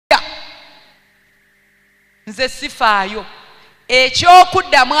nze sifaayo.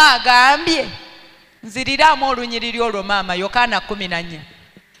 Ekyokuddamu agambye nziriramu olunyiriri olwo maama. Yokaana 14.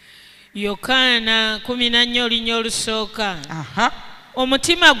 Yokaana 14 olunya olusooka.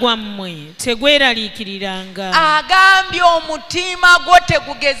 Omutima gwammwe tegweraliikiriranga. Agambye omutima gwo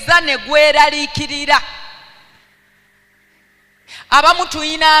tegugeza ne gweraliikirira. Abamu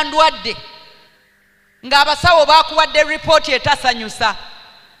tuyina ndwadde ng'abasawo bakuwadde ripooti etasanyusa.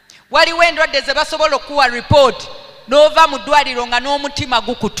 Waliwo endwadde ze basobola okuwa ripooti n'ova mu ddwaliro nga n'omutima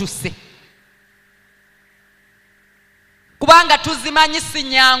gukutuse. Kubanga tuzimanyi si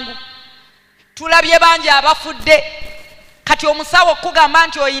nnyangu. Tulabye bangi abafudde. Kati omusawo okugamba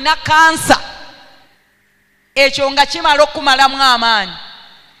nti oyina kansa, ekyo nga kimala okumalamu amaanyi.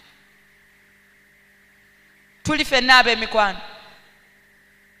 Tuli ffenna ab'emikwano.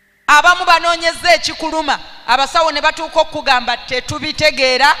 Abamu banoonyeza ekikuluma, abasawo ne batuuka okugamba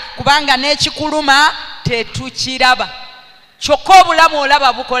tetubitegeera kubanga n'ekikuluma tetukiraba. Kyokka obulamu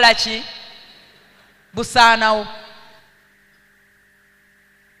olaba bukola ki? Busaanawo.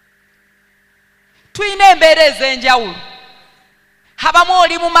 Tuyina embeera ez'enjawulo. Abamu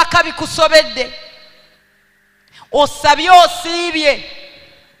oli mu maka bikusobedde, osabye osiibye,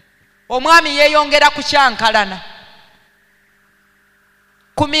 omwami yeeyongera ku kyankalana,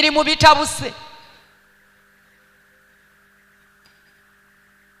 ku mirimu bitabuse.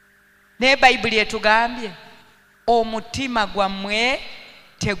 Naye Bayibuli etugambye omutima gwammwe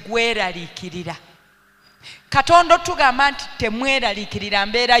tegweraliikirira. Katonda tugamba nti temweraliikirira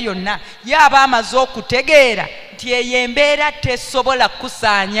mbeera yonna. Yaba amaze okutegeera nti eyo embeera tesobola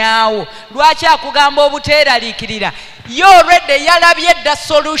kusaanyaawo. Lwaki akugamba obuteeraliikirira? Ye already yalabye dda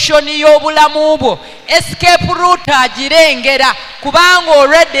solution y'obulamu bwo. Escape route agirengera kubanga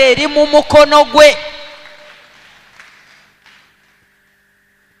already eri mu mukono gwe.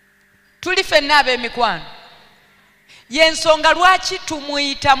 Tuli ffenna ab'emikwano. Y'ensonga lwaki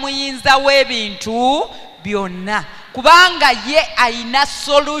tumuyita muyinza w'ebintu byonna, kubanga ye ayina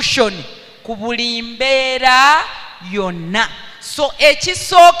solution ku buli mbeera yonna. So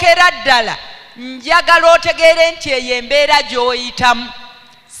ekisookera ddala njagala otegeere nti eyo embeera gy'oyitamu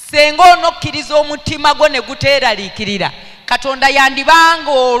senga onokkiriza omutima gwo ne guteeraliikirira, Katonda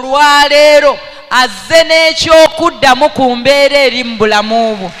yandibanga olwaleero azze n'ekyokuddamu ku mbeera eri mu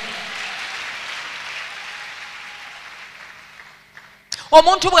bulamu bwo.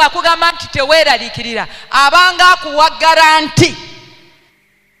 Omuntu bw'akugamba nti teweeraliikirira abanga akuwa garanti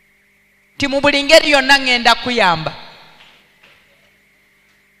ti mu buli ngeri yonna ngenda kuyamba.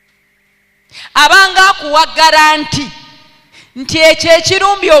 Abanga akuwa garanti nti ekyo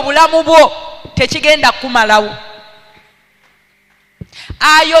ekirumbye obulamu bwo tekigenda kumalawo.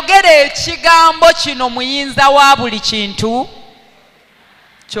 Ayogera ekigambo kino muyinza wa buli kintu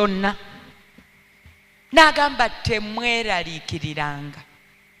kyonna. N'agamba temweraliikiriranga.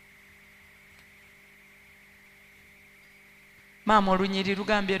 Maama olunyiri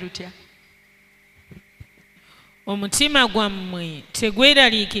lugambye lutya? Omutima gwammwe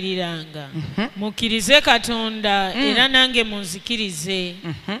tegweraliikiriranga. Mukkirize Katonda era nange munzikirize.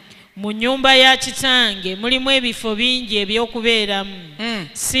 Mu nnyumba ya kitange mulimu ebifo bingi eby'okubeeramu.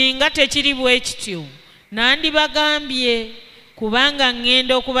 Singa tekiri bwe kityo nandibagambye, kubanga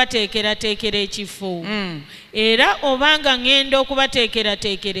ngenda okubateekerateekera ekifo. Era obanga ngenda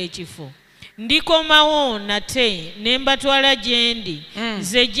okubateekerateekera ekifo ndikomawo nate ne mbatwala gye ndi,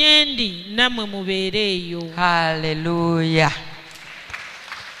 nze gye ndi nammwe mubeere eyo. Haleluya.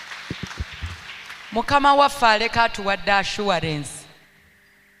 Mukama waffe aleka atuwadde assurance.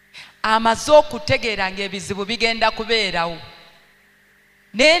 Amaze okutegeera ng'ebizibu bigenda kubeerawo.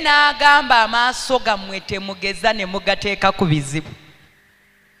 Naye n'agamba amaaso gammwe temugeza ne mugateeka ku bizibu.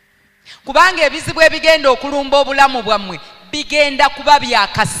 Kubanga ebizibu ebigenda okulumba obulamu bwammwe bigenda kuba bya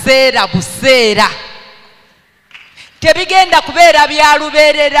kaseera buseera. Tebigenda kubeera bya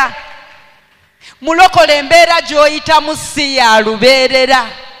lubeerera. Mulokole embeera gy'oyitamu si ya lubeerera.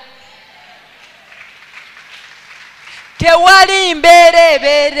 Tewali mbeera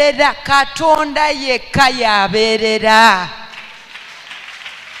ebeerera, Katonda yekka y'abeerera.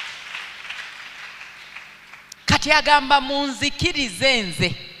 Kati agamba munzikirize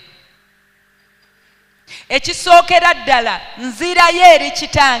nze. Ekisookera ddala nzirayo eri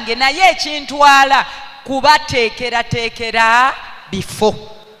kitange naye ekintwala kubateekerateekera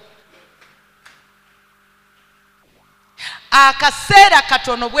bifo. Akaseera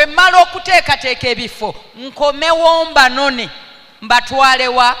katono bwe mmala okuteekateeka ebifo nkomewo mbanone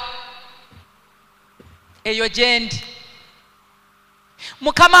mbatwalewa eyo gye ndi.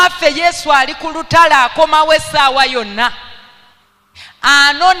 Mukama waffe Yesu ali ku lutalo akomawo essaawa yonna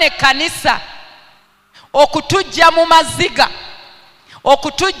anone kanisa. okutujja mu maziga,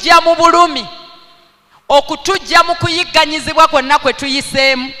 okutujja mu bulumi, okutujja mu kuyigganyizibwa kwonna kwe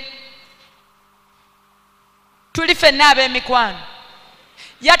tuyiseemu. Tuli ffenna ab'emikwano.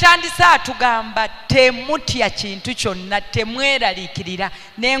 Yatandise atugamba temutya kintu kyonna, temweraliikirira.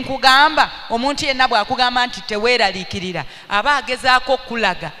 Ne nkugamba omuntu yenna bw'akugamba nti teweeraliikirira aba agezaako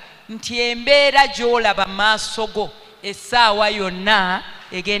okulaga nti embeera gy'olaba maaso go essaawa yonna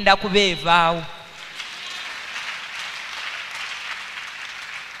egenda kubeevaawo.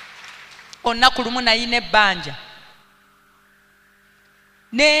 Olunaku lumu nayina ebbanja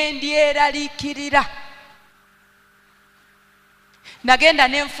ne ndyeraliikirira. Nagenda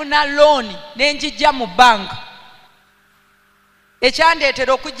nenfuna looni nenjijja mu banka.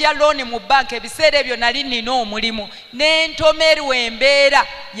 Ekyandeetera okujja looni mu banka ebiseera ebyo nali nina omulimu nentomerwa embeera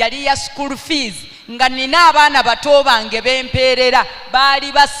yali ya school fees nga nina abaana bato bange bempeerera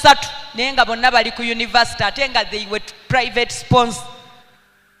baali 3 naye nga bonna bali ku university ate nga they were private sponsor.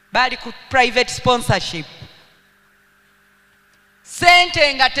 Bali ku private sponsorship.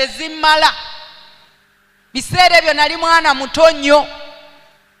 Sente nga tezimala. Biseera ebyo nali mwana muto nnyo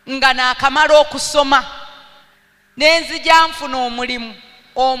nga naakamala okusoma. Nenzija nfuna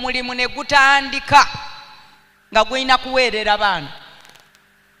omulimu ne gutandika nga gulina kuweerera baana.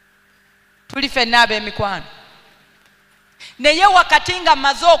 Tuli ffenna ab'emikwano. Naye wakati nga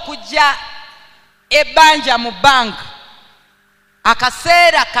mmaze okujja ebbanja mu banka,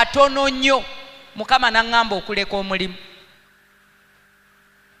 akaseera katono nnyo Mukama n'aŋŋamba okuleka omulimu.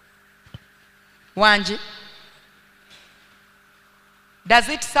 Wangi, does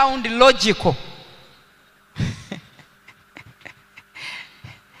it sound logical?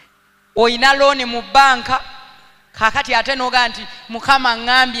 Oyina looni mu banka kakati ate noga nti Mukama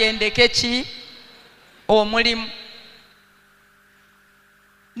ngambye ndeke ki omulimu.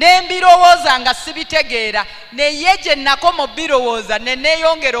 Nembirowooza nga sibitegeera naye gye nakoma birowooza ne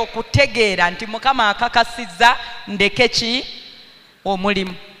neeyongera okutegeera nti Mukama akakasizza ndeke ki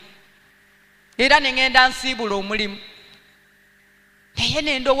omulimu. Era ne ngenda nsiibula omulimu. Naye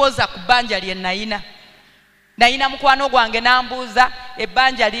ne ndowooza ku bbanja lye nayina mukwano gwange n'ambuuza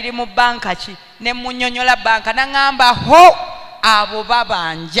ebbanja liri mu banka ki, ne munnyonnyola banka n'aŋŋamba ho abo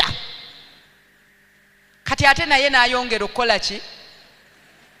babanja. Kati ate naye n'ayongera okukola ki?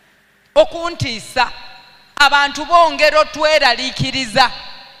 Okuntiisa. Abantu bongera otweraliikiriza.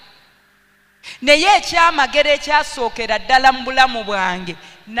 Naye ekyamagero ekyasookera ddala mu bulamu bwange,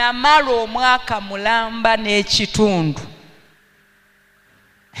 namala omwaka mulamba n'ekitundu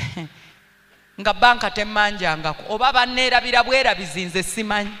nga banka temmanjangako, oba banneerabira bwerabizi nze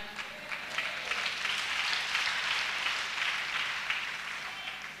simanyi.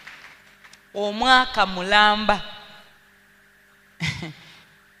 Omwaka mulamba.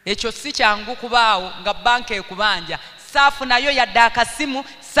 Ekyo si kyangu kubaawo nga banka ekubanja. Saafu nayo yadde akasimu,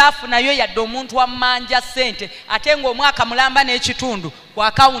 saafu nayo yadde omuntu wammanja sente, ate ng'omwaka mulamba n'ekitundu ku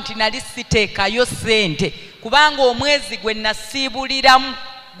akawunti nali siteekayo sente kubanga omwezi gwe nasiibuliramu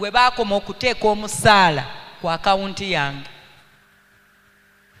gwe baakoma okuteeka omusaala ku akawunti yange.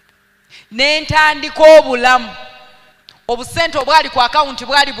 Ne ntandika obulamu. Obusente obwali ku akawunti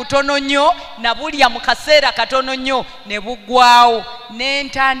bwali butono nnyo, nabulya mu kaseera katono nnyo ne buggwaawo. Ne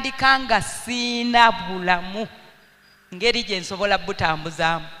ntandika nga siina bulamu ngeri gye nsobola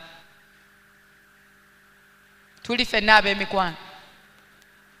butambuzaamu. Tuli ffenna ab'emikwano.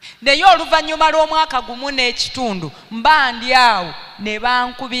 Naye oluvannyuma lw'omwaka gumu n'ekitundu mba ndi awo ne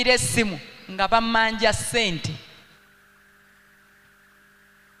bankubira essimu nga bammanja ssente.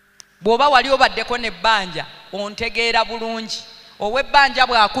 Bw'oba wali obaddeko n'ebbanja ontegeera bulungi. Ow'ebbanja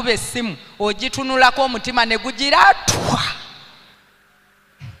bw'akuba essimu ogitunulako omutima ne gugira twa.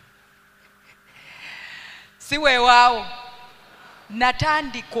 Si weewaawo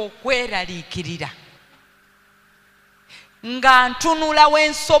natandika okweraliikirira nga ntunula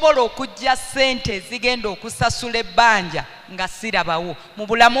wensobola okujja ssente ezigenda okusasula ebbanja nga sirabawo. Mu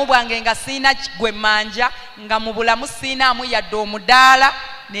bulamu bwange nga siina gwe manja, nga mu bulamu siinaamu yadde omudaala,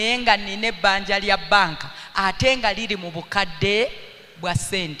 naye nga nina ebbanja lya banka ate nga liri mu bukadde bwa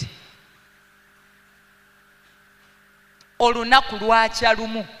ssente. Olunaku lwakya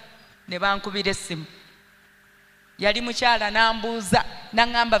lumu ne bankubira essimu. Yali mukyala n'ambuuza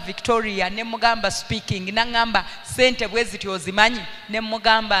n'aŋŋamba Victoria, ne mugamba speaking, n'aŋŋamba sente bwe zityo ozimanyi, ne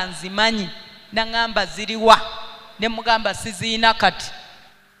mugamba nzimanyi, n'aŋŋamba ziriwa, ne mugamba siziina kati.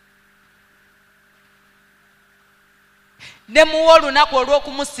 Ne muwa olunaku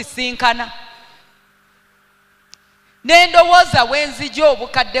olw'okumusisinkana. Ne ndowooza wenzija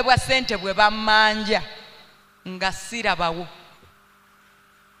obukadde bwa sente bwe bammanja nga sirabawo.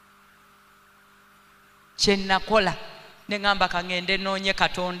 kye nakola ne ngamba kangende noonye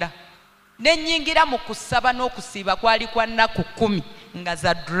Katonda. Ne nnyingira mu kusaba n'okusiiba kwali kwa nnaku 10 nga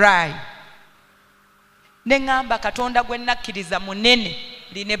za dry. Ne ngamba Katonda gwe nakkiriza munene,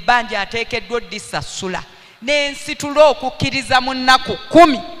 lino ebbanja ateekeddwa oddisasula. Ne nsitula okukkiriza mu nnaku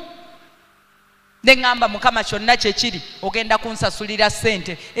 10. Ne ngamba Mukama kyonna kye kiri ogenda kunsasulira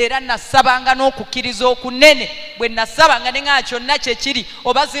ssente. Era nasabanga n'okukkiriza okunene. Bwe nasabanga ne ngamba kyonna kye kiri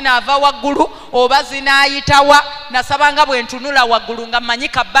oba zinaava waggulu oba zinaayitawa. Nasabanga bwe ntunula waggulu nga mmanyi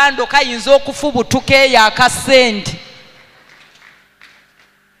kabbando kayinza okufubutuka eyo akasente.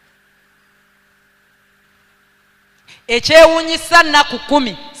 Ekyewuunyisa nnaku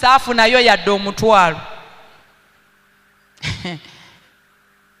 10 saafunayo yadde omutwalo.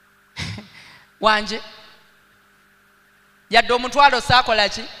 Wanje yadde omutwalo saakola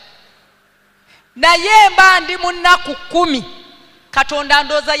ki? Naye mba ndi mu nnaku 10 Katonda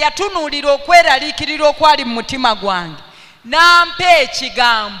ndooza yatunuulira okweraliikirira okwali mu mutima gwange nampa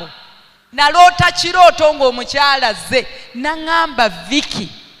ekigambo. Naloota kirooto ng'omukyala ze naŋŋamba Vickie,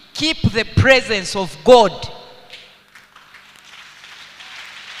 keep the presence of God.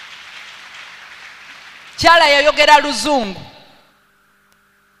 Kyala yayogera Luzungu.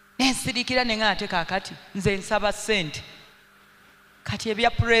 Nensirikira ne ngate kakati nze nsaba ssente. Kati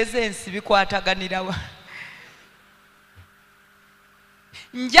ebya presence bikwataganirawa.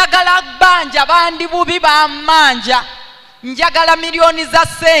 Njagala bbanja bandi bubi bammanja. Njagala milioni za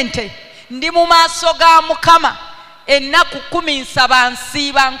ssente. Ndi mu maaso ga Mukama. Ennaku 10 nsaba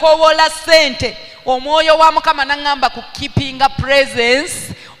nsiiba nkoowola ssente. Omwoyo wa Mukama naŋŋamba ku keeping a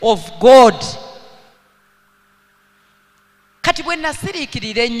presence of God. Kati bwe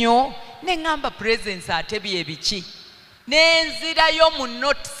nasiriikirira ennyo ne ngamba presence ate byebiki. Ne nzirayo mu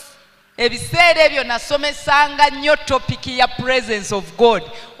notes. Ebiseera ebyo nasomesanga nnyo topiki ya presence of God.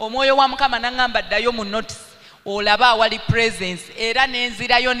 Omwoyo wa Mukama naŋŋamba ddayo mu notes olaba awali presence. Era ne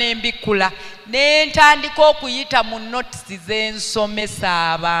nzirayo ne mbikula. Ne ntandika okuyita mu notes ze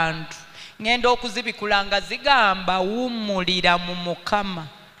nsomesa abantu. Ngenda okuzibikula nga zigamba wummulira mu Mukama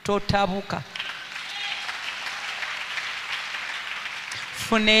totabuka.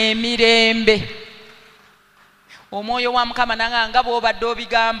 Funa emirembe. Omwoyo wa Mukama nanga bw'obadde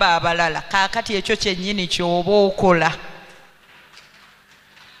obigamba abalala kaakati ekyo kyennyini ky'oba okola.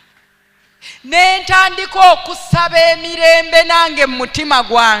 Ne ntandika okusaba emirembe nange mu mutima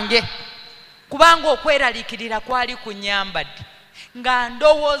gwange kubanga okweraliikirira kwali kunnyambadde nga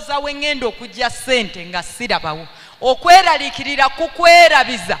ndowooza we ngenda okujja ssente nga sirabawo. Okweraliikirira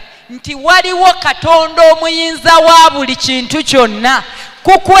kukwerabiza nti waliwo Katonda omuyinza wa buli kintu kyonna.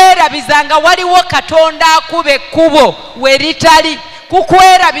 Kukwerabiza nga waliwo Katonda akuba ekkubo we litali.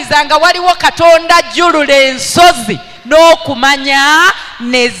 Kukwerabiza nga waliwo Katonda ajjulula ensozi n'okumanya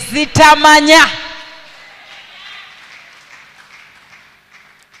ne zitamanya.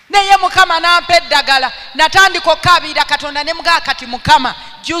 Naye Mukama nampa eddagala. Natandika okkaabira Katonda ne mugaa kati Mukama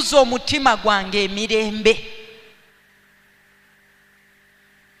jjuza omutima gwange emirembe.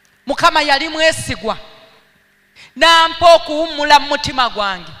 Mukama yali mwesigwa. Nampa okuwummula mu mutima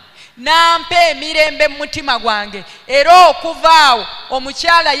gwange. Nampa emirembe mu mutima gwange. Era okuva awo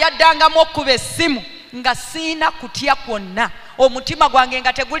omukyala yaddangamu okkuba essimu nga siina kutya kwonna. Omutima gwange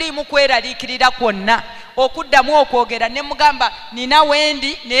nga teguliimu kweraliikirira kwonna. Okuddamu okwogera ne mugamba nina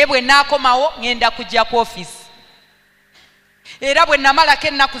wendi naye bwe naakomawo ngenda kujja ku office. Era bwe namalako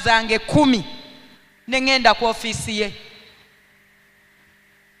ennaku zange 10 ne ngenda ku office ye.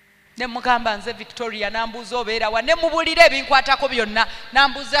 Ne mugamba nze Victoria nambuuza obeerawa ne mubulira ebinkwatako byonna.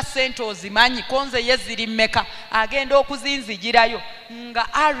 Nambuuza ssente ozimanyi konze ye ziri mmeka. Agenda okuzinzigirayo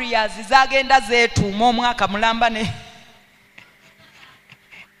nga areas zagenda zeetuuma omwaka mulamba ne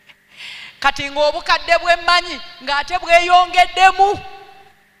kati ng'obukadde bwemmanyi ng'ate bweyongeddemu.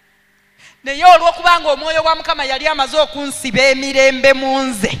 Naye olw'okubanga omwoyo wa Mukama yali amaze okunsiba emirembe mu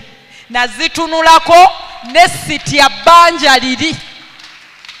nze nazitunulako ne sitya bbanja liri.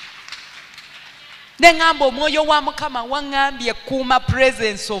 Ne ngamba omwoyo wa Mukama waŋŋambye kuuma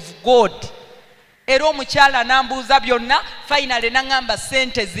presence of God. Era omukyala nambuuza byonna. Finally naŋŋamba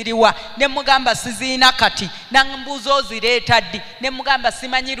ssente ziriwa. Ne mugamba siziina kati. Nambuuza ozireeta ddi. Ne mugamba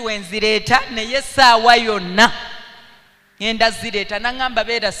simanyi lwe nzireeta naye essaawa yonna ngenda zireeta. Naŋŋamba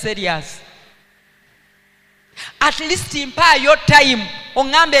beera serious. At least mpaayo time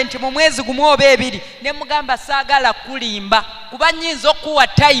oŋŋambe nti mu mwezi gumu oba ebiri. Ne mugamba saagala kulimba kuba nnyinza okuwa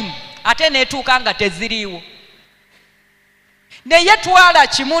time ate neetuuka nga teziriiwo. Naye twala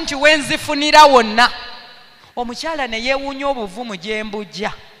kimu nti wenzifunira wonna. Omukyala ne yeewuunya obuvumu gye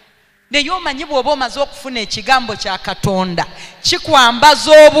mbujja. Naye omanyi bw'oba omaze okufuna ekigambo kya Katonda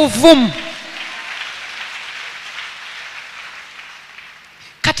kikwambaza obuvumu.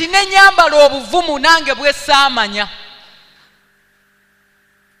 kati nenyambala obuvumu nange bwesaamanya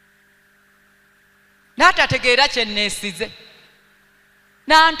n'atategeera kye neesize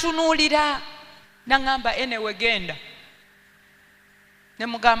n'antunuulira n'aŋŋamba enewe genda ne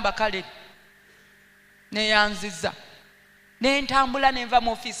mugamba kale neyanziza nentambula nenva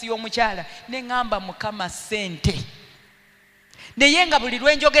mu ofiisi y'omukyala neŋŋamba mukama ssente naye nga buli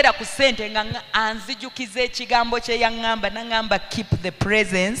lwenjogera ku ssente nga anzijukiza ekigambo kye yaŋŋamba naŋŋamba keep the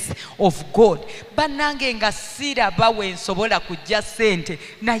presence of God. Bannange nga siraba wensobola kujja ssente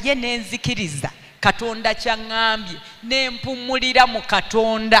naye nenzikiriza Katonda kyaŋŋambye nempumulira mu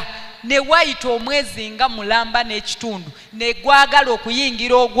Katonda ne wayita omwezi nga mulamba n'ekitundu ne gwagala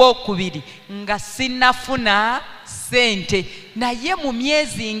okuyingira ogwokubiri nga sinnafuna ssente naye mu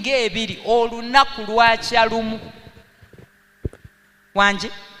myezi ng'ebiri olunaku lwakya lumu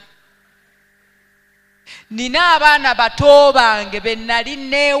wanje nina abaana bato bange be nali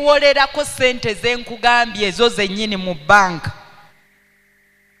neewolerako ssente ze nkugambye ezo zennyini mu banka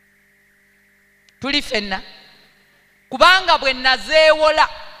tuli ffenna kubanga bwe nazeewola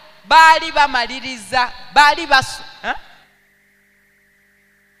baali bamaliriza baali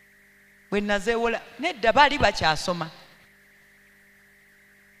bwe nazeewola nedda baali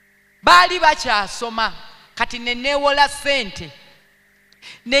bakyasoma kati ne neewola ssente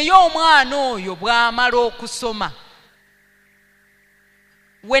naye omwana oyo bw'amala okusoma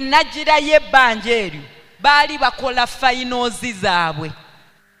we nagirayo ebbanja eryo baali bakola finals zaabwe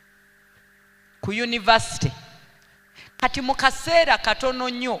ku university kati mu kaseera katono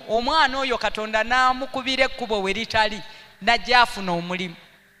nnyo omwana oyo Katonda n'amukubira ekkubo we litali najja afuna omulimu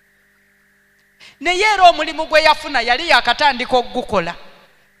naye era omulimu gwe yafuna yali yakatandika okugukola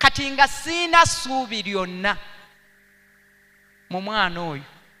kati nga siina ssuubi lyonna mu mwana oyo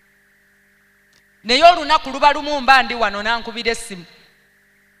naye olunaku luba lumu mba ndi wano nankubira essimu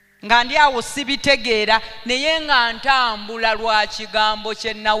nga ndi awo sibitegeera naye nga ntambula lwa kigambo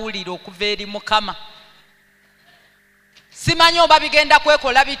kye nawulira okuva eri Mukama. Simanyi oba bigenda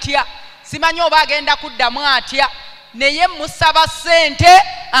kwekola bitya, simanyi oba agenda kuddamu atya, naye musaba ssente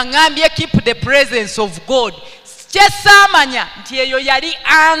aŋŋambye keep the presence of God. Kye saamanya nti eyo yali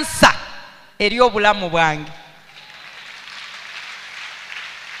ansa eri obulamu bwange.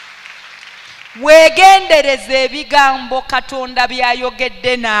 Weegendereza ebigambo Katonda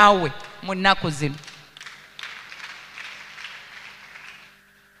byayogedde naawe mu nnaku zino.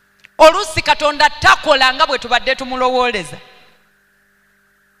 Oluusi Katonda takola nga bwe tubadde tumulowooleza.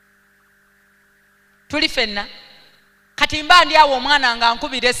 Tuli ffenna kati mba ndi awo omwana nga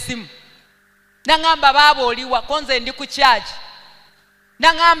nkubira essimu naŋŋamba baaba oliwa ko nze ndi ku kyaki,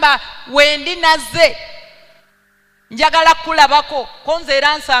 naŋŋamba wendi nazze njagala kulabako ko nze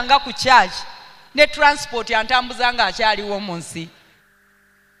era nsanga ku kyaki, ne transport yantambuza nga akyaliwo mu nsi,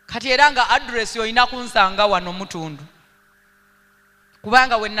 kati era nga address olina kunsanga wano Mutundu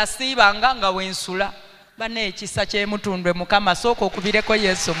kubanga we nasiibanga nga wensula. Bane ekisa kye Mutundwe Mukama sooka okubireko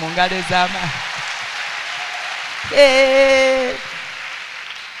Yesu mu ngalo ez'amaanyi.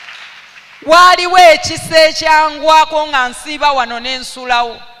 Waliwo ekisa ekyangwako nga nsiiba wano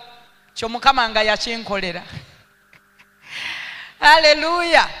n'ensulawo, kyo Mukama nga yakinkolera.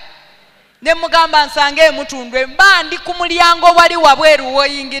 Haleluya. Ne mugamba nsange Mutundwe mba ndi ku mulyango wali wabweru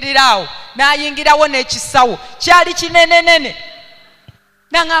woyingirirawo, n'ayingirawo n'ekisawo kyali kinenenene.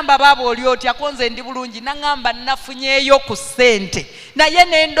 Naŋŋamba baaba oli otya ko nze ndi bulungi, naŋŋamba nafunyeeyo ku ssente naye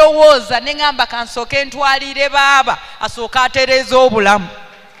ne ndowooza ne ŋŋamba kansooke ntwalire baaba asooke atereeza obulamu.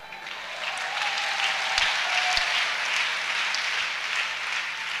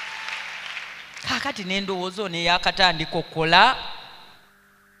 Kaakati ne ndowooza ono eyakatandika okukola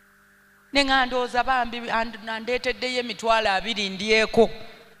ne nga ndowooza bambi nandeeteddeyo emitwalo 2 ndyeko.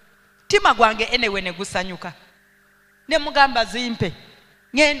 Tima gwange enewe ne gusanyuka. Ne mugamba zimpe.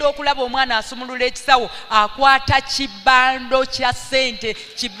 Ngenda okulaba omwana asumulula ekisawo akwata kibando kya ssente,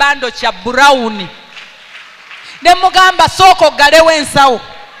 kibando kya brown. Ne mugamba sooka oggalewo ensawo.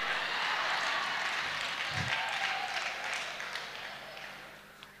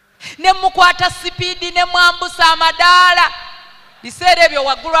 Ne mukwata sipiidi ne mwambusa amadaala. Biseera ebyo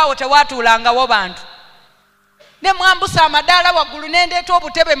waggulu awo tewaatuulangawo bantu. Ne mwambusa amadaala waggulu ne ndeeta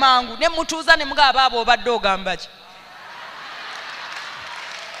obutebe mangu ne mutuuza ne mugaba baaba obadde ogamba ki?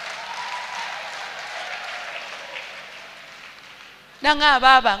 Nanga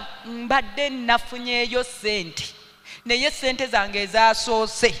baba mbadde nafunyeeyo ssente naye ssente zange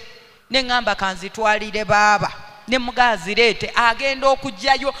ezaasoose ne ŋŋamba kanzitwalire baaba ne mugazireete agenda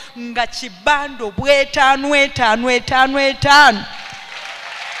okugjayo nga kibando 5,5,5,5.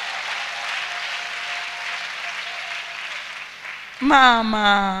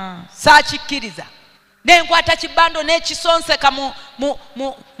 Mama saakikiriza nenkwata kibando n'ekisonseka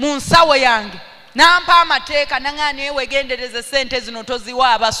mu nsawo yange nampa amateeka naŋŋaani wegendereze sente zino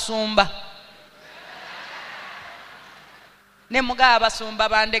toziwa abasumba ne mugaa abasumba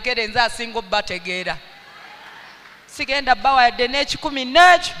bandekere nze asinga obbategeera sigenda bbawa yadde n'ekikumi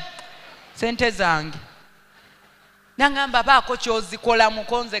n'ekyo sente zange naŋŋamba baako kyozikola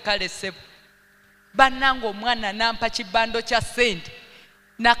mukonze kale ssebo bannanga omwana nampa kibando kya sente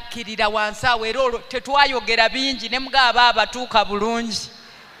nakkirira wansi awo era olwo tetwayogera bingi ne mugaaba abatuuka bulungi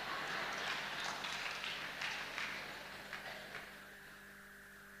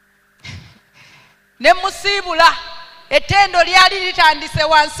ne musiibula ettendo lyali litandise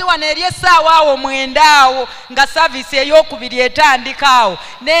wansi wano ery'essaawa awo 9 awo nga saavisi ey'okubiri etandika awo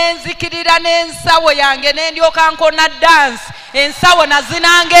nenzikirira n'ensawo yange nendyoka nkona dansi ensawo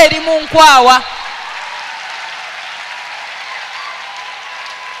nazinanga eri mu nkwawa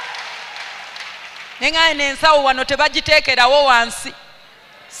nengaye n'ensawo wano tebagiteekerawo wansi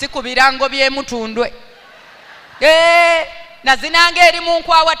si ku birango by'emutundwe nazinanga eri mu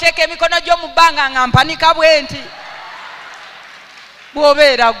nkwawa teeka emikono gyo mu bbanga nga mpanika bwe nti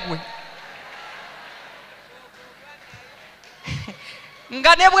bw'obeera ggwe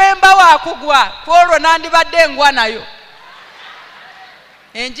nga ne bwemba waakugwa kwolwo nandibadde ngwa nayo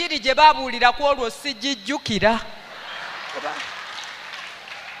enjiri gye baabuulira kwolwo sigijjukira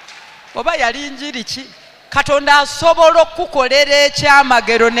oba yali njiri ki Katonda asobola okukolera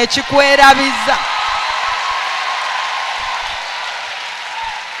ekyamagero ne kikwerabiza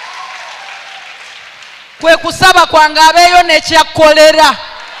kwe kusaba kwange abeeyo nekyakkolera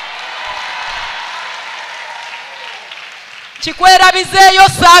kikwerabizeeyo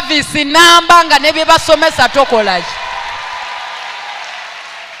saavisi namba nga ne bye basomesa tokolaki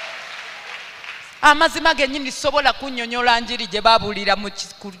amazima gennyini sobola kunnyonnyola njiri gye baabuulira mu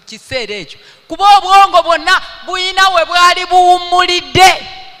kiseera ekyo kuba obwongo bwonna buyina we bwali buwummulidde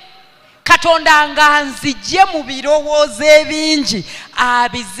Katonda nga nzijje mu birowoozo ebingi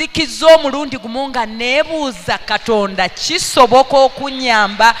abizikiza omulundi gumu nga neebuuza Katonda kisoboka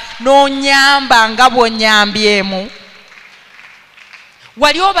okunyamba n'onyamba nga bw'onyambyemu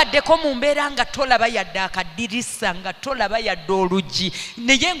wali obaddeko mu mbeera nga tolaba yadde akadirisa nga tolaba yadde oluggi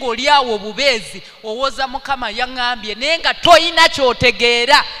naye ng'oli awo obubeezi owoza Mukama yaŋŋambye naye nga toyina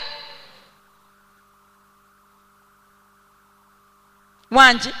ky'otegeera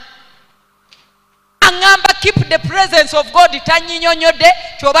wangi aŋŋamba keep the presence of God tannyinyonyodde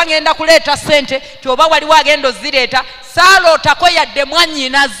kyoba ngenda kuleeta ssente kyoba waliwo agenda ozireeta saalootako yadde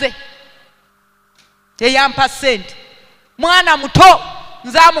mwannyinaze eyampa ssente mwana muto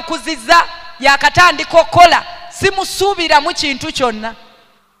nze amukuzizza yakatandika okukola simusuubiramu kintu kyonna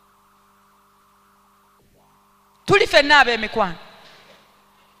tuli ffenna ab'emikwano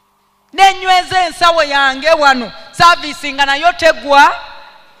nenyweza ensawo yange wano saavisi nga nayo teggwa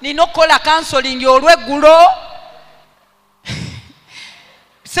nina okukola kansolingi olw'eggulo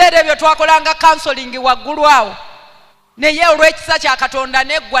biseera ebyo twakolanga kansolingi waggulu awo naye olw'ekisa kya Katonda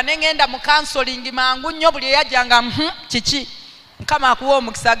neggwa neŋŋenda mu kansolingi mangu nnyo buli eyajjanga kiki Mukama akuwa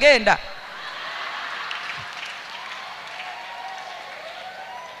omukisa genda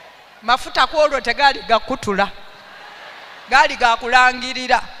mafuta kwolwo tegaali gakutula gaali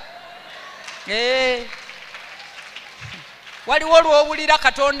gakulangirira waliwo olw'owulira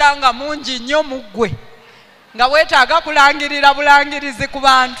Katonda nga mungi nnyo mu ggwe nga weetaaga kulangirira bulangirizi ku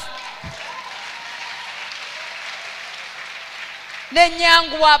bantu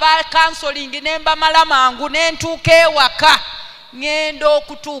nenyanguwa aba kansolingi nembamala mangu nentuuka ewaka ngenda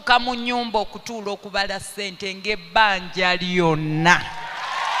okutuuka mu nnyumba okutuula okubala ssente ng'ebbanja lyonna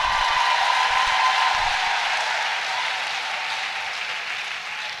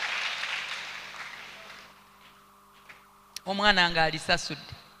omwana nga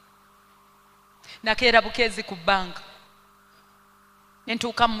alisasudde nakeera bukeezi ku bbanka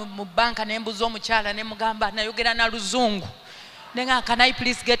nentuuka mu bbanka nembuza omukyala nemugamba nayogera na luzungu nenga can I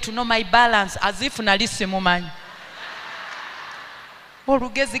please get to know my balance as if nali simumanyi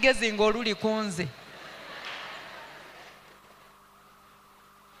olugezigezi ng'oluli kunze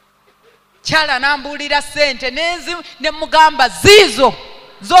kyala nambuulira ssente nemugamba ziizo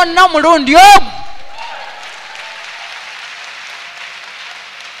zonna omulundi ogwo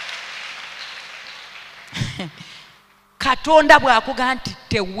Katonda bw'akuga nti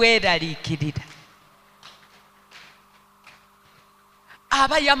teweeraliikirira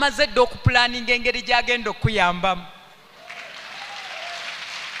aba yamaze dde okupulaninga engeri gy'agenda okuyambamu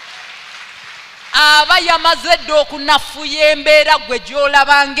aba yamaze dda okunafuya embeera gwe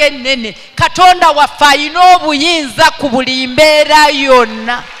gy'olaba ng'ennene. Katonda waffe alina obuyinza ku buli mbeera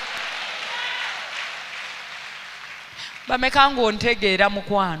yonna. Bameka ng'ontegeera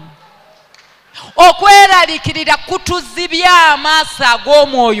mukwano? Okweraliikirira kutuzibya amaaso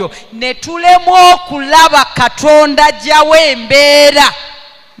ag'omwoyo ne tulemwa okulaba Katonda ajjawo embeera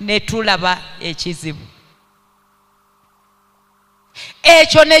ne tulaba ekizibu.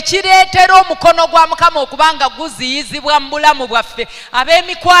 Ekyo ne kireetera omukono gwa Mukama okubanga guziyizibwa mu bulamu bwaffe.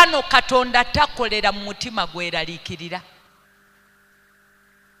 Ab'emikwano, Katonda takolera mu mutima gweraliikirira.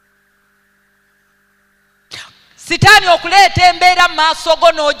 Sitaani okuleeta embeera mu maaso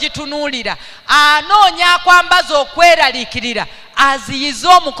go n'ogitunuulira, anoonya akwambaza okweraliikirira aziyize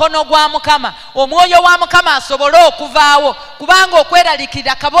omukono gwa Mukama, omwoyo wa Mukama asobole okuvaawo, kubanga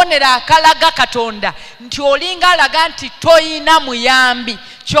okweraliikirira kabonero akalaga Katonda nti olinga alaga nti toyina muyambi,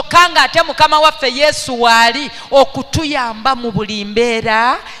 kyokka ng'ate Mukama waffe Yesu waali okutuyamba mu buli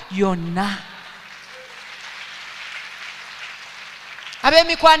mbeera yonna.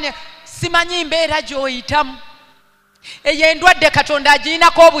 Ab'emikwano, simanyi mbeera gy'oyitamu. Eyo endwadde Katonda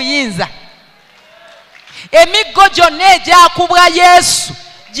agirinako obuyinza. Emiggo gyonna egyakubwa Yesu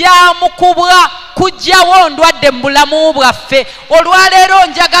gyamukubwa kujjawo ndwadde mu bulamu bwaffe. Olwaleero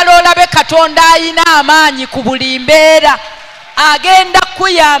njagala olabe Katonda alina amaanyi ku buli mbeera. Agenda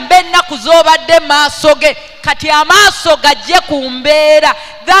kuyamba ennaku z'obadde maaso ge. Kati amaaso gajje ku mbeera.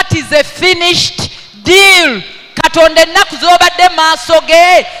 That is a finished deal. Katonda ennaku z'obadde maaso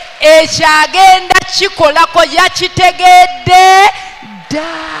ge ekyagenda kikolako yakitegedde dda.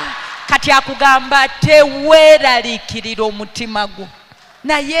 Kati akugamba teweeraliikirira omutima gwo,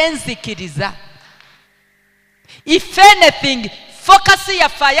 naye nzikiriza. If anything, fokasi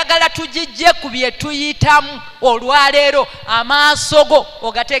yaffe ayagala tugijje ku bye tuyitamu olwaleero. Amaaso go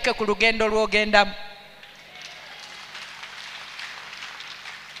ogateeke ku lugendo lw'ogendamu.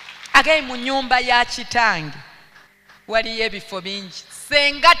 Agayi mu nnyumba ya kitange waliyo ebifo bingi.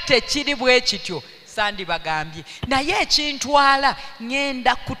 Senga tekiri bwe kityo sandibagambye, naye ekintwala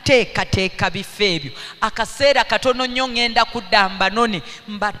ngenda kuteekateeka bifo ebyo. Akaseera katono nnyo ngenda kudda mbanone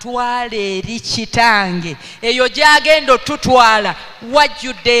mbatwale eri kitange. Eyo gy'agenda otutwala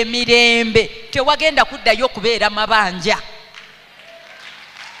wajjudde emirembe, tewagenda kuddayo kubeera mabanja.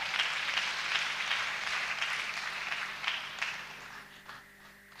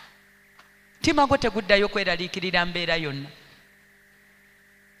 Mutima gwo teguddayo kweraliikirira mbeera yonna.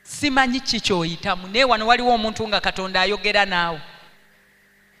 Simanyi kikyoyitamu, naye wano waliwo omuntu nga Katonda ayogera naawe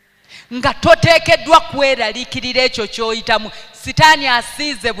nga toteekeddwa kweraliikirira ekyo kyoyitamu. Sitaani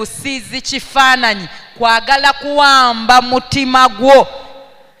asiize busiizi kifaananyi kwagala kuwamba mutima gwo,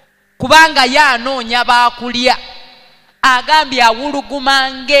 kubanga ye anoonya baakulya. Agambye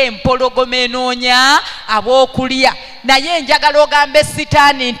awuluguma ng'empologoma enoonya ab'okulya. Naye njagala ogambe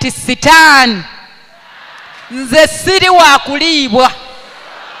Sitaani nti Sitaani, nze siri wa kuliibwa.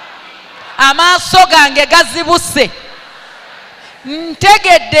 Amaaso gange gazibuse.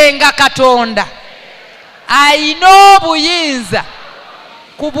 Ntegedde nga Katonda ayina obuyinza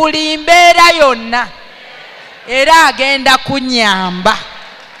ku buli mbeera yonna era agenda kunnyamba.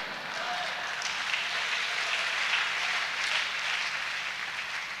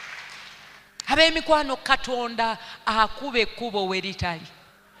 Ab'emikwano, Katonda akuba ekkubo we litali.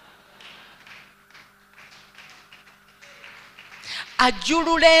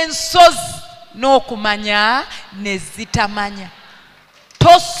 Ajulula ensozi n'okumanya ne zitamanya.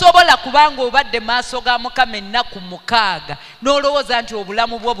 Tosobola kubanga obadde maaso ga Mukama ennaku 6 n'olowooza nti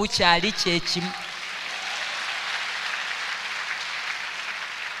obulamu bwo bukyali kyekimu.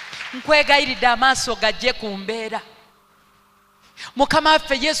 Nkwegayiridde amaaso gajje ku mbeera. Mukama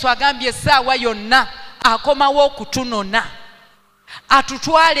waffe Yesu agambye essaawa yonna akomawo okutunona,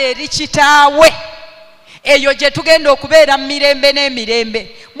 atutwale eri Kitaawe. Eyo gye tugenda okubeera mu mirembe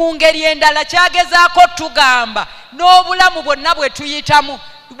n'emirembe. Mu ngeri endala kyagezaako tugamba n'obulamu bwonna bwe tuyitamu,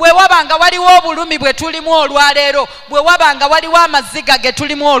 bwe wabanga waliwo obulumi bwe tulimu olwaleero, bwe wabanga waliwo amaziga ge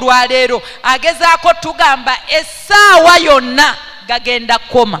tulimu olwaleero, agezaako tugamba essaawa yonna gagenda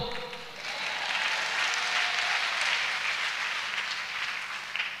kukoma.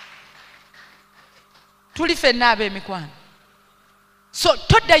 Tuli ffenna ab'emikwano, so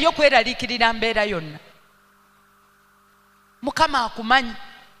toddayo kweraliikirira mbeera yonna. Mukama akumanyi.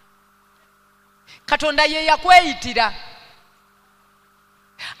 Katonda ye yakweyitira,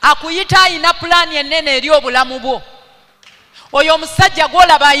 akuyita ayina pulaani ennene eri obulamu bwo. Oyo omusajja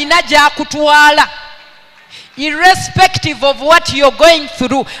gw'olaba ayina gy'akutwala, irrespective of what you're going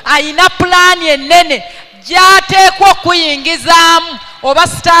through, ayina pulaani ennene gy'ateekwa okuyingizaamu oba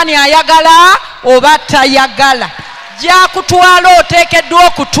sitaani ayagala oba tayagala. Gyakutwala oteekeddwa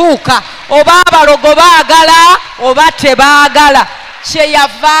okutuuka, oba abalogo baagala oba tebaagala.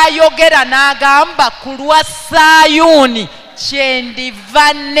 Kyeyava ayogera n'agamba ku lwa Sayuuni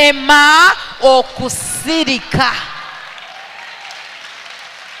kyendiva nnema okusirika.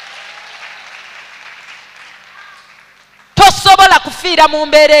 Tosobola kufiira mu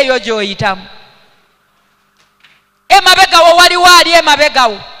mbeera eyo gy'oyitamu. Emabegawo waliwo ali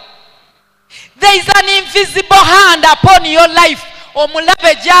emabegawo. There is an invisible hand upon your life.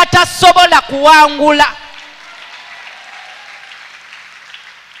 Omulabe gy'atasobola kuwangula.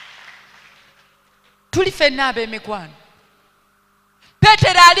 Tuli ffenna ab'emikwano.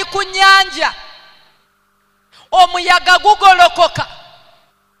 Peetero ali ku nnyanja, omuyaga gugolokoka,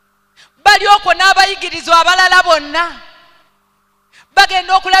 bali okwo n'abayigirizwa abalala bonna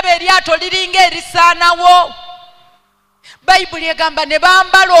bagenda okulaba eryato liringa erisaanawo. Bayibuli egamba ne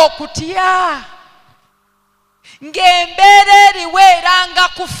bambala okutya ng'embeera eriwo era nga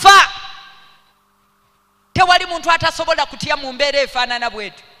kufa. Tewali muntu atasobola kutya mu mbeera efaanana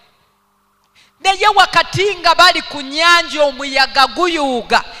bwetyo. Naye wakati nga bali ku nnyanja omuyaga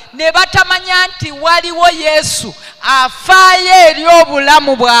guyuuga ne batamanya nti waliwo Yesu afaayo eri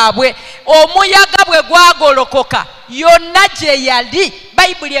obulamu bwabwe. Omuyaga bwe gwagolokoka yonna gye yali,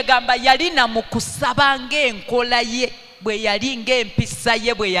 Bayibuli egamba yalina mu kusaba ng'enkola ye bwe yali, ng'empisa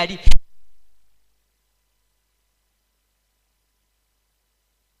ye bwe yali.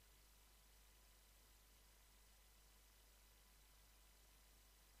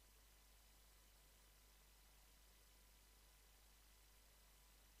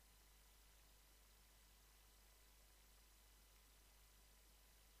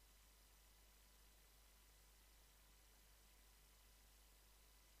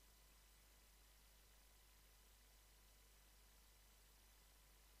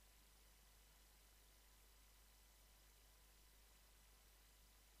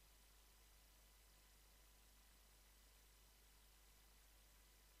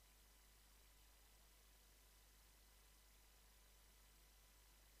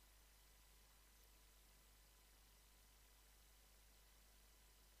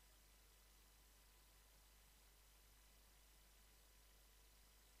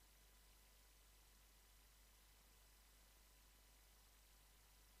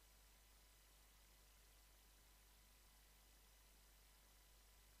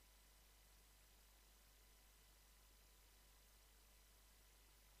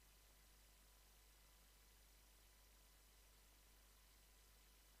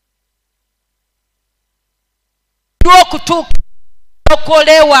 Okutuuka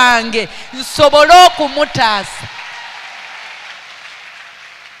okole wange nsobole okumutaasa.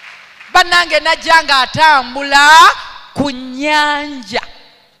 Bannange najja nga atambula ku nnyanja.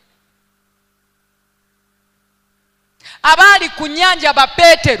 Abaali ku nnyanja ba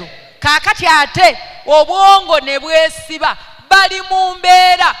Peetero kaakati ate obwongo ne bwesiba, bali mu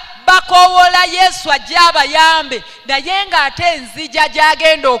mbeera bakoowola Yesu ajje abayambe, naye ng'ate enzija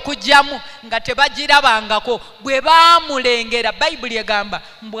gy'agenda okugyamu nga tebagirabangako. Bwe baamulengera, Bayibuli egamba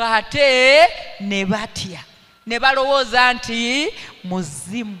mbw ate ne batya, ne balowooza nti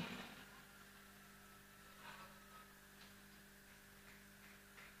muzimu.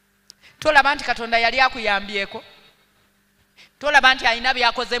 Tolaba nti Katonda yali akuyambyeko? Tolaba nti alina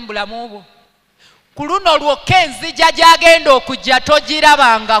byakoze mu bulamu bwo? Ku luno lwokka enzija gy'agenda okujja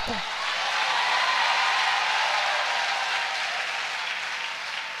togirabangako.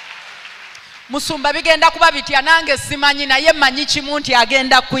 Musumba bigenda kuba bitya nange simanyi, naye mmanyi kimu nti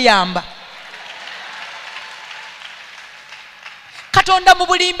agenda kuyamba. Katonda mu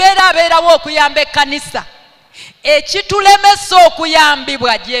buli mbeera abeerawo okuyamba ekkanisa. Ekitulemesa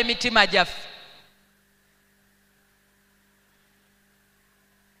okuyambibwa gy'emitima gyaffe.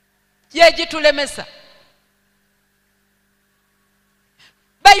 Yegitulemesa.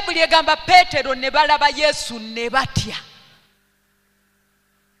 Bayibuli egamba Peetero ne balaba Yesu ne batya.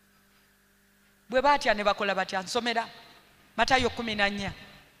 Bwe batya ne bakola batya? Nsomera Matayo 14.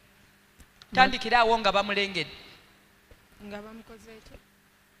 Tandikira awo nga bamulengedde.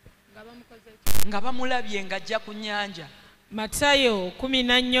 Nga bamulabye nga ajja ku nnyanja. Matayo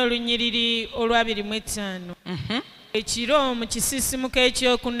 14 olunyiriri olwa 25. Ekiro mu kisisimuka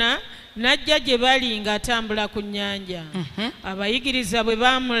ekyokuna najja gye bali ng'atambula ku nnyanja. Abayigiriza bwe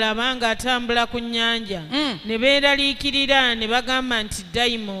baamulaba ng'atambula ku nnyanja ne beeraliikirira ne bagamba nti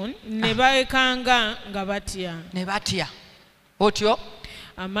dayimoni, ne baekanga nga batya. Ne batya otyo.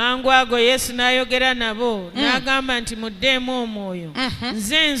 Amangu ago Yesu n'ayogera nabo n'agamba nti muddeemu omwoyo,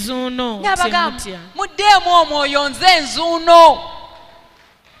 nze nzuuno, temutya. Muddeemu omwoyo, nze nzuuno,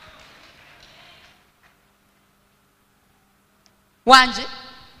 wanje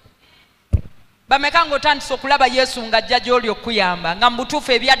bameka ng'otandise okulaba Yesu ng'ajja gy'oli okuyamba nga mu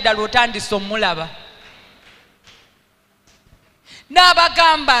butuufu ebyaddala otandise omulaba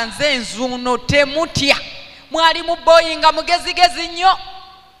n'abagamba nze nzuuno temutya mwali mu boyinga mugezigezi nnyo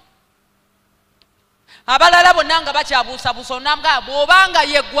abalala bonna nga bakyabuusabuusa onamugamba bw'obanga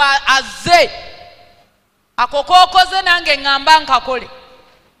ye gwa azze ako kookoze nange ŋŋamba nkakole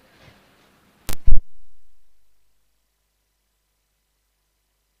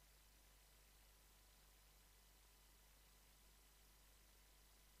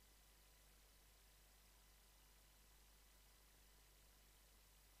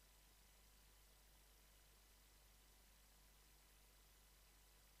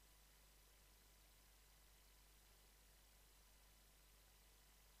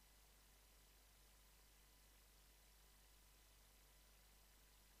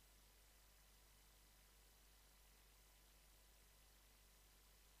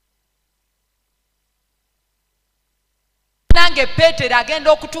nange Peetero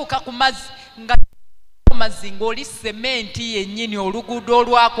agenda okutuuka ku mazzi nga mazzi ng'oli sementi yennyini oluguudo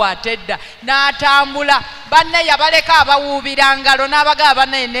olwakwata edda n'atambula banne yabaleka abawuubira ngalo n'abagaba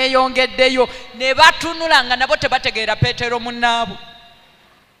banne neeyongeddeyo ne batunula nga nabo tebategeera Peetero munnaabwe.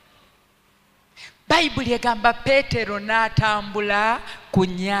 Bayibuli egamba Peetero n'atambula ku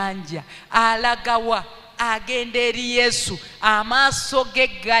nnyanja alagawa agenda eri Yesu amaaso ge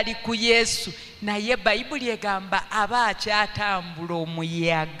gali ku Yesu naye Bayibuli egamba aba akyatambula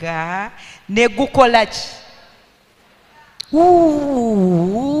omuyaga ne gukola ki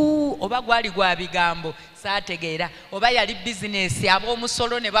oba gwali gwa bigambo saategeera oba yali bizinesi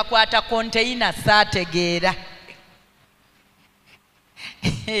ab'omusolo ne bakwata konteyina saategeera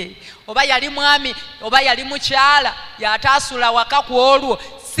oba yali mwami oba yali mukyala yataasula waka ku olwo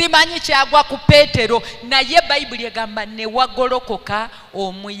simanyi kyagwa ku Peetero naye Bayibuli egamba ne wagolokoka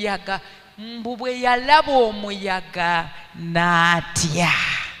omuyaga mbu bwe yalaba omuyaga n'atya.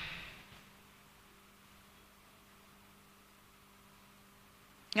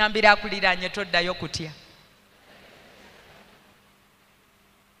 Ngambira akuliraanye toddayo kutya.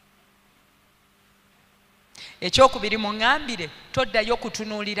 Ekyokubiri muŋŋambire toddayo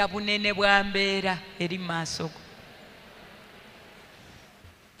kutunuulira bunene bwa mbeera eri maaso go.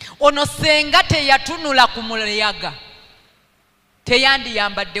 Ono senga teyatunula ku muyaga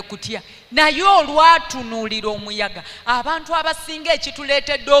teyandiyambadde kutya naye olwatunuulira omuyaga abantu abasinga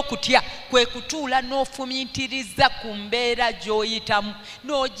ekituleetedde okutya kwe kutuula n'ofumiitiriza ku mbeera gy'oyitamu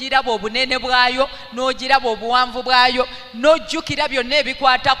n'ogiraba obunene bwayo n'ogiraba obuwanvu bwayo n'ojjukira byonna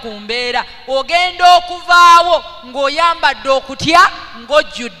ebikwata ku mbeera ogenda okuvaawo ng'oyambadde okutya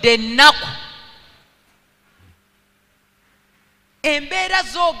ng'ojjudde ennaku. Embeera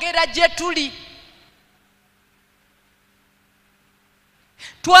zoogera gye tuli.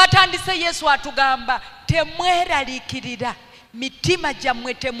 Twatandise Yesu atugamba temweraliikirira mitima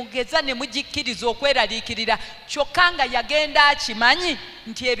gyammwe temugeza ne mugikkiriza okweraliikirira kyokka nga yagenda akimanyi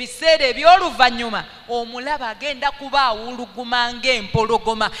nti ebiseera eby'oluvannyuma omulaba agenda kuba awuluguma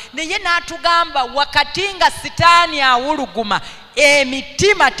ng'empologoma naye n'atugamba wakati nga sitaani awuluguma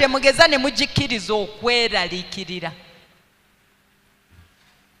emitima temugeza ne mugikkiriza okweraliikirira.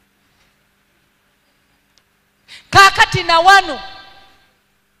 Kaakati na wano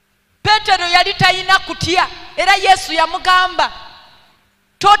Peetero yali talina kutya era Yesu yamugamba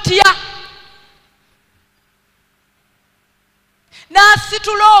totya.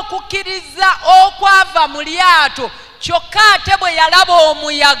 N'asitula okukkiriza okwava mu lyato kyokka ate bwe yalaba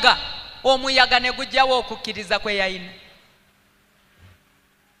omuyaga ne gujjawo okukkiriza kwe yalina.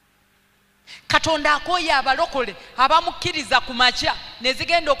 Katonda akooye abalokole abamukkiriza ku makya ne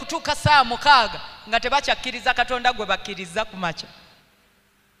zigenda okutuuka saa 6 nga tebakyakkiriza Katonda gwe bakkiriza ku makya.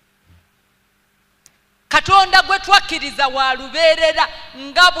 Katonda gwe twakkiriza wa lubeerera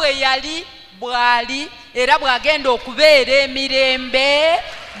nga bwe yali bw'ali era bw'agenda okubeera emirembe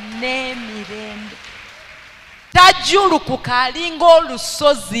n'emirembe. Tajjulukuka alinga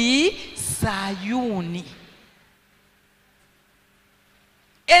olusozi Sayuuni.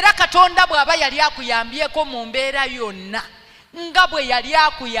 Era Katonda bw'aba yali akuyambyeko mu mbeera yonna nga bwe yali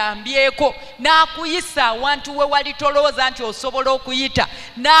akuyambyeko n'akuyisa awantu we wali tolowooza nti osobola okuyita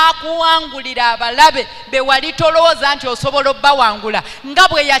n'akuwangulira abalabe be wali tolowooza nti osobola obbawangula nga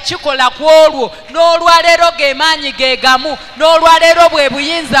bwe yakikola ku olwo n'olwaleero ge maanyi ge gamu n'olwaleero bwe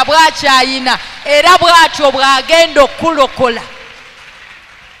buyinza bwakyayina era bw'atyo bw'agenda okukulokola.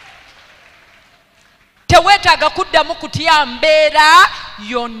 Teweetaaga kuddamu kutya mbeera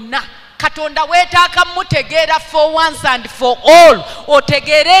yonna. Katonda weetaaka mutegeera for once and for all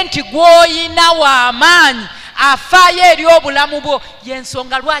otegeere nti gw'oyina w'amaanyi afaayo eri obulamu bwo.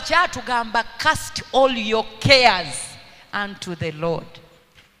 Yensonga lwaki atugamba cast all your cares unto the Lord.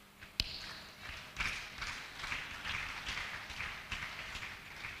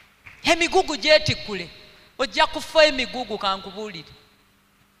 Emigugu gyetikkule. Ojja kufa emigugu kankubuulire.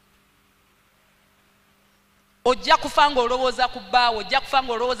 Ojja kufa ng'olowooza ku bbaawo, ojja kufa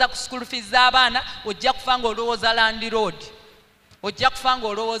ng'olowooza ku school fees z'abaana, ojja kufa ng'olowooza land road, ojja kufa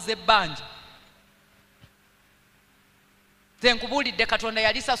ng'olowooza ebbanja. Nze nkubuulidde Katonda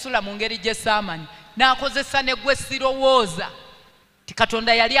yali sasula mu ngeri gye saamanyi, n'akozesa ne gwe sirowooza ti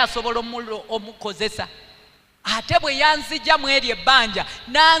Katonda yali asobola omukozesa. Ate bwe yanzija mu eri ebbanja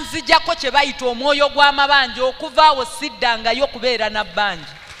n'anzijako kye bayita omwoyo gw'amabanja, okuvaawo siddangayo kubeera na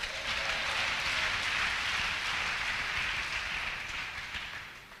bbanja.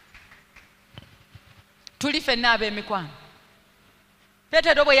 Tuli ffenna ab'emikwano.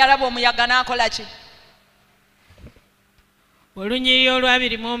 Peetero bwe yalaba omuyaga n'akola ki? Olunyiriri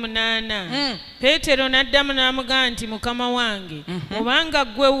olwa28 Peetero n'addamu n'amugamba nti Mukama wange, obanga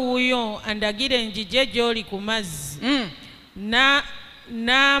ggwe wuuyo andagira njije gy'oli ku mazzi.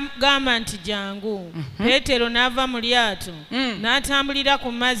 N'agamba nti jangu. Peetero n'ava mu lyato n'atambulira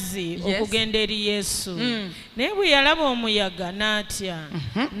ku mazzi okugenda eri Yesu. Naye bwe yalaba omuyaga n'atya,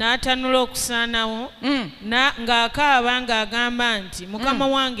 n'atanula okusaanawo, ng'akaaba ng'agamba nti Mukama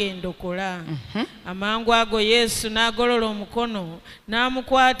wange ndokola. Amangu ago Yesu n'agolola omukono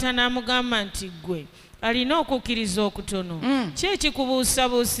n'amukwata n'amugamba nti ggwe alina okukkiriza okutono, ki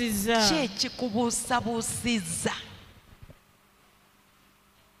ekikubuusabuusizza? Ki ekikubuusabuusizza?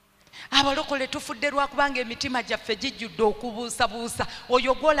 Abalokole tufudde lwakubanga emitima gyaffe gijjudde okubuusabuusa.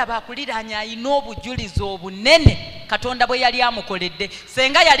 Oyo gw'olaba akuliraanya alina obujulizi obunene Katonda bwe yali amukoledde.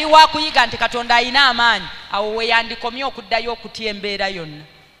 Senga yali waakuyiga nti Katonda alina amaanyi, awo we yandikomye okuddayo okutya embeera yonna.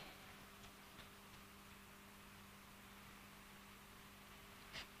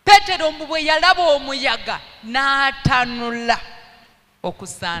 Peetero bwe yalaba omuyaga n'atanula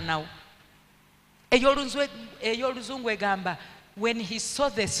okusaanawo. Ey'oluzungu egamba when he saw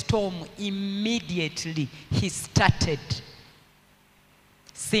the storm, immediately he started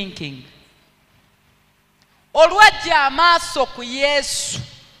sinking. Olwajja amaaso ku Yesu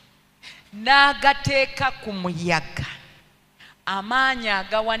n'agateeka ku muyaga, amaanyi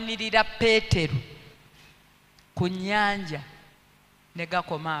agawanirira Peetero ku nnyanja ne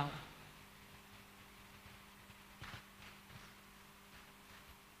gakomaawo.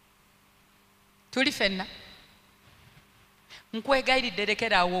 Tuli ffenna nkwegayiridde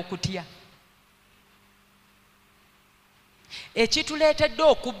lekeraawo okutya. Ekituleetedde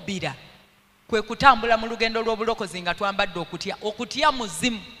okubbira kwe kutambula mu lugendo lw'obulokozi nga twambadde okutya. Okutya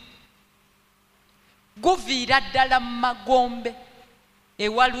muzimu, guviira ddala mu magombe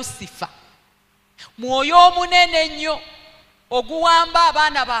ewa Lusifa, mwoyo omunene nnyo oguwamba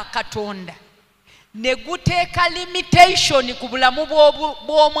abaana ba Katonda, ne guteeka limitation ku bulamu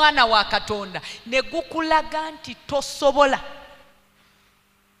bw'omwana wa Katonda, ne gukulaga nti tosobola.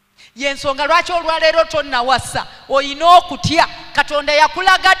 Yensonga lwaki olwaleero tonnawasa, olina okutya. Katonda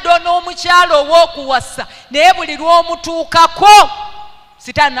yakulaga ddo n'omukyalo ow'okuwasa, naye buli lw'omutuukako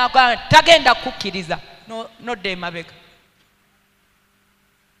Sitaani n'agamba tagenda kukkiriza, nodda emabega.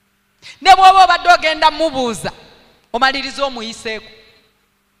 Ne bw'oba obadde ogenda mubuuza, omaliriza omuyiseeko.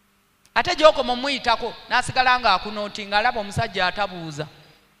 Ate gy'okoma omuyitako n'asigala ng'akunooti ng'alaba omusajja atabuuza.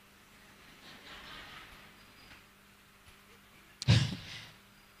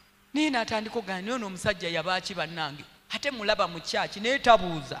 Niye n'atandika okugaa naye ono omusajja yabaaki bannange, ate mulaba mu kyaki naye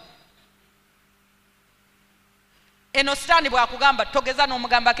tabuuza. Eno Sitaani bw'akugamba togeza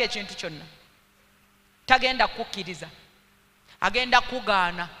n'omugambako ekintu kyonna, tagenda kukkiriza, agenda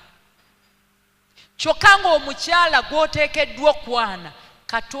kugaana. Kyokka ng'omukyala gw'oteekeddwa okwana,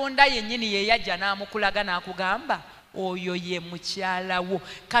 Katonda yennyini ye yajja n'amukulaga n'akugamba oyo ye mukyala wo.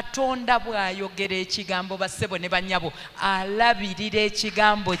 Katonda bw'ayogera ekigambo bassebo ne bannyabo, alabirira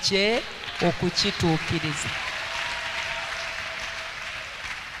ekigambo kye okukituukiriza.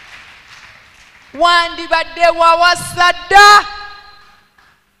 Wandibadde wawasa dda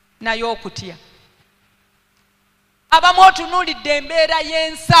naye okutya. Abamu otunuulidde embeera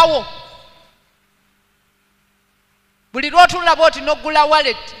y'ensawo, buli lw'otulaba oti n'oggula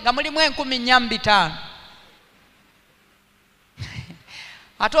wallet nga mulimu 4,500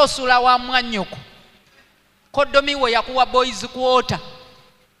 ate osula wa mwannyoko, koddomi we yakuwa boys quarter,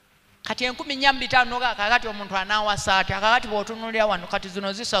 kati 4,500 noga kakati omuntu anaawasa ati. Kakati bw'otunuulira wano kati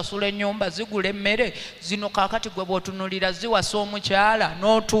zino zisasula ennyumba, zigula emmere, zino kakati gwe bw'otunuulira ziwasa omukyala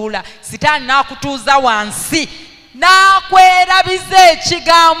n'otuula. Sitaani n'akutuuza wansi n'akwerabiza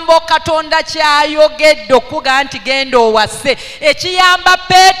ekigambo Katonda ky'ayogedde okuga nti genda owase. Ekiyamba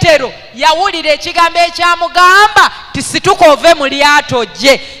Peetero yawulira ekigambo ekyamugamba tisituka ove mu lyato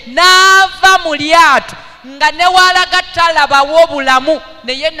gye, n'ava mu lyato nga ne walaga talabawo bulamu,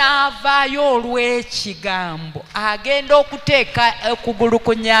 naye n'avaayo olw'ekigambo agenda okuteeka okugulu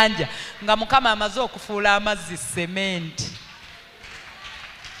ku nnyanja nga Mukama amaze okufuula amazzi sementi.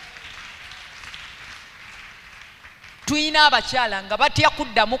 Tuyina abakyala nga batya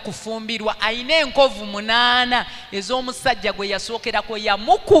kuddamu kufumbirwa. Ayina enkovu 8 ez'omusajja gwe yasookerako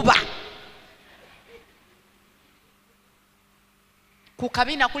yamukuba. Ku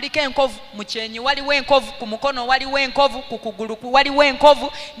kabina kuliko enkovu, mu kyenyi waliwo enkovu, ku mukono waliwo enkovu, ku kugulu waliwo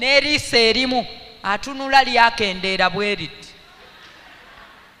enkovu, n'eriiso erimu atunula lyakendeera bwe riti.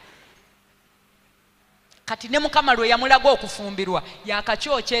 Kati ne Mukama lwe yamulaga okufumbirwa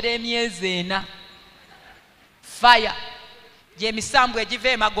yakakyokera emyezi 4. Fire gy'emisambu egiva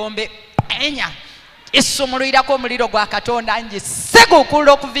emagombe enya esumuluyirako omuliro gwa Katonda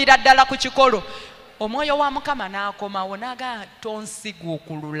ngisiguukulula okuviira ddala ku kikolo. Omwoyo wa Mukama n'akomawo n'aga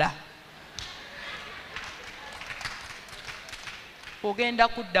tonsiguukulula, ogenda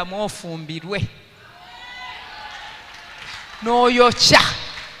kuddamu ofumbirwe n'oyokya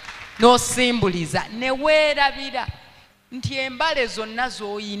n'osimbuliza ne weerabira nti embale zonna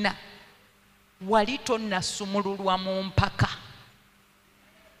z'oyina wali tonnasumululwa mu mpaka.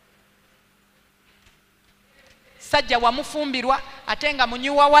 Sajja wamufumbirwa ate nga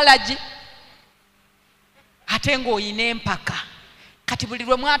munyuwa walagi ate ng'oyina empaka. Kati buli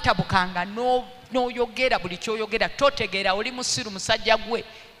lwe mwatabukanga n'oyogera buli ky'oyogera totegeera oli musiru musajja gwe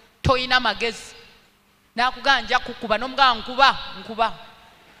toyina magezi. N'akuganja kukuba n'omugamba nkuba.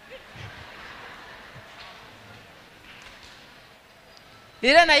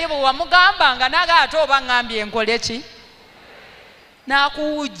 Era naye bwe wamugambanga naga ate oba ngambye nkole ki?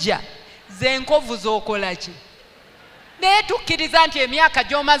 N'akuwujja ze nkovu z'okola ki? Naye tukkiriza nti emyaka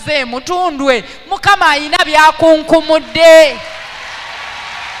gy'omaze emutundwe Mukama ayina byakunkumudde.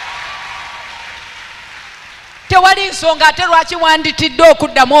 Tewali nsonga ate lwaki wanditidde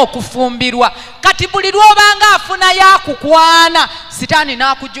okuddamu okufumbirwa. Kati buli lw'obanga afunayo akukwana sitaani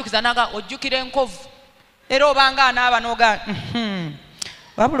n'akujjukiza naga ojjukira enkovu. Era obanga anaaba n'oga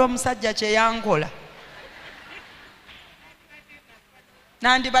wabula omusajja kye yankola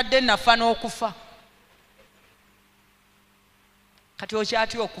nandibadde nafa n'okufa. Kati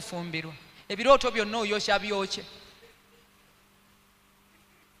okyatya okufumbirwa. Ebirooto byonna oyokya byokye.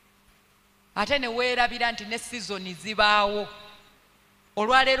 Ate ne weerabira nti ne sizoni zibaawo.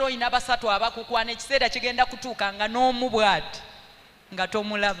 Olwaleero oyina 3 abakukwana, ekiseera kigenda kutuuka nga n'omu bw'ati nga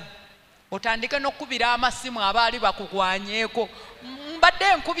tomulaba. Otandike n'okkubira amasimu abaali bakukwanyeeko.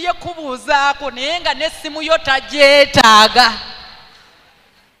 Mbadde nkubye kubuuzaako naye nga n'essimu yo tagyetaaga.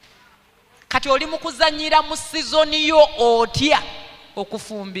 Kati oli mu kuzannyira mu sizoni yo otya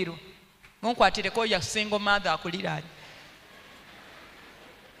okufumbirwa. Munkwatireko ya single mother akuliraanye.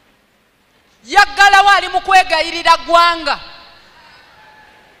 Yaggalawo ali mu kwegayirira ggwanga.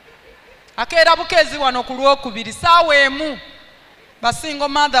 Akeera bukeezi wano ku Lwokubiri ssaawa emu basingo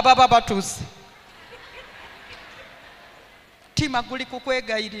mother baba batuuse. Tima guli ku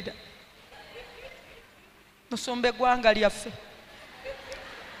kwegayirira. Musumba eggwanga lyaffe.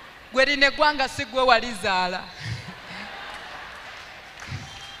 Gwe lina eggwanga si gwe walizaala.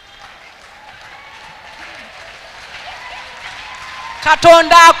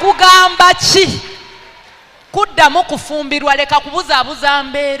 Katonda akugamba ki? Kuddamu kufumbirwa, leka kubuzaabuza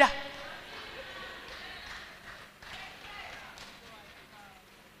mbeera.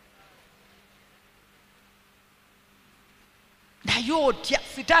 Naye otya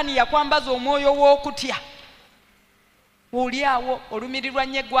sitaani yakwambaza omwoyo w'okutya. Oli awo olumirirwa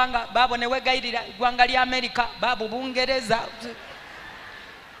nnyo eggwanga, baabo ne wegayirira eggwanga lya Amerika, baabo Bungereza.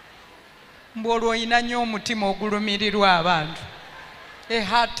 Mbwolwo oyina nnyo omutima ogulumirirwa abantu. A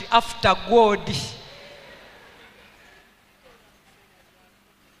heart after God.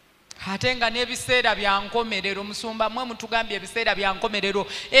 Ate nga n'ebiseera bya nkomerero. Musumba mmwe mutugambye ebiseera bya nkomerero.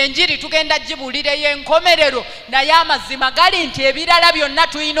 Enjiri tugenda gibuulireyo enkomerero, naye amazima gali nti ebirala byonna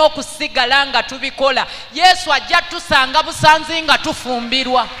tulina okusigala nga tubikola. Yesu ajja tusanga busanzi nga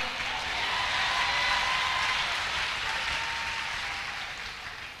tufumbirwa.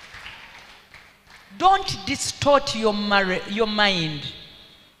 Don't distort your mind.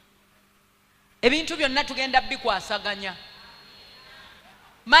 Ebintu byonna tugenda bikwasaganya.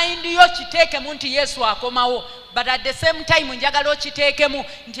 Mind yo kiteekemu nti Yesu akomawo, but at the same time njagala okiteekemu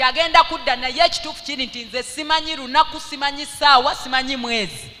nti agenda kudda naye ekituufu kiri nti nze simanyi lunaku, simanyi ssaawa, simanyi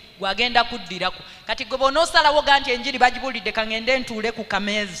mwezi gwagenda kuddirako. Kati gwe bw'onoosalawo ga nti enjiri bagibulidde kangende ntuule ku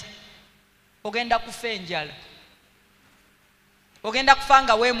kameeza, ogenda kufa enjala, ogenda kufa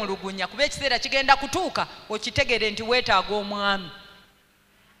nga weemulugunya, kuba ekiseera kigenda kutuuka okitegere nti weetaaga omwami.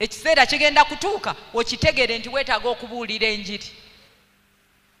 Ekiseera kigenda kutuuka okitegere nti weetaaga okubuulira enjiri.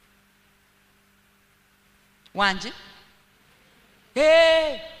 Wangi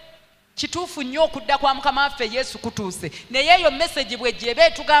kituufu nnyo okudda kwa Mukama waffe Yesu kutuuse, naye eyo message bwe gyeba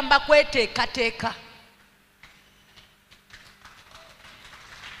etugamba kweteekateeka.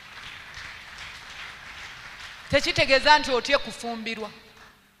 Tekitegeeza nti otye kufumbirwa.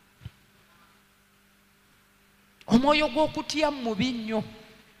 Omwoyo gw'okutya mubi nnyo,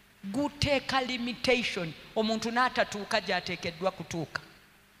 guteeka limitation, omuntu n'atatuuka gy'ateekeddwa kutuuka.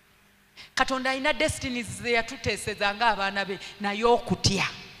 Katonda alina destinies ze yatuteeseza ng'abaana be, naye okutya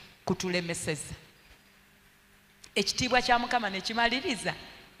kutulemeseza. Ekitiibwa kya Mukama ne kimaliriza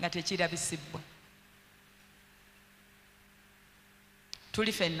nga tekirabisibwa.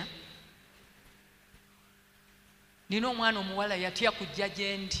 Tuli ffenna. Nina omwana omuwala yatya kujja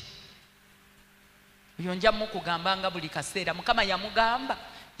gye ndi. Oyo nja mukugamba nga buli kaseera. Mukama yamugamba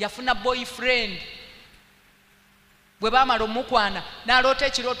yafuna boyfriend. Bwe baamala omukwana n'aloota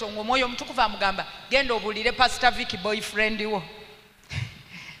ekirooto ng'Omwoyo Omutukuvu amugamba genda obuulire Pastor Vickie boyfriend wo.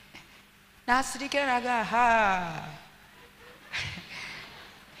 N'asirikira n'aga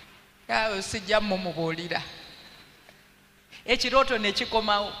yawe sijja mumubuulira. Ekirooto ne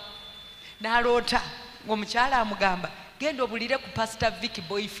kikomawo. N'aloota ng'omukyala amugamba genda obuulire ku Pastor Vickie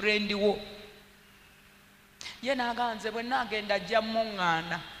boyfriend wo. Ye n'agamba nze bwe naagenda ajja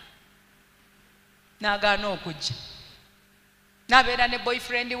mmuŋŋaana. N'agaana okujja. N'abeera ne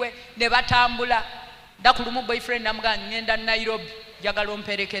boyfriend we ne batambula. Ddaku lumu boyfriend namugamba ngenda Nairobi njagala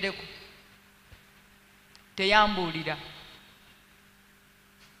omperekereko. Teyambuulira.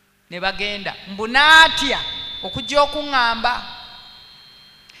 Ne bagenda. Mbu n'atya okujja okuŋŋamba.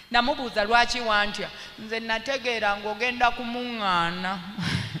 Namubuuza lwaki wantya? Nze nategeera ng'ogenda kumuŋŋaana.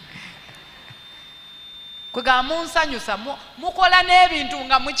 Kwega munsanyusa mukola n'ebintu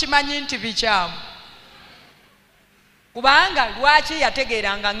nga mukimanyi nti bikyamu. Kubanga lwaki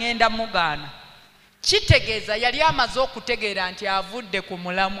yategeera nga ngenda mugaana? Kitegeeza yali amaze okutegeera nti avudde ku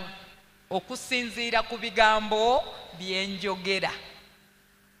mulamwa okusinziira ku bigambo byenjogera.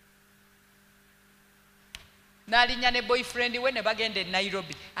 N'alinnya ne boyfriend we ne bagenda e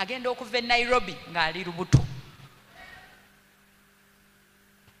Nairobi. Agenda okuva e Nairobi ng'ali lubuto.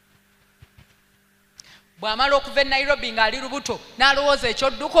 Bw'amala okuva e Nairobi ng'ali lubuto n'alowooza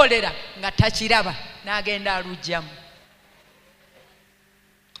ekyoddukolera nga takiraba n'agenda alugjamu.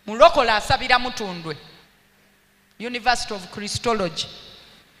 Mulokole asabira Mutundwe, University of Christology,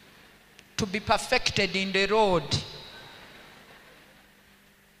 to be perfected in the road.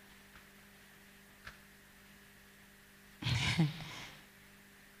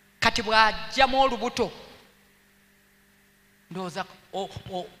 Kati bw'ajjamu olubuto ndowooza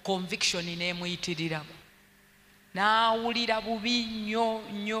conviction n'emuyitiriramu. N'awulira bubi nnyo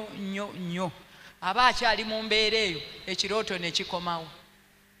nnyo nnyo nnyo. Aba akyali mu mbeera eyo ekirooto ne kikomawo.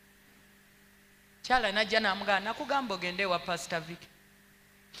 Kyala najja n'amugamba nakugamba ogende ewa Pastor Vickie.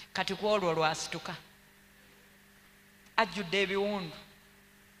 Kati ku olwo lwasituka. Ajjudde ebiwundu.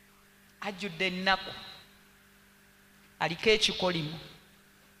 Ajjudde ennaku. Aliko ekikolimo.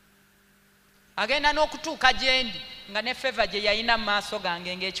 Agenda n'okutuuka gye ndi nga ne feva gye yalina mu maaso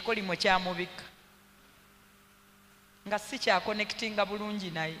gange ng'ekikolimo kyamubikka. Nga si kyakonekitinga bulungi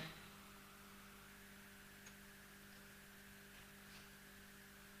naye.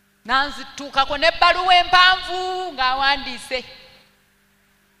 Nanzituukako n'ebbaluwa empanvu ng'awandiise.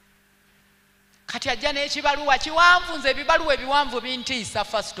 Kati ajja n'ekibaluwa kiwanvu, nze ebibaluwa ebiwanvu bintiisa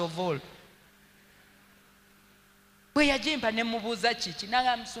first of all. Bwe yagimpa ne mubuuza kiki,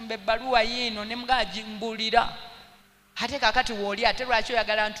 nanga musumba ebbaluwa yiino ne mugajimbuulira. Ate kakati wooli ate lwaki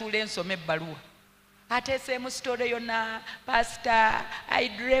oyagala ntuule nsome ebbaluwa? Ateeseemu sitole yonna, Pastor, I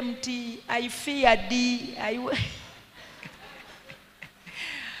dreamt, I feared,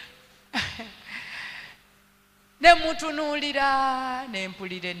 ne mutunuulira ne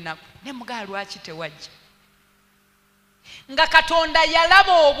mpulira ennaku. Ne mugaa lwaki tewajja? Nga Katonda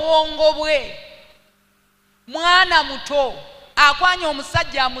yalaba obwongo bwe. Mwana muto akwanya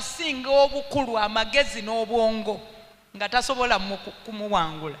omusajja amusinga obukulu amagezi n'obwongo nga tasobola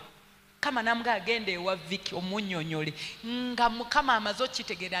kumuwangula. Kama namugaa genda ewa Vickie omunnyonnyole nga Mukama amaze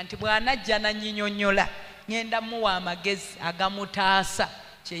okitegeera nti bw'anajja nannyinnyonnyola ngenda muwa amagezi agamutaasa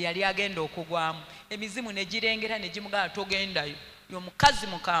kye yali agenda okugwamu. Emizimu ne girengera ne gimugaa togendayo, y'omukazi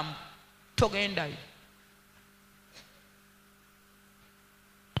mukambwe togendayo.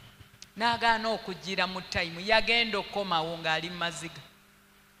 n'agaana okugira mu tayimu, yagenda okukomawo ng'ali mu maziga.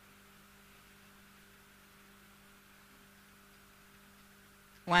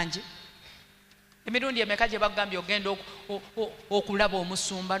 Wangi emirundi emeka gye bagambye ogenda okulaba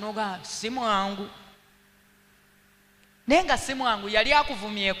omusumba noga si mwangu, naye nga si mwangu yali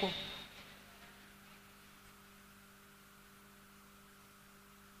akuvumyeko.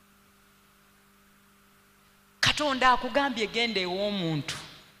 Katonda akugambye genda ew'omuntu.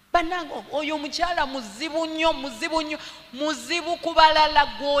 Bannange oyo omukyala muzibu nnyo, muzibu nnyo, muzibu ku balala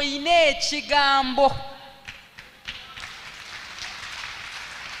gw'oyina ekigambo.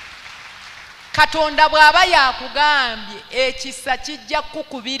 Katonda bw'aba yakugambye ekisa kijja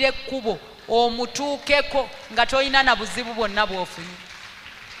kukubira ekkubo omutuukeko nga toyina na buzibu bwonna bw'ofunye.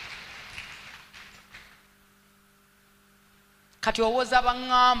 Kati owoza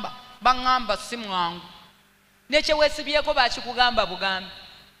baŋŋamba si mwangu, nekyeweesibyeko bakikugamba bugambi,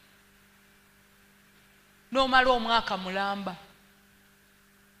 n'omala omwaka mulamba.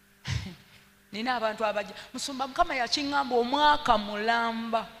 Nina abantu abajja, musumba Mukama yakiŋŋamba omwaka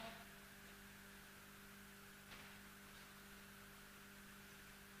mulamba.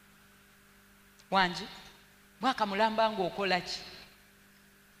 Wangi mwaka mulamba ng'okola ki?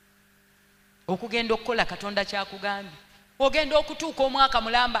 Okugenda okukola Katonda kyakugambye. Ogenda okutuuka omwaka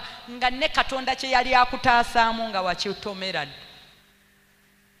mulamba nga ne Katonda kye yali akutaasaamu nga wakitomera.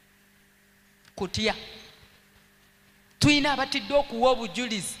 Kutya tuyina abatidde okuwa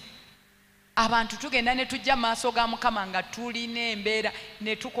obujulizi. Abantu tugenda ne tujja maaso ga Mukama nga tulina embeera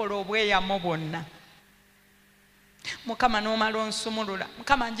ne tukola obweyamo bwonna. Mukama n'omala onsumulula,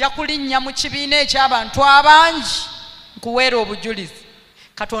 Mukama nja kulinnya mu kibiina eky'abantu abangi nkuweera obujulizi.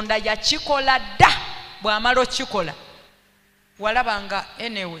 Katonda yakikola dda, bw'amala okikola walabanga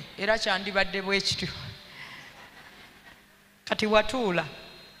enewe era kyandibadde bwe kityo. Kati watuula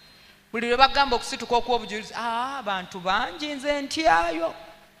buli lwe bagamba okusituka okuwa obujulizi, abantu bangi nze ntyayo.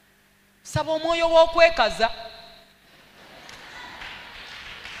 Saba omwoyo w'okwekaza.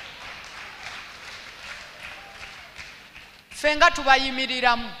 Fenga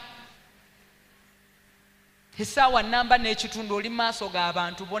tubayimiriramu essaawa nnamba n'ekitundu oli maaso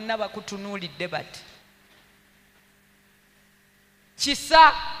g'abantu bonna bakutunuulidde bati.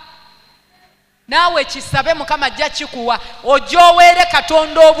 Kisa naawe kisabe, Mukama ajja kikuwa, ojja oweere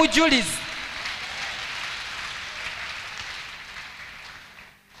Katonda obujulizi.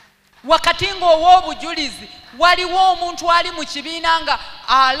 Wakati ng'owa obujulizi waliwo omuntu ali mu kibiina nga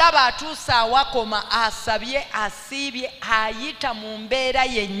alaba atuusa awakoma, asabye, asiibye, ayita mu mbeera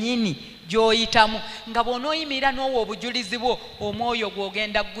yennyini gy'oyitamu, nga bw'onooyimirira n'owa obujulizi bwo, omwoyo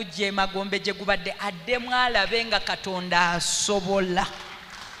gw'ogenda gujja emagombe gye gubadde addemu alabe nga Katonda asobola.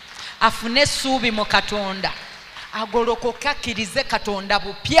 Afune essuubi mu Katonda, agolokoke akkirize Katonda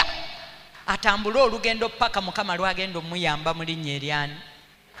bupya, atambule olugendo paka Mukama lwagenda omuyamba mu linnya eryani?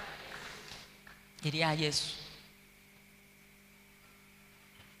 Erya Yesu.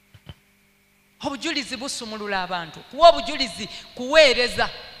 Obujulizi busumulula abantu. Kuwa obujulizi kuweereza.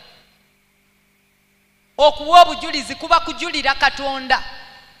 Okuwa obujulizi kuba kujulira Katonda.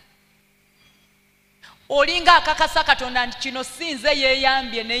 Olinga akakasa Katonda nti kino sinze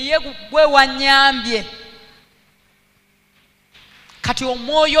yeeyambye naye gwe wanyambye. Kati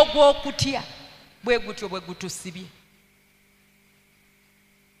omwoyo gw'okutya bwe gutyo bwe gutusibye.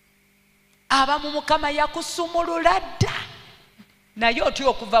 Abamu Mukama yakusumulula dda, naye otya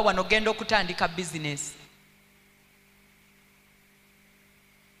okuva wano genda okutandika bizinesi.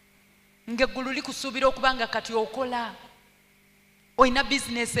 Ng'eggulu likusuubira okubanga kati okola, olina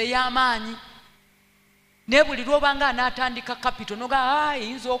bizinesi ey'amaanyi, naye buli lw'obanga anaatandika kapito noga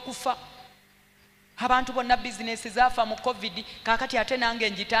yinza okufa. Abantu bonna bizinesi zaafa mu COVID, kaakati ate nange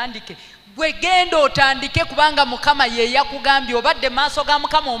njitandike. Gwe genda otandike kubanga Mukama ye yakugambye. Obadde maaso ga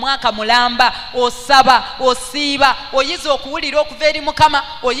Mukama omwaka mulamba, osaba, osiiba, oyiza okuwulira okuva eri Mukama,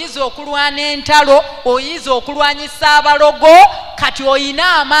 oyiza okulwana entalo, oyiza okulwanyisa abalogo, kati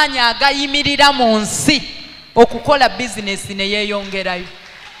oyina amaanyi agayimirira mu nsi okukola bizinesi ne yeeyongerayo.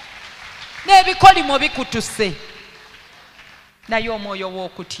 N'ebikolimo bikutuse, naye omwoyo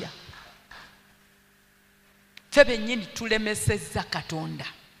w'okutya. Ffe bennyini tulemesezza Katonda.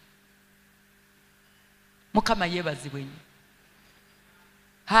 Mukama yeebazibwe nnyo.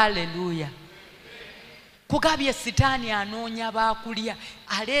 Haleluya. Kugabye sitaani anoonya baakulya,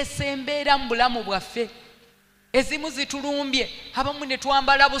 aleese embeera mu bulamu bwaffe. Ezimu zitulumbye, abamu ne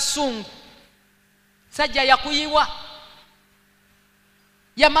twambala busungu. Sajja yakuyiwa,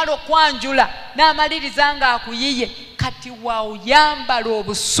 yamala okwanjula n'amaliriza nga akuyiye, kati wayambala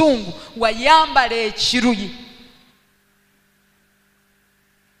obusungu, wayambala ekiruyi.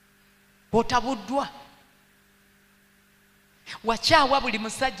 otabuddwa. Wakyawa buli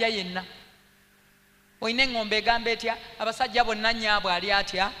musajja yenna. Oyina eŋŋombe egamba etya? Abasajja bonna nyaabwe ali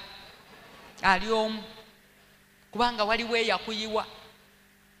atya? Ali omu. Kubanga waliwo eyakuyiwa.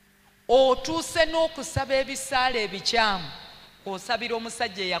 Otuuse n'okusaba ebisaala ebikyamu osabira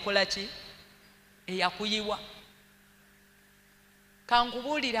omusajja eyakola ki? Eyakuyiwa.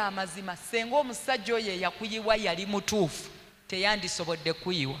 Kankubuulire amazima, senga omusajja oyo eyakuyiwa yali mutuufu teyandisobodde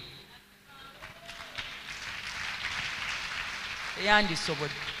kuyiwa.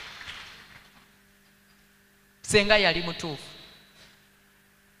 Teyandisobodde senga yali mutuufu.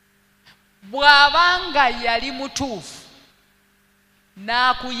 Bw'abanga yali mutuufu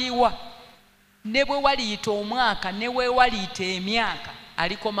n'akuyiwa, ne bwe waliyita omwaka ne bwe waliyita emyaka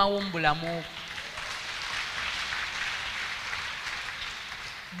alikomawo mu bulamu.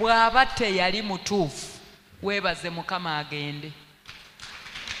 Bw'aba teyali mutuufu, weebaze Mukama agende.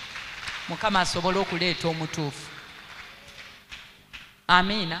 Mukama asobole okuleeta omutuufu.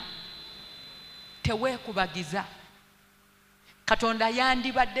 Amiina. Teweekubagiza. Katonda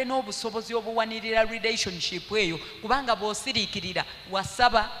yandibadde n'obusobozi obuwanirira relationship eyo, kubanga bw'osiriikirira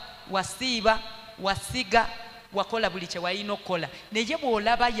wasaba, wasiiba, wasiga, wakola buli kye walina okukola. Naye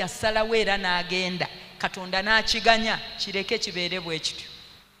bw'olaba yasalawo era n'agenda, Katonda n'akiganya, kireke kibeere bwe kityo.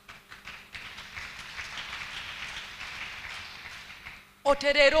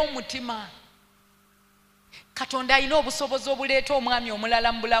 Otereera omutima. Katonda alina obusobozi obuleeta omwami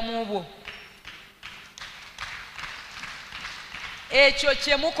omulala mu bulamu bwo. Ekyo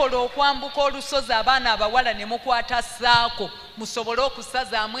kye mukola okwambuka olusozi abaana abawala ne mukwata ssaako musobole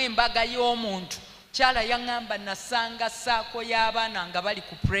okusazaamu embaga y'omuntu. Kyala yaŋŋamba nasanga ssaako y'abaana nga bali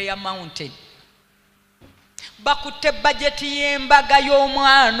ku prayer mountain. Bakutte bajeti y'embaga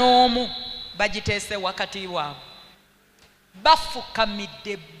y'omwana omu bagiteese wakati waabwe.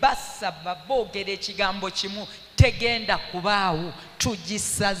 Bafukamidde basaba boogera ekigambo kimu, tegenda kubaawo,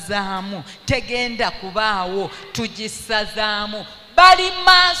 tugisazaamu. Tegenda kubaawo, tugisazaamu. Bali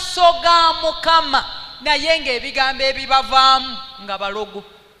maaso ga Mukama naye ng'ebigambo ebibavaamu nga balogo.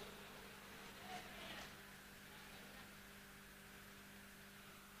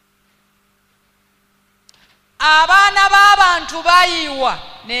 Abaana b'abantu bayiwa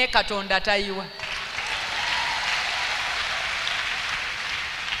naye Katonda tayiwa.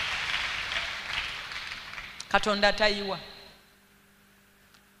 Katonda tayiwa.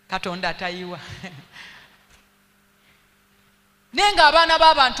 Katonda tayiwa. Nenga abaana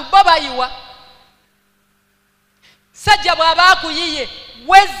b'abantu bo bayiwa. Sajja bw'aba akuyiye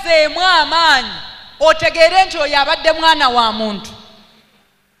wezzeemu amaanyi otegeere nti oyo abadde mwana wa muntu.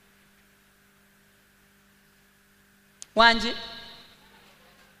 Wangi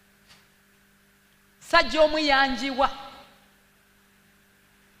sajja omuyanjiwa.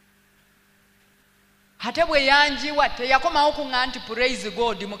 Ate bwe yanjiwa teyakomawo kuŋŋa nti praise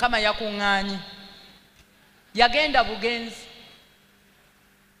God, Mukama yakuŋŋaanyi. Yagenda bugenzi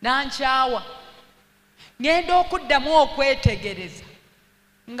n'ankyawa. Ngenda okuddamu okwetegereza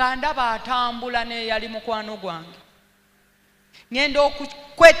nga ndaba atambula n'eyali mukwano gwange. Ngenda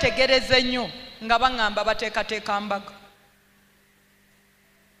okwetegereza ennyo nga baŋŋamba bateekateeka mbaga.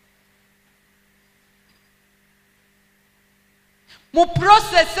 Mu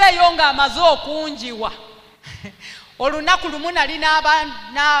process eyo ng'amaze okunjiwa, olunaku lumu nali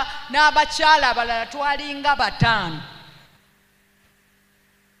n'abakyala abalala twalinga 5.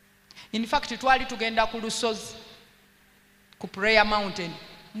 In fact twali tugenda ku lusozi ku prayer mountain.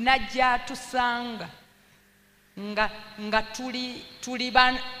 Najja tusanga nga twali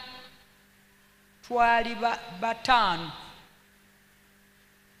 5.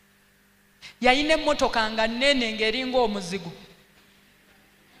 Yayina emmotoka nga nnene ng'eringa omuzigo.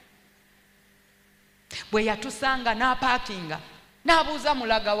 Bwe yatusanga n'apaakinga n'abuuza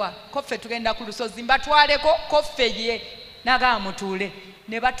mulagawa, koffe tugenda ku lusozi mbatwaleko koffe ye. N'agamba mutuule.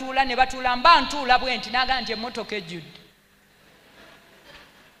 Ne batuula mba ntuula bwe nti n'agamba nti emmotoka ejjudde.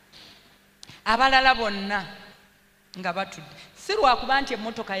 Abalala bonna nga batudde. Si lwakuba nti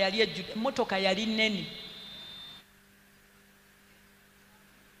emmotoka yali ejjudde, emmotoka yali nnene.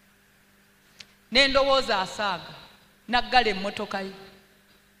 N'endowooza asaaga naggala emmotoka ye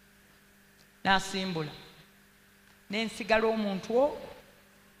n'asimbula. N'ensigala omuntu o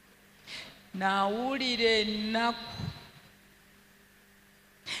n'awulira ennaku,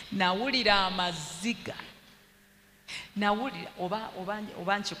 n'awulira amaziga, n'awulira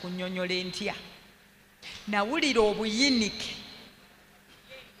oba nkikunnyonnyola ntya, n'awulira obuyinike,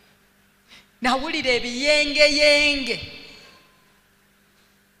 n'awulira ebiyengeyenge,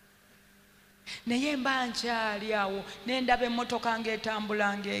 naye mba nkyali awo ne ndaba emmotoka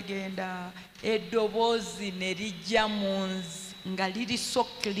ng'etambula ng'egenda, eddoboozi ne lijja mu nzi nga liri so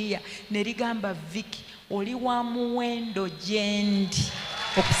clear ne ligamba, Vickie, oli wa muwendo gye ndi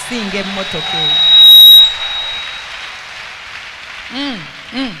okusinga emmotoka eyo.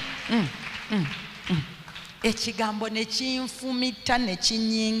 Ekigambo ne kinfumita ne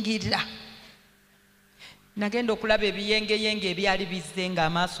kinyingira. Nagenda okulaba ebiyengeyenge ebyali bizze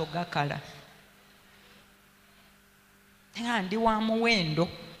ng'amaaso gakala. Nga ndi wa muwendo.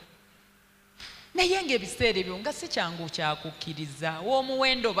 Naye ng'ebiseera ebyo nga si kyangu kyakukkiriza.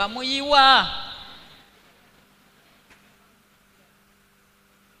 W'omuwendo bamuyiwa.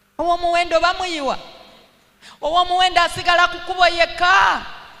 Ow'omuwendo bamuyiwa. Ow'omuwendo asigala ku kkubo yekka.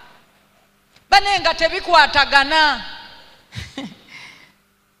 Bane nga tebikwatagana.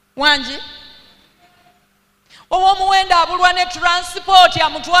 Wangi? Ow'omuwendo abulwa ne transport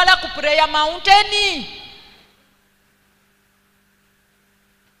amutwala ku Prayer Mountain.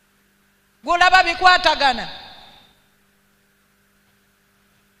 Golaba bikwatagana.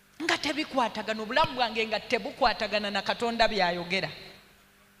 Nga tebikwatagana, obulamu bwange nga tebukwatagana na Katonda byayogera.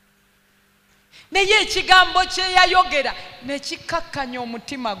 Naye ekigambo kye yayogera ne kikakkanya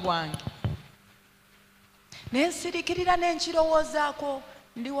omutima gwange. Ne nsirikirira ne nkirowoozaako,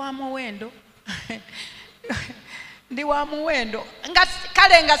 ndi wa muwendo. Ndi wa muwendo. Nga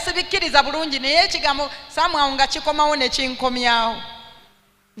kale nga sibikkiriza bulungi, naye ekigambo samwawo nga kikomawo ne kinkomyawo.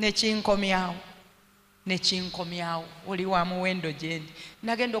 Ne kinkomyawo. Oli wa muwendo gye ndi.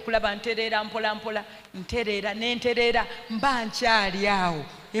 Nagenda okulaba ntereera mpola mpola, ntereera n'entereera, mba nkyali awo.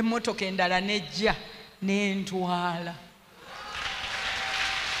 Emmotoka endala nejja n'entwala.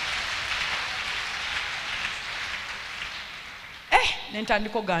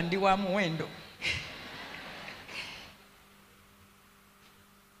 Nentandika ga ndi wa muwendo.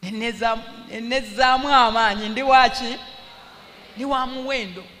 Nezzaamu amaanyi, ndi waki? Ndi wa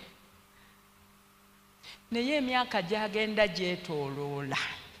muwendo. Naye emyaka gyagenda gyetooloola.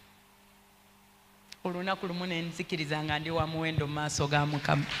 Olunaku lumu ne nzikiriza nga ndi wa muwendo mu maaso ga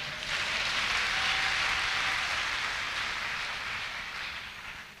Mukama.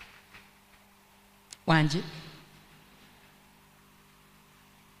 Wangi?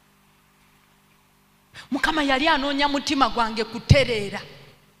 Mukama yali anoonya mutima gwange kutereera.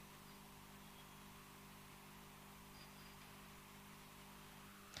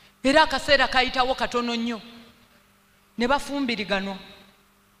 Era akaseera kayitawo katono nnyo. Ne bafumbiriganwa.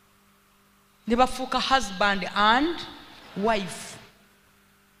 Ne bafuuka husband and wife.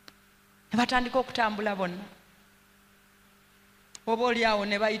 Ne batandika okutambula bonna. Oba oli awo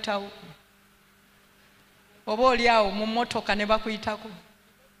ne bayitawo. Oba oli awo mu mmotoka ne bakuyitako.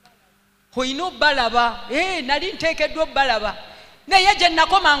 Oyina obbalaba. Nali nteekeddwa obbalaba. Naye gye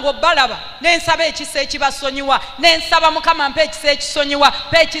nakomanga obbalaba ne nsaba ekisa ekibasonyiwa, ne nsaba Mukama mpa ekisa ekisonyiwa,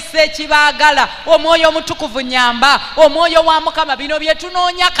 mpa ekisa ekibaagala. Omwoyo omutukuvu nyamba, omwoyo wa Mukama. Bino bye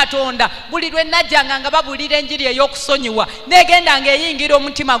tunoonya Katonda. Buli lwe najjanga nga babuulira enjiri ey'okusonyiwa, negendanga eyingira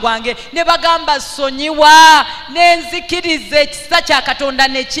omutima gwange ne bagamba sonyiwa, ne nzikiriza ekisa kya Katonda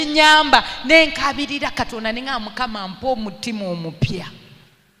ne kinyamba, ne nkabirira Katonda ne nga Mukama mpa omutima omupya.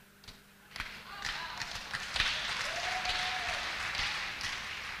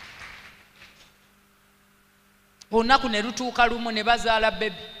 Olunaku ne lutuuka lumu ne bazaala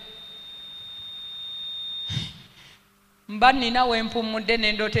bebi. Mba nina wempumudde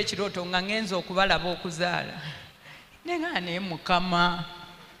ne ndoota ekirooto nga ngenza okubalaba okuzaala. Ne nga naye Mukama.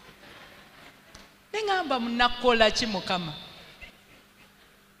 Ne ngamba munakukola ki Mukama?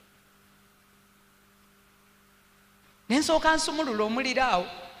 Ne nsooka nsumulula omuliro awo.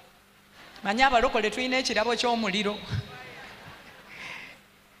 Manyi abalokole tulina ekirabo ky'omuliro.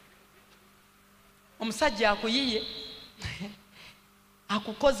 Omusajja akuyiye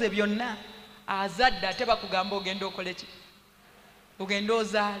akukoze byonna, azadde ate bakugamba ogenda okole ki? Ogenda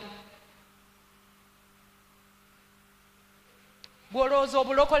ozaale. Bw'olowooza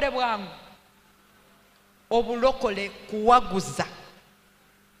obulokole bwangu, obulokole kuwaguza.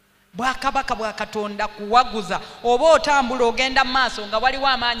 Bwakabaka bwa Katonda kuwaguza. Oba otambula ogenda mu maaso nga waliwo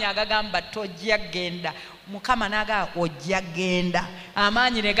amaanyi agagamba tojja genda, Mukama naga ojja genda.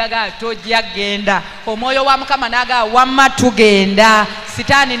 Amaanyi ne gaga tojja genda. Omwoyo wa Mukama naga wamma tugenda.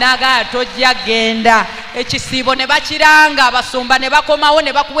 Sitaani naga tojja genda. Ekisiibo ne bakiranga, abasumba ne bakomawo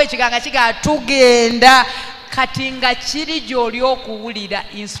ne bakuwa ekiganga kiga tugenda. Kati nga kiri gy'oli okuwulira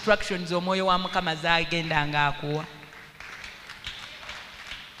instructions omwoyo wa Mukama zagenda nga akuwa.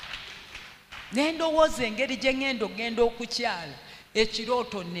 Nendowooza engeri gye ngenda ogenda okukyala,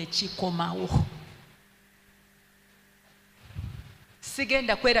 ekirooto ne kikomawo.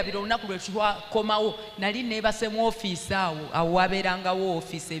 sigenda kwerabira olunaku lwe twakomawo nali neebase mu ofiisi awo wabeerangawo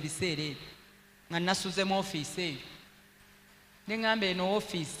ofiisi ebiseera ebyo nga nasuze mu ofiisi eyo ne ŋŋamba eno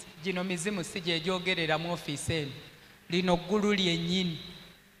ofiisi gino mizimu si gyegyogerera mu ofiisi eno lino ggulu lyennyini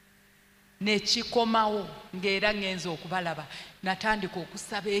nekikomawo ng'era ŋŋenza okubalaba natandika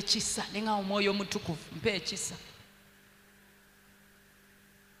okusaba ekisa ne nga Omwoyo Mutukuvu mpa ekisa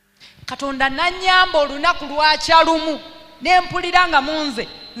Katonda nannyamba olunaku lwakya lumu nempulira nga munze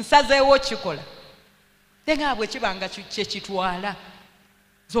nsazeewo kikola ne nga bwe kibanga kye kitwala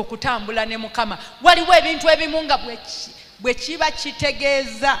z'okutambula ne Mukama waliwo ebintu ebimu nga bwe kiba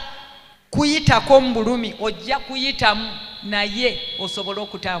kitegeeza kuyitako mu bulumi ojja kuyitamu naye osobola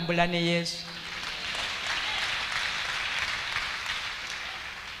okutambula ne Yesu.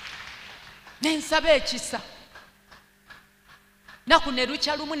 Nensaba ekisa naku ne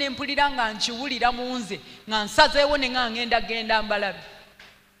lukya lumu nempulira nga nkiwulira mu nze nga nsazeewo ne nga ngenda genda mbalabe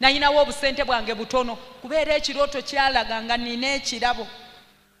nayinawo obusente bwange butono kubeera ekirooto kyalaga nga nina ekirabo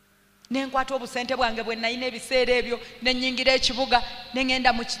nenkwata obusente bwange bwe nayina ebiseera ebyo nenyingira ekibuga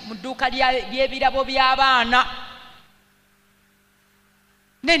nengenda mu dduuka ly'ebirabo by'abaana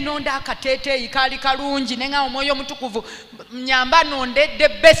nenonda akateeteeyi kaali kalungi nenga Omwoyo Mutukuvu nyamba nondedde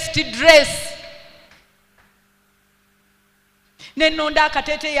best dress nenonda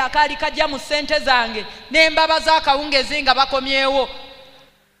akateeteeyi akaali kajja mu ssente zange nembabaza akawungezi nga bakomyewo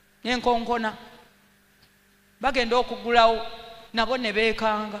nenkonkona bagenda okugulawo nabo ne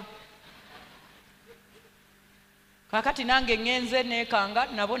beekanga kakati nange ngenze neekanga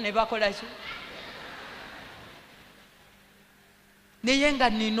nabo ne bakola ki naye nga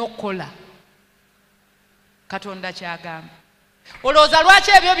nina okukola Katonda kyagamba olowooza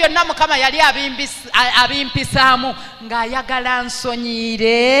lwaki ebyo byonna Mukama yali abimpisaamu ng'ayagala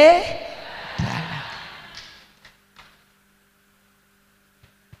nsonyiire ddala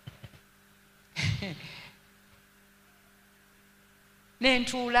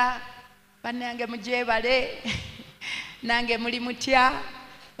nentuula bannange mugyebale nange muli mutya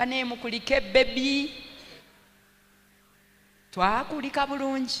banaye mukulika ebbebi twakulika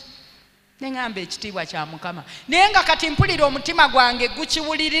bulungi neŋŋamba ekitiibwa kya Mukama naye nga kati mpulira omutima gwange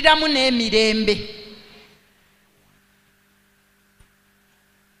gukiwuliriramu n'emirembe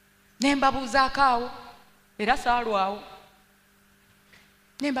nembabuuzaako awo era saalwawo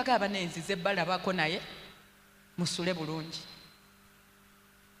nembagamba nenzize balabako naye musule bulungi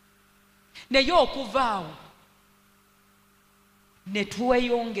naye okuva awo ne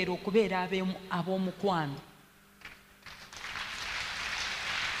tweyongera okubeera ab'omukwano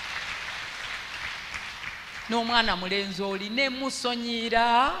n'omwana mulenzi oli ne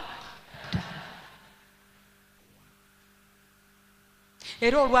musonyiira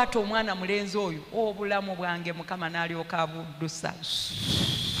era olwata omwana mulenzi oyo obulamu bwange Mukama n'alyoka abuddusa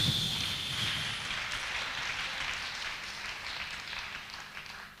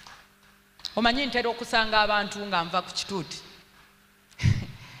omanyi ntera okusanga abantu nga nva ku kituuti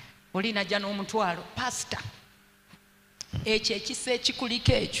oli najja n'omutwalo pasita ekyo ekisa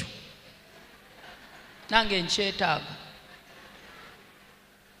ekikuliko ekyo nange nkyetaaga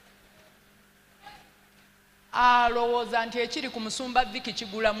alowooza nti ekiri ku musumba Vickie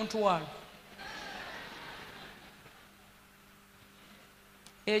kigula mutwalo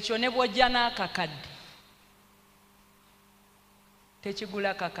ekyo ne bw'ojja n'akakadde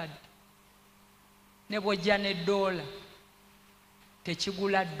tekigula kakadde ne bw'ojja n'eddoola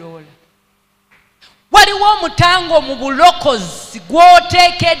tekigula ddoola waliwo omutango mu bulokozi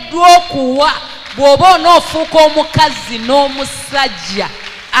gw'oteekeddwa okuwa bw'oba onoofuuka omukazi n'omusajja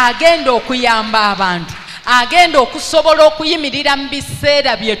agenda okuyamba abantu agenda okusobola okuyimirira mu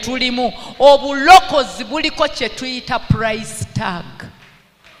biseera bye tulimu obulokozi buliko kye tuyita price tag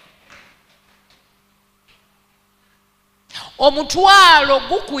omutwalo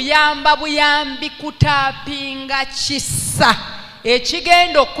gukuyamba buyambi kutaapinga kisa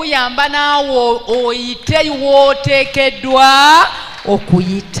ekigenda okuyamba naawe oyite wooteekeddwa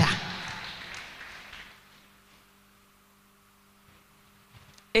okuyita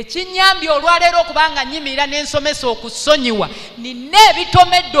ekinyambi olwaleero okubanga nyimirira n'ensomesa okusonyiwa nina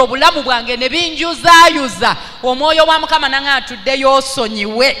ebitomedde obulamu bwange ne binjuzaayuza Omwoyo wa Mukama nange atuddeyo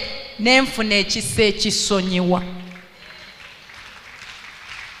osonyiwe n'enfuna ekisa ekisonyiwa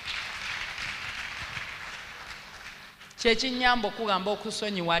kyekinyamba okugamba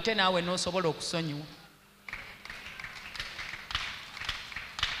okusonyiwa ate naawe n'osobola okusonyiwa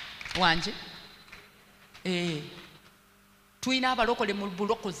wangi tuyina abalokole mu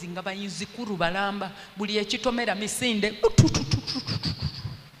bulokozi nga bayinzikuru balamba buli ekitomera misinde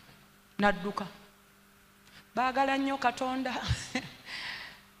nadduka baagala nnyo Katonda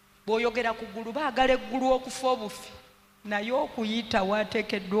bw'oyogera ku ggulu baagala eggulu okufa obufi naye okuyita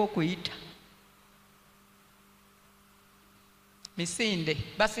waateekeddwa okuyita. Misinde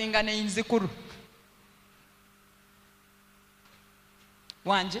basinga n'enzikulu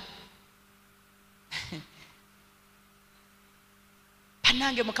wanje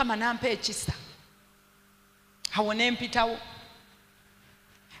panange Mukama nampa ekisa awo ne mpitawo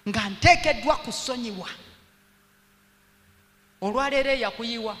nga nteekeddwa kusonyiwa. Olwaleero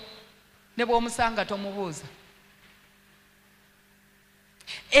yakuyiwa ne bw'omusanga tomubuuza.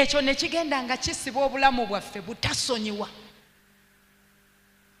 Ekyo ne kigenda nga kisiba obulamu bwaffe butasonyiwa.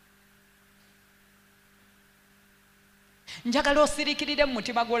 Njagala osirikirire mu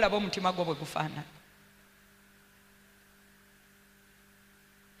mutima gwo olaba omutima gwo bwe gufaanana.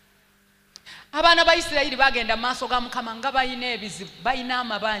 Abaana ba Isirayiri bagenda mu maaso ga Mukama nga balina ebizibu, balina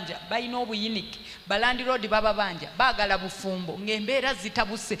amabanja, balina obuyinike, balandiroodi bababanja, baagala bufumbo ng'embeera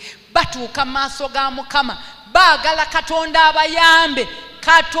zitabuse. Batuuka mu maaso ga Mukama baagala Katonda abayambe.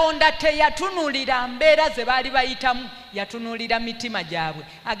 Katonda teyatunulira mbeera ze baali bayitamu, yatunulira mitima gyabwe.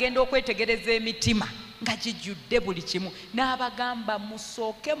 Agenda okwetegereza emitima nga gijjudde buli kimu. N'abagamba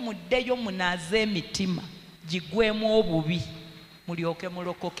musooke muddeyo munaaze emitima gigwemu obubi mulyoke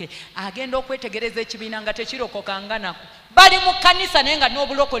mulokoke. Agenda okwetegereza ekibiina nga tekirokokanga nako. Bali mu kkanisa naye nga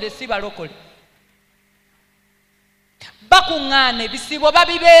n'obulokole si balokole. Bakuŋŋaana ebisibo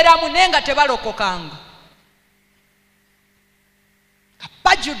babibeeramu naye nga tebalokokanga.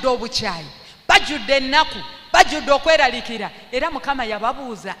 Bajjudde obukyayi, bajjudde ennaku, bajjudde okweralikira. Era Mukama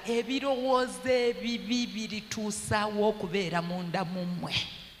yababuuza ebirowoozo ebibi birituusaawo okubeera munda mu mmwe.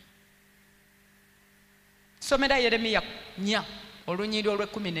 Somera Yeremiya 4 olunyiri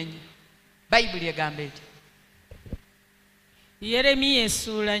olw'14. Bayibuli egamba eti Yeremiya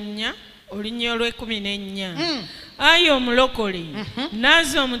essuula 4 olunyiri olw'14. Ayi omulokole,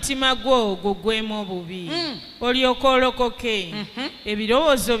 naaza omutima gwo gugwemu obubi, olyoke olokoke.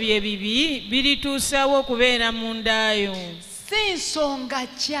 Ebirowoozo bye bibi birituusaawo okubeera mundayo. Si nsonga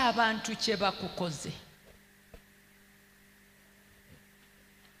ki abantu kye bakukoze.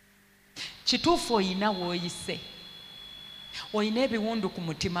 Kituufu oyina w'oyise, oyina ebiwundu ku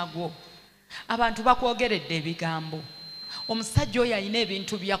mutima gwo. Abantu bakwogeredde ebigambo. Omusajja oyo alina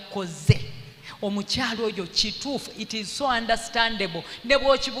ebintu by'akoze. Omukyalo oyo kituufu, it is so understandable. Ne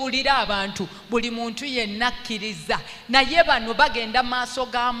bw'okibuulira abantu buli muntu yenna akkiriza. Naye bano bagenda maaso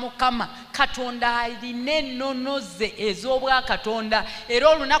ga Mukama. Katonda alina ennono ze ez'obwakatonda. Era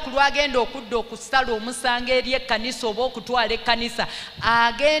olunaku lwagenda okudda okusala omusango eri ekkanisa oba okutwala ekkanisa,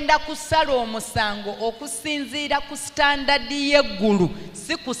 agenda kusala omusango okusinziira ku sitandadi y'eggulu,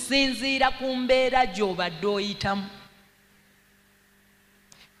 si kusinziira ku mbeera gy'obadde oyitamu.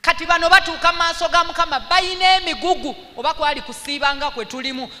 Kati bano batuuka maaso ga Mukama bayina emigugu, oba kwali kusiibanga kwe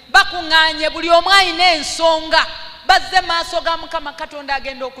tulimu, bakuŋŋaanye buli omu ayina ensonga. Bazze maaso ga Mukama. Katonda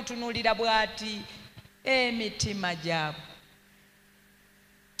agenda okutunuulira bw'ati emitima gyabwe.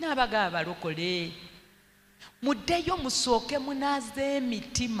 N'abagaba balokole, muddeyo musooke munaaze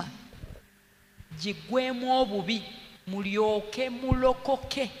emitima gigwemu obubi mulyoke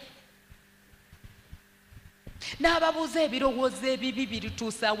mulokoke. N'ababuuza ebirowoozo ebibi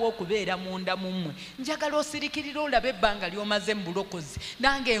birituusaawo okubeera munda mu mmwe. Njagala osirikirira olabe ebbanga ly'omaze mu bulokozi.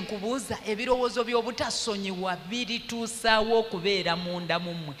 Nange nkubuuza ebirowoozo by'obutasonyiwa birituusaawo okubeera munda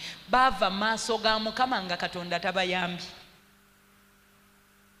mu mmwe. Baava mu maaso ga Mukama nga Katonda tabayambye.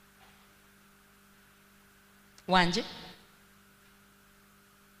 Wanje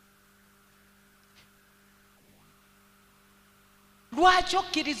lwaki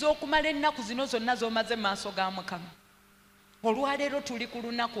okkiriza okumala ennaku zino zonna z'omaze mu maaso ga Mukama? Olwaleero tuli ku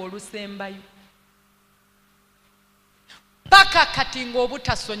lunaku olusembayo. Paka kati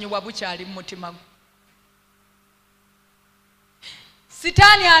ng'obutasonyiwa bukyali mu mutima gwo.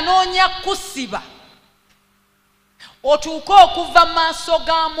 Sitaani anoonya kusiba otuuke okuva mu maaso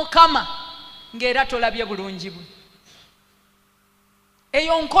ga Mukama ng'era tolabye bulungi bwe.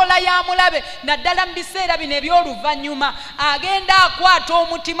 Eyo nkola ya mulabe. Naddala mu biseera bino eby'oluvannyuma agenda akwata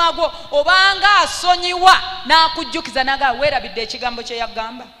omutima gwo obanga asonyiwa n'akujjukiza naga weerabidde ekigambo kye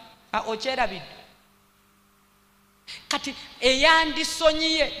yagamba. Okyerabidde. Kati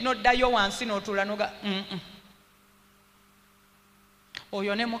eyandisonyiye n'oddayo wansi n'otuula noga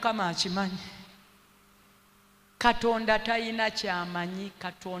oyo ne Mukama akimanyi. Katonda talina kyamanyi.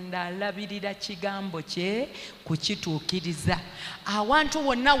 Katonda alabirira kigambo kye kukituukiriza. Awantu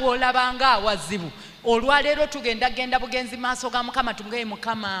wonna w'olabanga awazibu, olwaleero tugenda bugenzi maaso ga Mukama tumugaye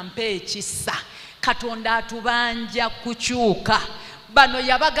Mukama mpe ekisa. Katonda atubanja kukyuka. Bano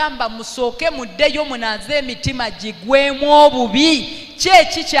yabagamba musooke muddeyo munaaze emitima gigwemu obubi. kiki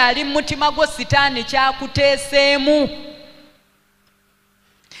ekikyali mu mutima gwo sitaani kyakuteeseemu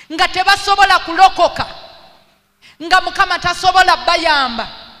nga tebasobola kulokoka, nga Mukama tasobola bayamba,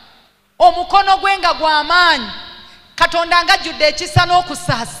 omukono gwe nga gw'amaanyi, Katonda nga ajjudde ekisa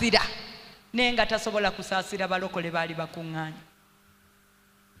n'okusaasira naye nga tasobola kusaasira balokole baali bakuŋŋaanya.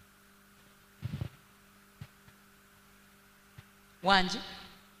 Wangi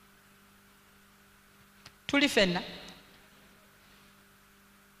tuli fenna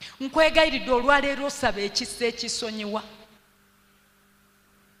nkwegayiridde olwaleero osaba ekisa ekisonyiwa.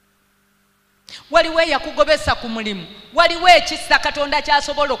 Waliwo eyakugobesa ku mulimu, waliwo ekisa Katonda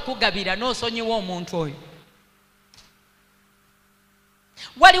kyasobola okukugabira n'osonyiwa omuntu oyo.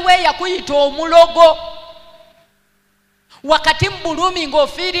 Waliwo eyakuyita omulogo wakati mu bulumi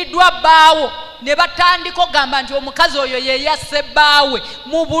ng'ofiiriddwa bbaawo ne batandika okugamba nti omukazi oyo ye yasse bbaawe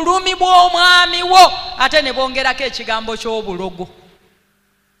mu bulumi bw'omwami wo, ate ne bongerako ekigambo ky'obulogo.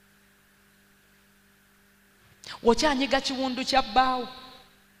 Okyanyiga kiwundu kya bbaawo,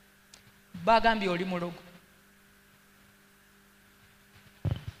 bagambye oli mulogo.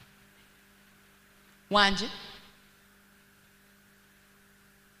 Wangi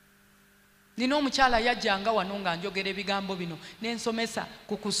nina omukyala yajjanga wano nga njogera ebigambo bino n'ensomesa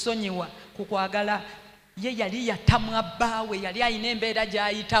ku kusonyiwa, ku kwagala. Ye yali yatamwa bbaawe, yali ayina embeera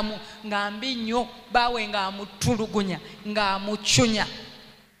gy'ayitamu nga mbi nnyo, bbaawe ng'amutulugunya ng'amucunya.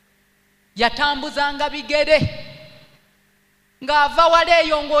 Yatambuzanga bigere ng'ava wala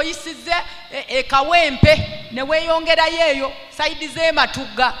eyo ng'oyisize ekawempe ne weeyongerayo eyo sayidi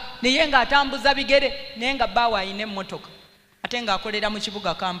z'ematugga, naye ng'atambuza bigere naye nga bbaawe ayina emmotoka ate ng'akolera mu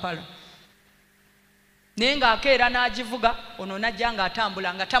kibuga Kampala. Naye ng'akeera n'agivuga, ono najja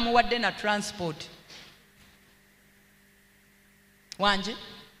ng'atambula nga tamuwadde na transport. Wangi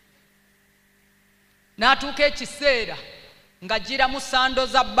n'atuuka ekiseera ng'ajjira mu ssando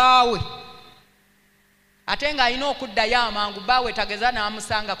za bbaawe, ate ng'alina okuddayo amangu. Bbaawe tageza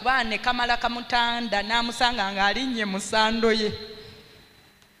n'amusanga kuba ne kamala kamutanda, n'amusanga ng'alinnye mu ssando ye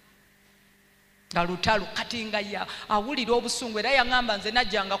nga lutalo. Kati nga awulira obusungu, era yaŋŋamba nze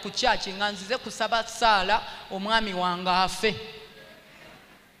najjanga ku kyaki nga nzize kusaba ssaala omwami wange afe.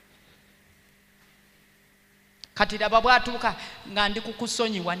 Kati laba bw'atuuka nga ndi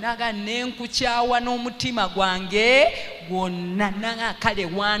kukusonyiwa naga nenkukyawa n'omutima gwange gwonna, nanga kale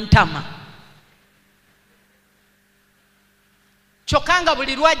wantama. Kyokka nga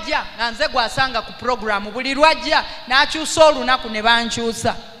buli lwajja nga nze gwasanga ku programu, buli lwajja n'akyusa olunaku ne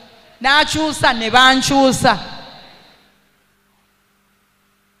bankyusa, n'akyusa ne bankyusa.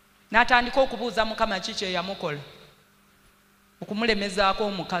 N'atandika okubuuza Mukama kiki eyamukola okumulemezaako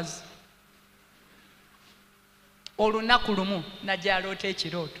omukazi. Olunaku lumu najja aloota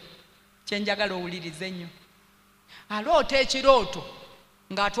ekirooto kyenjagala owulirize ennyo. Aloota ekirooto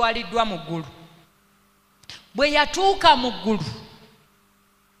ng'atwaliddwa mu ggulu. Bwe yatuuka mu ggulu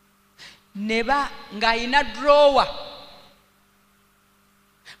ng'ayina drowa,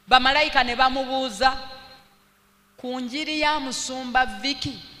 bamalayika ne bamubuuza, ku njiri ya musumba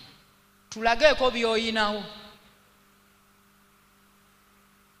Vickie tulageeko by'oyinawo.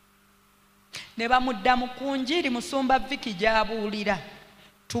 Ne bamuddamu, ku njiri musumba Vickie gy'abuulira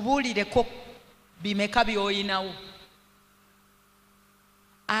tubuulireko bimeka by'oyinawo.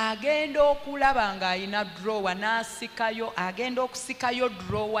 Agenda okulaba ng'ayina drowa n'asikayo, agenda okusikayo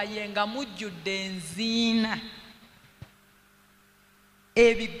drowa ye nga mujjudde enziina,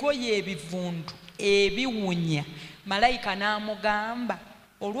 ebigoye ebivundu ebiwunya. Malayika n'amugamba,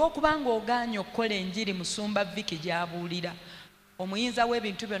 olw'okubanga ogaanye okukola enjiri musumba Vickie gy'abuulira, omuyinza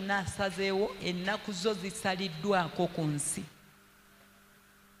w'ebintu byonna asazeewo ennaku zo zisaliddwako ku nsi.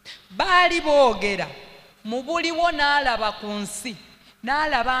 Baali boogera, mu buliwo n'alaba ku nsi,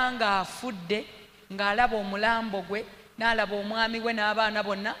 n'alaba ng'afudde, ng'alaba omulambo gwe, n'alaba omwami we n'abaana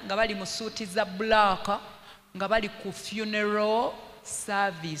bonna nga bali mu suuti za bbulaaka, nga bali ku funeral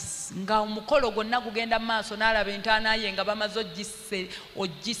service, nga omukolo gwonna gugenda mu maaso. N'alaba entaana ye nga bamaze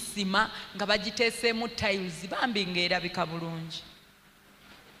ogisima nga bagiteeseemu tiles, bambi ng'erabika bulungi.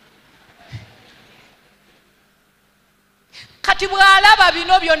 Kati bw'alaba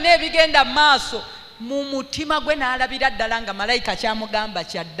bino byonna ebigenda mu maaso, mu mutima gwe n'alabira ddala nga malayika kyamugamba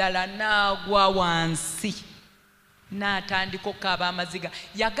kya ddala, n'agwa wansi n'atandika okukaaba amaziga.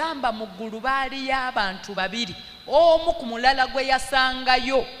 Yagamba mu ggulu baaliyo abantu babiri, omu ku mulala gwe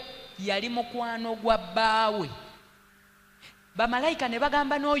yasangayo yali mukwano gwa bbaawe. Bamalayika ne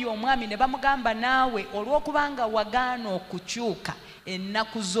bagamba n'oyo omwami, ne bamugamba, naawe olw'okubanga wagaana okukyuka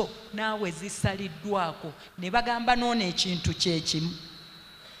ennaku zo naawe zisaliddwako. Ne bagamba n'ono ekintu kyekimu.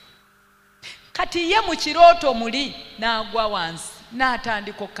 Kati ye mu kirooto muli n'agwa wansi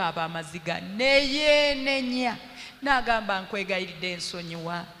n'atandika okukaaba amaziga neyeenenya n'agamba nkwegayiridde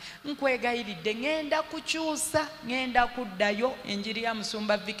ensonyiwa nkwegayiridde ngenda kukyusa ngenda kuddayo enjiri ya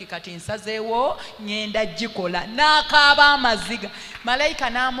musumba Vickie kati nsazeewo ngenda gikola n'akaaba amaziga malayika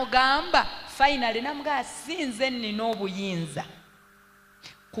n'amugamba finally n'amugamba sinze nnina obuyinza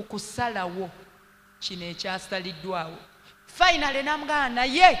kukusalawo kino ekyasaliddwawo finally n'amugamba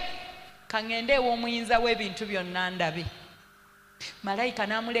naye kangende ew'omuyinza w'ebintu byonna ndabe malayika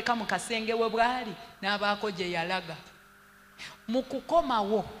n'amuleka mu kasenge we bwali n'abaako gye yalaga mu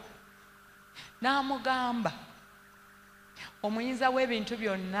kukomawo n'amugamba omuyinza w'ebintu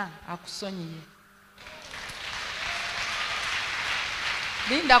byonna akusonyiye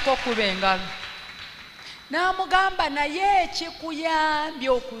lindako okuba engalo n'amugamba naye ekikuyambye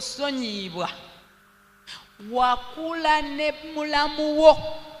okusonyibwa wakula ne mulamuwo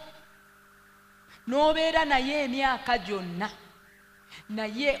n'obeera naye emyaka gyonna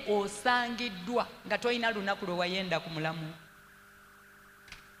naye osangiddwa nga tolina lunaku lwe wayenda ku mulamu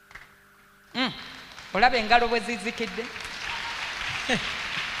olaba engalo bwe zizikidde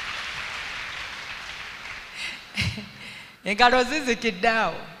engalo zizikidde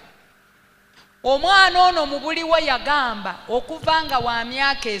awo omwana ono mu buliwo yagamba okuva nga wa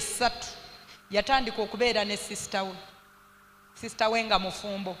myaka 3 yatandika okubeera ne sisita we nga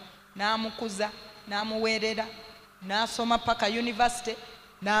mufumbo n'amukuza n'amuweerera n'asoma paka university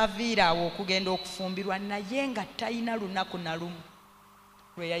n'aviira awo okugenda okufumbirwa naye nga talina lunaku na lumu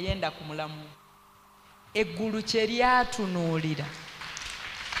lwe yayenda ku mulamu eggulu kye lyatunuulira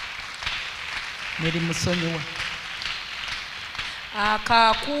ne limusonyiwa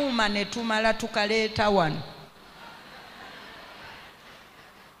akakuuma ne tumala tukaleeta wano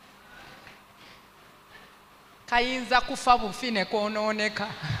kayinza kufa bufi ne koonooneka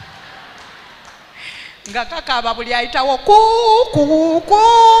nga kakaaba buli ayitawo kuukuukuuku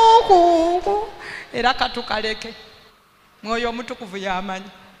era katukaleke mwoyo omutukuvu yamanyi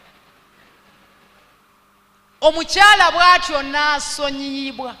omukyala bw'atyo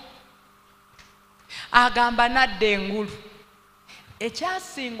n'asonyiyibwa agamba nadda engulu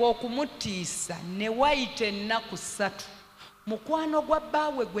ekyasinga okumutiisa ne wayita ennaku 3 mukwano gwa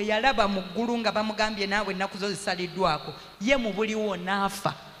bbaawe gwe yalaba mu ggulu nga bamugambye naawe ennaku zo zisaliddwako ye mu buliwo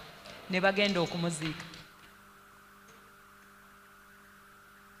n'afa ne bagenda okumuziika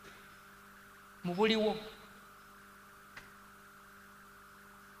mu buliwo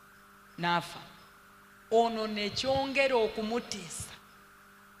n'afa ono nekyongera okumutiisa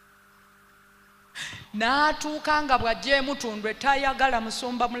n'atuuka nga bw'ajjeemu tundwe tayagala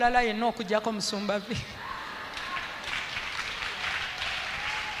musumba mulala yenna okugyako musumba Vickie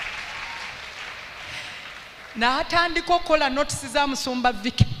n'atandika okukola notisi za musumba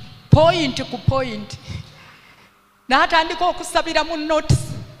Vickie point ku point n'atandika okusabira mu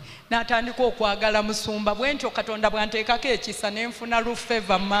notisi n'atandika okwagala musumba bwentyo Katonda bwanteekako ekisa n'enfuna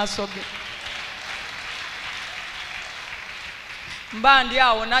lufeva mu maaso ge mba ndi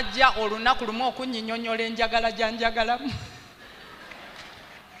awo najja olunaku lumu okunyinyonyola enjagala gyanjagalamu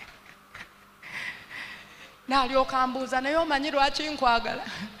n'alyoka mbuuza naye omanyi lwaki nkwagala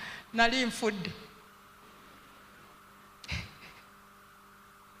nali nfudde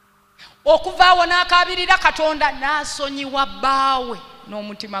okuva awo n'akaabirira Katonda n'asonyiwa bbaawe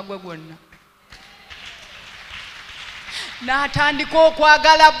n'omutima gwe gwonna n'atandika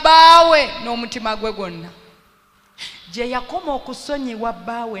okwagala bbaawe n'omutima gwe gwonna gye yakoma okusonyiwa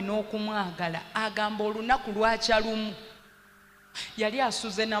bbaawe n'okumwagala agamba olunaku lwakya lumu yali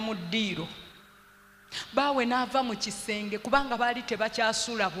asuze na mu ddiiro bbaawe n'ava mu kisenge kubanga baali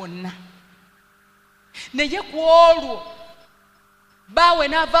tebakyasula bonna naye ku olwo bbaawe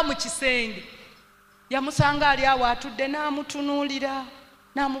n'ava mu kisenge yamusanga ali awo atudde n'amutunuulira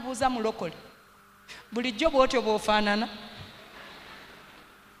n'amubuuza mulokole bulijjo bw'otyo bw'ofaanana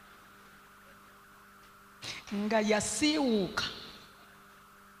nga yasiiwuuka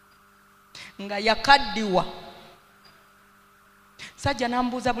nga yakaddiwa sajja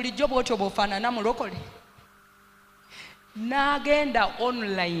n'amubuuza bulijjo bw'otyo bw'ofaanana mulokole n'agenda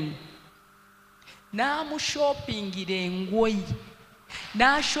online n'amushopingira engoyi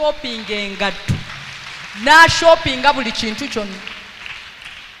n'ashopinga engatto n'ashopinga buli kintu kyonna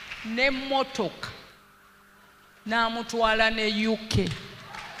n'emmotoka n'amutwala ne UK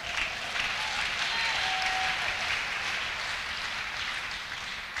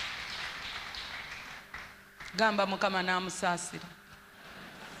gamba Mukama n'amusaasira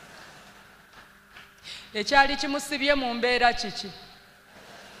ekyali kimusibye mu mbeera kiki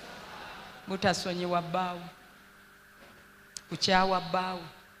butasonyiwa bbaawe kukyawa bbaawe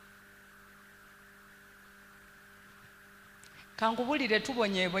kankubulire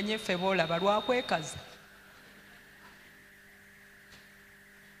tubonyeebonye ffe boolaba lwakwekaza.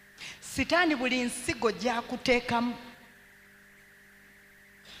 Sitaani buli nsigo gyakuteekamu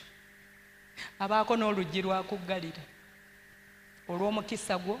abaako n'oluggi lwakuggalira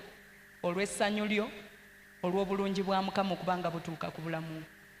olw'omukisa gwo, olw'essanyu lyo, olw'obulungi bwa Mukama okubanga butuuka ku bulamu.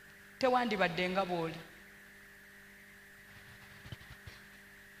 Tewandibadde nga bw'oli.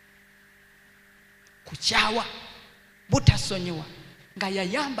 Kukyawa, butasonyiwa, nga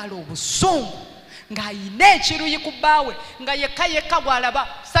yayambala obusungu, ng'ayina ekiruyi ku bbaawe, nga yekka bw'alaba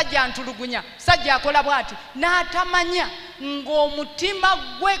sajja ntulugunya, sajja akola bw'ati, n'atamanya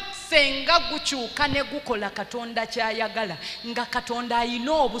ng'omutima gwe senga gukyuka ne gukola Katonda ky'ayagala, nga Katonda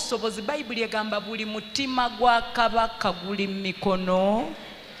ayina obusobozi. Bayibuli egamba buli mutima gwa kabaka guli mu mikono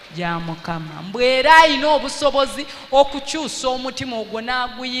gya Mukama. Mbwera ayina obusobozi okukyusa omutima ogwo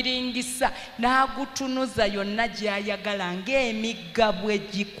n'aguyiringisa n'agutunuza yonna gy'ayagala ng'emigga bwe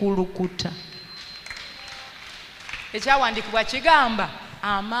gikulukuta. Ekyawandiikibwa kigamba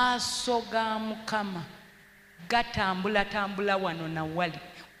amaaso ga Mukama gatambulatambula wano na wali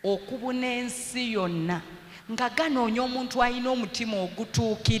okubuna ensi yonna nga ganoonya omuntu alina omutima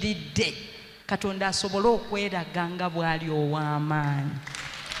ogutuukiridde Katonda asobole okweraga nga bw'ali ow'amaanyi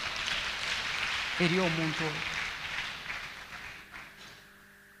eri omuntu oyo.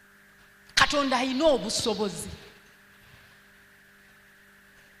 Katonda alina obusobozi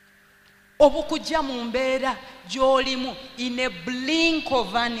obukujja mu mbeera gy'olimu in a blink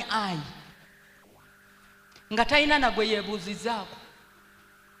of an eye, nga talina nagwe yeebuuzizaako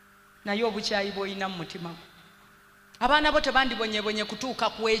naye obukyayi bw'olina mu mutima gwo. Abaana bo tebandibonyebonye kutuuka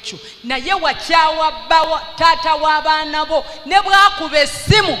ku ekyo, naye wakyawa taata w'abaana bo ne bwakuba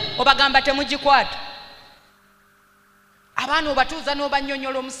essimu obagamba temugikwata. Abaana obatuuza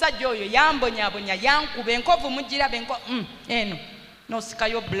n'obannyonnyola omusajja oyo yambonyaabonya, yankuba, enkovu mugirabe, eno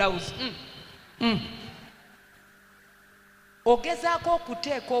n'osikayo blouse. Ogezaako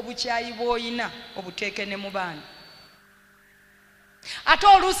okuteeka obukyayi bw'olina obuteeke ne mu baana. Ate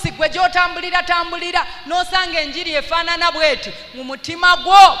oluusi gwe gy'otambulira n'osanga enjiri efaanana bweti mu mutima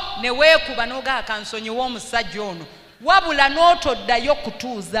gwo ne weekuba n'ogaa kansonyiwa omusajja ono, wabula n'otoddayo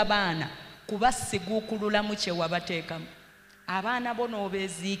kutuuza baana kubasiguukululamu kye wabateekamu. Abaana bo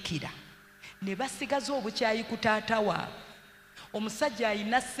n'obeeziikira ne basigaza obukyayi ku taata waabwe. Omusajja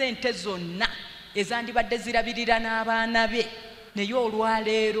alina ssente zonna ezandibadde zirabirira n'abaana be, naye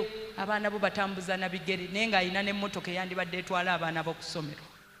olwaleero abaana bo batambuza na bigere, naye ng'alina n'emmotoka eyandibadde etwala abaana bo ku ssomero.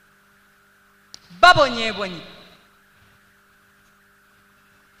 Babonyeebonye,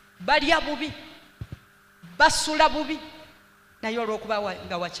 balya bubi, basula bubi, naye olw'okuba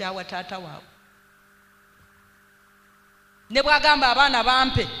nga wakyawa taata waabwe. Ne bw'agamba abaana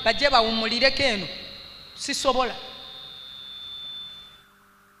bampe bajje bawummulireko eno, sisobola.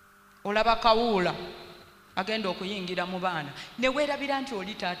 Olaba kawuula agenda okuyingira mu baana ne weerabira nti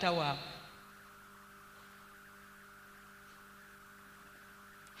oli taata waabwe.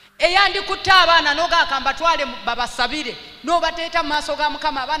 Eyandikutte abaana n'ogaakamba twale babasabire, n'obateeta mu maaso ga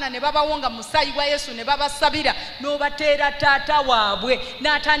Mukama, abaana ne babawonga mu musaayi gwa Yesu ne babasabira, n'obateera taata waabwe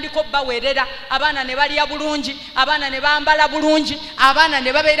n'atandika obbaweerera. Abaana ne balya bulungi, abaana ne bambala bulungi, abaana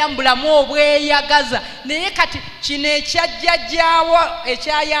ne babeera mu bulamu obweyagaza. Naye kati kino ekyajjajjaawo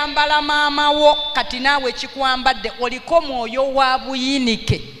ekyayambala maama wo kati naawe ekikwambadde, oliko mwoyo wa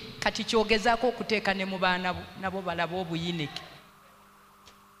buyinike, kati kyogezaako okuteeka ne mu baana bo nabo balaba obuyinike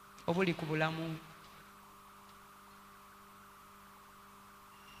obuli ku bulamu.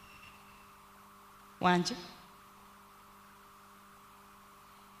 Wanje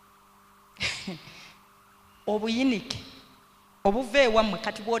obuyinike obuva ewammwe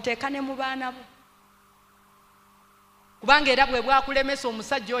kati bw'oteeka ne mu baana bo, kubanga era bwe bwakulemesa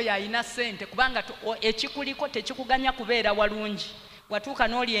omusajja oyo alina ssente, kubanga ekikuliko tekikuganya kubeera walungi. Watuuka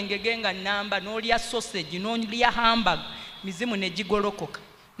n'olya engege nga nnamba, n'olya sausage, n'olya hamburger, mizimu ne gigolokoka,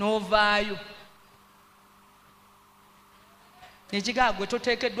 n'ovaayo ne gigaa gwe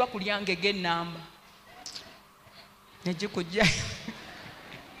toteekeddwa kulya ngege nnamba, ne gikujja.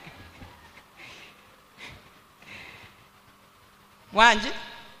 Wangi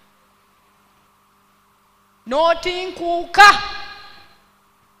n'otinkuuka,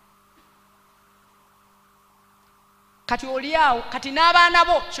 kati oli awo, kati n'abaana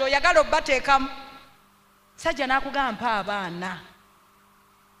bo kyoyagala obbateekamu. Sajja n'akugamba abaana,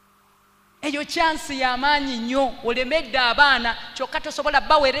 eyo chansi y'amaanyi nnyo, olemedde abaana, kyokka tosobola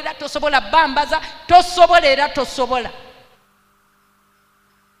baweerera, tosobola bambaza, tosobola era tosobola.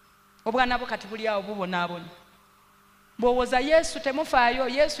 Obwana bo kati buli awo bubonaabona. Bw'owooza Yesu temufaayo,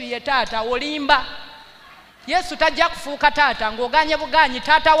 Yesu ye taata, olimba. Yesu tajja kufuuka taata ng'oganye buganyi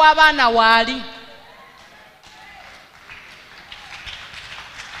taata w'abaana waali.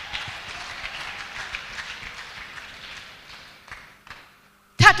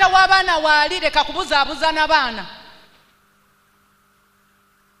 Taata w'abaana waali, leka kubuzaabuza n'abaana.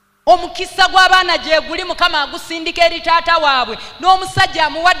 Omukisa gw'abaana gye guli Mukama agusindika eri taata waabwe, n'omusajja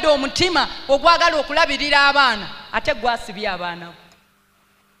amuwadde omutima ogwagala okulabirira abaana, ate gwasibye abaana bo.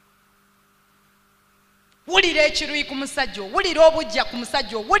 Wulira ekiruyi ku musajja, wulira obujja ku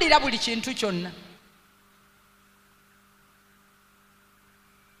musajja, wulira buli kintu kyonna.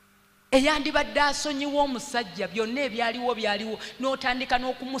 Eyandibadde asonyiwa omusajja byonna ebyaliwo byaliwo, n'otandika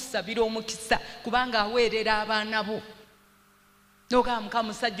n'okumusabira omukisa kubanga aweerera abaana bo. N'ogamba Mukama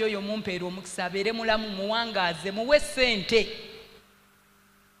musajja oyo mumpeera omukisa abeere mulamu, muwangaaze, muwe ssente.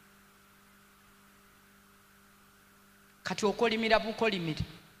 Kati okolimira bukolimire.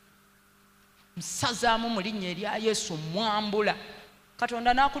 Musazaamu mu linnya erya Yesu mwambula.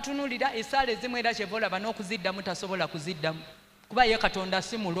 Katonda n'akutunulira esaala ezimu era kyeva olaba n'okuziddamu tasobola kuziddamu. Kuba ye Katonda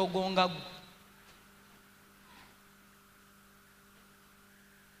si mulogo nga gwe.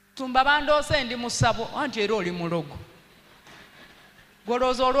 Tumba bandoose ndi musabo anti era oli mulogo.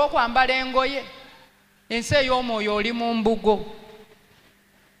 Golooza olw'okwambala engoye, ensi ey'omwoyo oli mu mbugo.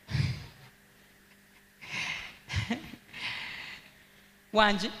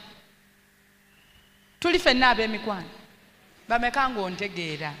 Wangi tuli ffenna ab'emikwano bameka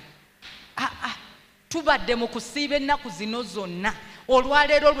ng'ontegeera. Tubadde mu kusiiba ennaku zino zonna.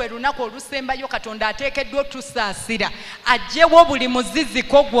 Olwaleero lwe lunaku olusembayo Katonda ateekeddwa otusaasira aggyewo buli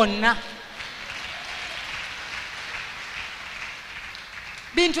muziziko gwonna.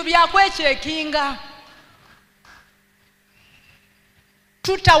 Bintu byakwekyekkinga.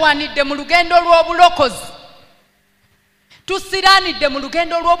 Tutawanidde mu lugendo lw'obulokozi. Tusiraanidde mu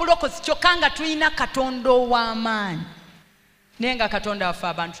lugendo lw'obulokozi kyokka nga tulina Katonda ow'amaanyi. Naye nga Katonda waffe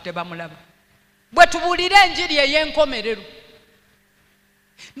abantu tebamulaba. Bwe tubuulira enjiri ey'enkomerero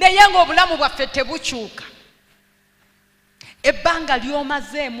naye ng'obulamu bwaffe tebukyuka. Ebbanga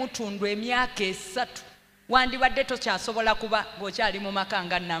ly'omazeemu tundu emyaka 3 wandibadde tokyasobola kuba ng'okyali mu maka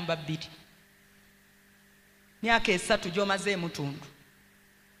nga namba 2. Myaka 3 gy'omazeemu tundu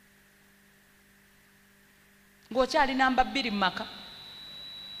ng'okyali namba 2 mu maka,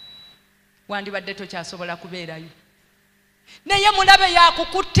 wandibadde tokyasobola kubeerayo. Naye mulabe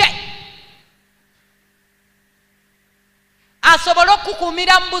yakukutte, asobola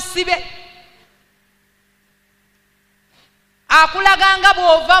okukuumira mu busibe, akulaga nga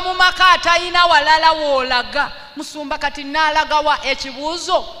bw'ova mu maka atalina walala w'olaga. Musumba kati n'alagawa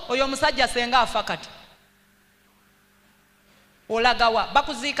ekibuuzo, oyo omusajja senga afa kati olagawa?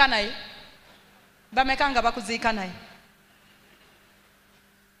 Bakuziika naye? Bameka nga bakuziika naye?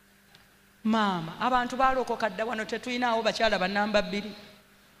 Maama, abantu baalokoka dda wano tetulinawo bakyala bannamba 2.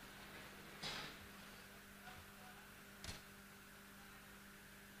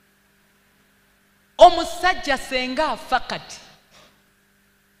 Omusajja senga afa kati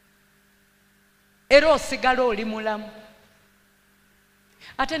era osigala oli mulamu,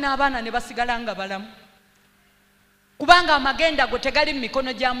 ate n'abaana ne basigala nga balamu, kubanga amagenda go tegali mu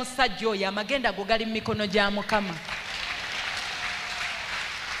mikono gya musajja oyo, amagenda go gali mu mikono gya Mukama.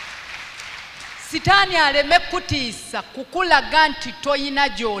 Sitaani aleme kutiisa kukulaga nti toyina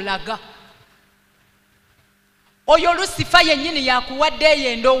gy'olaga. Oyo Lusifa yennyini yakuwadde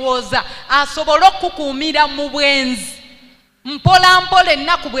eyo endowooza asobole okukuumira mu bwenzi. Mpola mpola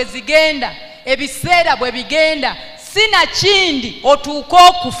ennaku bwe zigenda, ebiseera bwe bigenda, sina kindi otuuke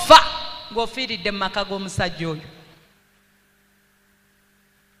okufa ng'ofiiridde mu maka g'omusajja oyo.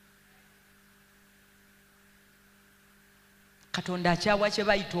 Katonda akyawa kye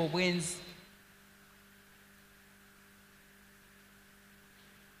bayita obwenzi.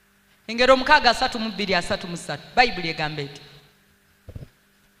 Engero 6:32 Bayibuli egamba eti.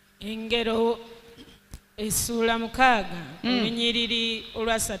 Engero essuula 6 olunyiriri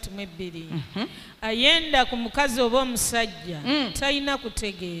olwa 32. Ayenda ku mukazi oba omusajja talina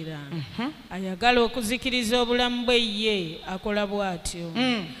kutegeera. Ayagala okuzikiriza obulamu bwe ye akola bw'atyo.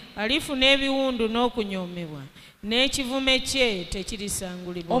 Alifuna ebiwundu n'okunyoomebwa, n'ekivume kye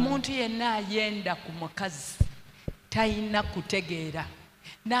tekirisangulibwa. Omuntu yenna ayenda ku mukazi talina kutegeera,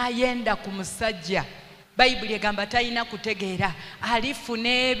 n'ayenda ku musajja Bayibuli egamba talina kutegeera, alifuna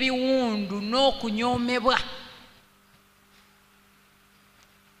ebiwundu n'okunyoomebwa.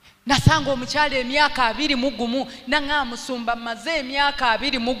 Nasanga omukyala emyaka 21 nanga musumba maze emyaka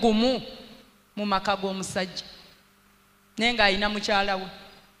 21 mu maka g'omusajja naye ng'alina mukyala we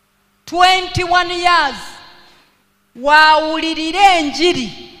 21 years. Waawulirira enjiri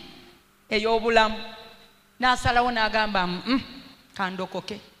ey'obulamu n'asalawo n'agamba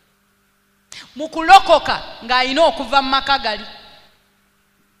kandokoke. Mu kulokoka ng'alina okuva mu maka gali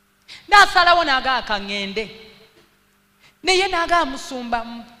n'asalawo n'agamba kaŋŋende. Naye n'agamba Musumba,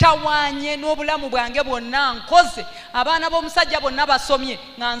 mutawaanye n'obulamu bwange bwonna nkoze, abaana b'omusajja bonna basomye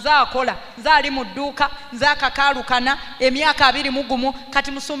nga nze akola, nze ali mu dduuka, nze akakaalukana emyaka 21.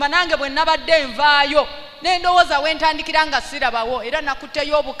 Kati Musumba nange bwe nabadde nvaayo n'endowooza wentandikira nga sirabawo, era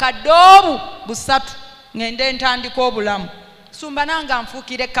nakutteyo obukadde obu 3 ngende ntandika obulamu. Musumba nange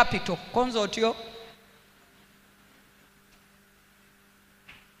anfuukire capital. Konze otyo?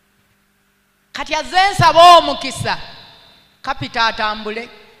 Kati azze nsaba omukisa kapita atambule.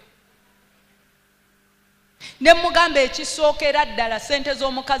 Ne mugamba ekisookera ddala sente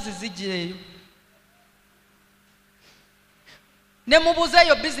z'omukazi zijeeyo. Ne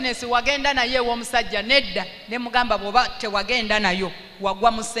mubuzeeyo bizinesi wagenda naye ew'omusajja, nedda. Ne mugamba bw'oba tewagenda nayo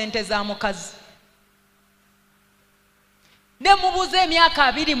wagwa mu sente za mukazi. Ne mubuze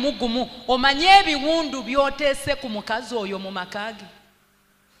emyaka 21 omanye ebiwundu by'oteese ku mukazi oyo mu makaage.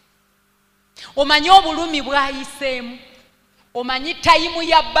 Omanye obulumi bwayiseemu. Omanyi tayimu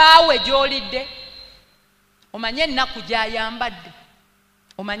ya bbaawe gy'olidde. Omanye ennaku gy'ayambadde.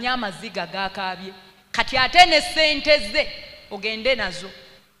 Omanye amaziga gakaabye. Kati ate ne ssente ze ogende nazo.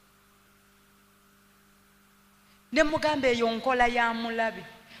 Ne mugamba eyo nkola ya mulabe.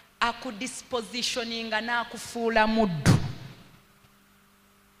 Akudispositioninga n'akufuula muddu.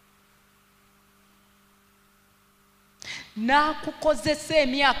 N'akukozesa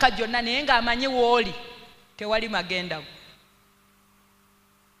emyaka gyonna naye ng'amanyi w'oli tewali magenda.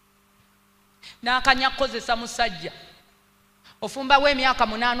 N'akanya kukozesa musajja. Ofumba w'emyaka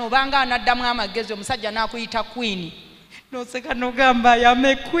 8 obanga anaddamu amagezi, omusajja n'akuyita queen. N'oseka n'ogamba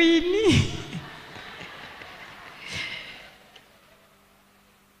yame queen.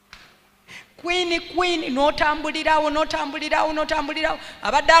 Queen n'otambulirawo.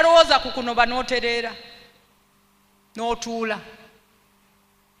 Abadde alowooza ku kunoba n'otereera. N'otuula.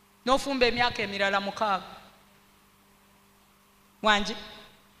 N'ofumba emyaka emirala 6. Wangi.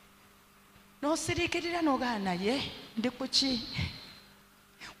 N'osiriikirira n'ogamba naye ndi ku ki?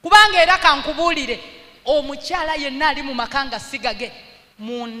 Kubanga era kankubuulire, omukyala yenna ali mu maka nga sigage,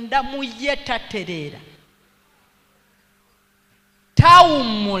 munda mu ye tatereera.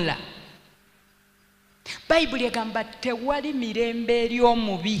 Tawummula. Bayibuli egamba tewali mirembe eri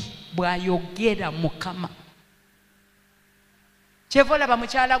omubi bw'ayogera Mukama. Kyeva olaba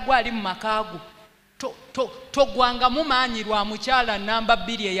mukyala gwe ali mu makaago. Togwangamu maanyi lwa mukyala namba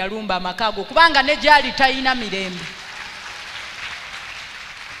 2 eyalumba amakaago, kubanga ne gyali talina mirembe.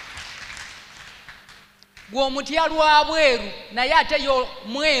 Gwe omutya lwa bweru naye ate yo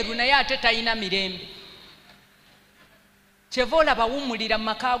mweru naye ate talina mirembe. Kyeva olaba wummulira mu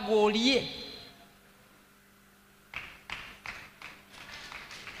makaago olye.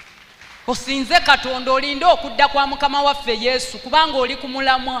 Osinze Katonda olinde okudda kwa Mukama waffe Yesu, kubanga oli ku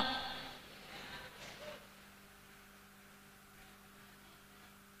mulamwa.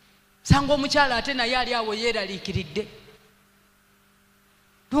 Sanga omukyala ate naye ali awo yeeraliikiridde.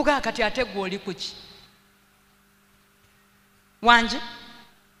 Luga kati ate gwe oli ku ki? Wangi?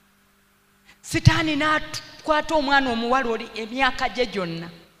 Sitaani n'akwata omwana omuwala oli emyaka gye gyonna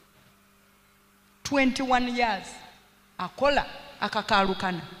 21 years akola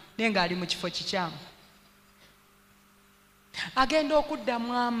akakaalukana naye ng'ali mu kifo kikyamu. Agenda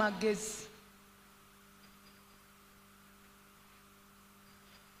okuddamu amagezi.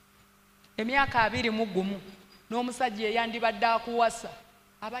 Emyaka 21 n'omusajja eyandibadde akuwasa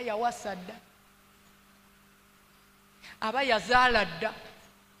aba yawasa dda, aba yazaala dda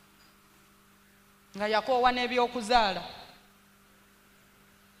nga yakoowa n'ebyokuzaala.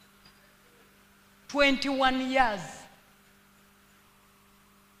 21 years.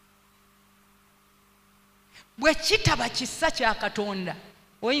 Bwe kitaba kisa kya Katonda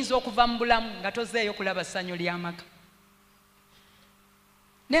oyinza okuva mu bulamu nga tozeeyo kulaba ssanyu ly'amaka.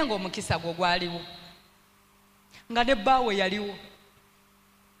 Nenga omukisa gwo gwaliwo nga ne bbaawe yaliwo,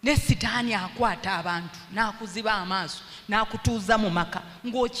 ne sitaani akwata abantu n'akuziba amaaso n'akutuuza mu maka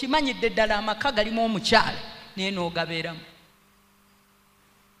ng'okimanyidde ddala amaka galimu omukyala naye n'ogabeeramu.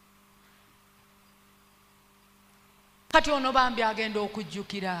 Kati ono bambi agenda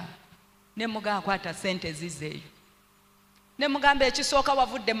okujjukira ne muga akwata sente zizeeyo, ne mugamba ekisooka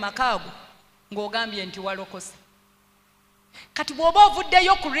wavudde mu makaago ng'ogambye nti walokose. Kati bw'oba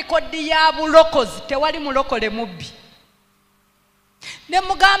ovuddeyo ku likodi ya bulokozi tewali mulokole mubbi. Ne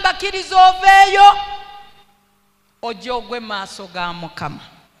mugamba kkiriza oveeyo ojja ogwe maaso ga Mukama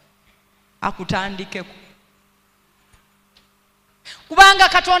akutandikeko. kubanga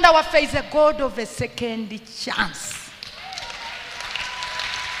Katonda waffe is a God of a second chance.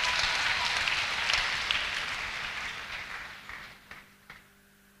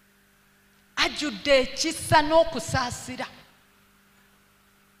 Ajudde ekisa n'okusaasira.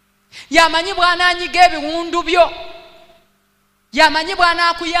 Yamanyi bw'anaanyiga ebiwundu byo, yamanyi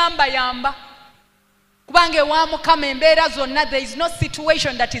bw'anaakuyamba. Kubanga ewa Mukama embeera zonna, there is no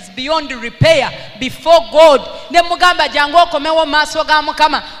situation that is beyond repair before God. Ne mugamba jangu okomewo maaso ga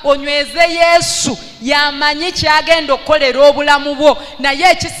Mukama onyweze Yesu, yamanyi kyagenda okukolera obulamu bwo,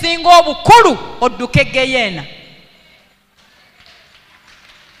 naye ekisinga obukulu odduke Geyeena.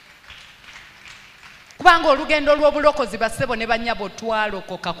 Kubanga olugendo lw'obulokozi bassebo ne bannyabo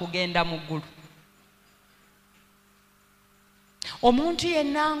twalokoka kugenda mu ggulu. Omuntu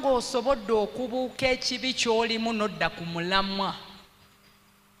yenna ng'osobodde okubuuka ekibi ky'olimu n'odda ku mulamwa,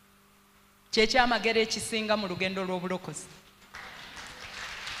 kyekyamagero ekisinga mu lugendo lw'obulokozi.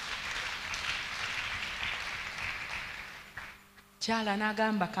 Kyala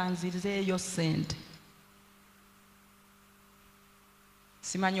n'agamba kanzizeeyo ssente.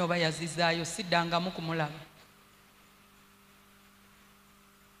 Simanyi oba yazizaayo, siddangamu kumulaba.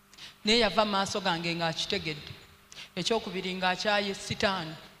 Naye yava maaso gange ng'akitegedde. Ekyokubiri ng'akyaye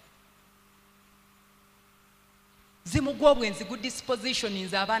sitaani. Zimu gw'obwenzi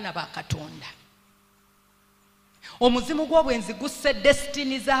gudispositioninze abaana ba Katonda. Omuzimu gw'obwenzi gusse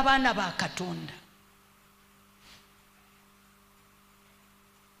destiny z'abaana ba Katonda.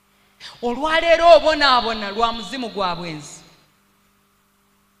 Olwaleero obonaabona lwa muzimu gwa bwenzi.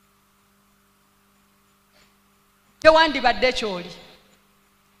 Tewandibadde ky'oli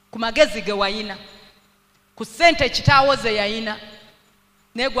ku magezi ge wayina, ku ssente kitaawo ze yayina,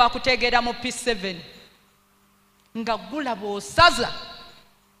 naye gwakutegeera mu P7 nga gulaba osaza.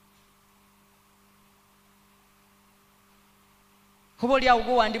 Oba oliawo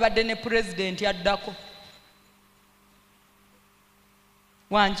gwe wandibadde ne pulezidenti addako.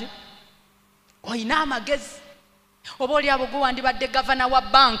 Wangi oyina amagezi. Oba oliawo gwe wandibadde gavana wa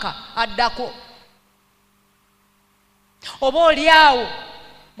banka addako. Oba oliawo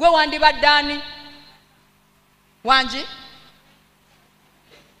gwe wandibadde ani? Wangi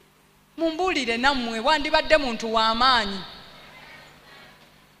mumbuulire nammwe, wandibadde muntu w'amaanyi.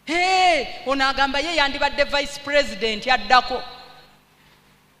 Ono agamba ye yandibadde vice president addako.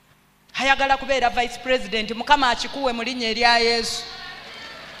 Ayagala kubeera vice president, Mukama akikuwe mu linnya erya Yesu.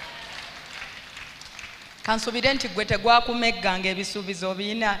 Kansubire nti gwe tegwakumegganga ebisuubizo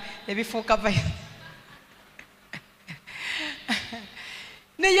biina ebifuuka vice.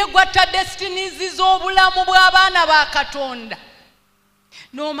 Naye gwatta destinies z'obulamu bw'abaana ba Katonda.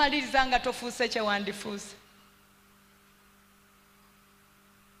 N'omaliriza nga tofuuse kye wandifuuse.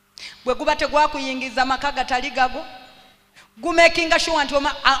 Bwe guba tegwakuyingiza maka gatali gago, gumakinga sure nti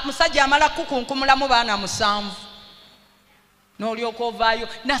musajja amala kukunkumulamu baana 7. N'olyoka ovaayo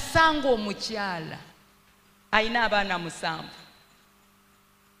nasanga omukyala ayina abaana 7.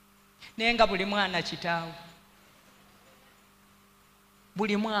 Naye nga buli mwana kitaawe.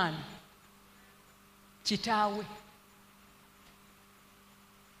 Buli mwana kitaawe.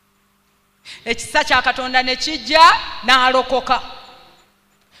 Ekisa kya Katonda ne kijja n'alokoka.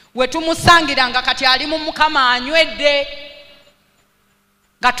 We tumusangira nga kati ali mu Mukama anywedde.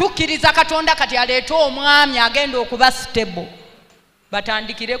 Nga tukkiriza Katonda kati aleeta omwami agenda okuba stable.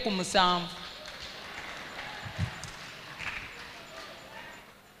 Batandikire ku 7.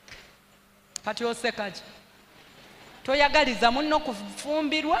 Kati oseka ki? Toyagaliza munno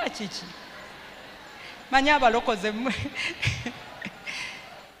kufumbirwa kiki? Manya abalokoze mmwe.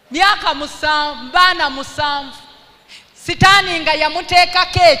 Myaka 7, baana 7. Sitaani nga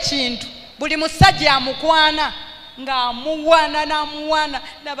yamuteekako ekintu. Buli musajja amukwana ng'amuwana n'amuwana.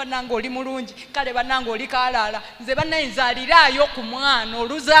 Nabananga oli mulungi, kale bananga oli kaalaala. Nze bannayinzaaliraayo ku mwana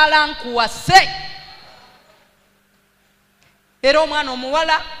oluzaala nkuwase. Era omwana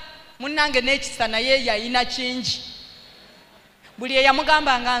omuwala munnange n'ekisa naye yayina kingi. Buli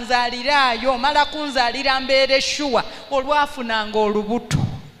eyamugamba nga nzaaliraayo mala kunzaalira mbeere shuwa, olwafunanga olubuto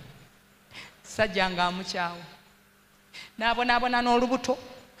sajja nga amukyawo. N'abonaabona n'olubuto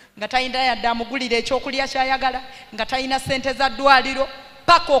nga talina yadde amugulira ekyokulya kyayagala, nga talina ssente za ddwaliro,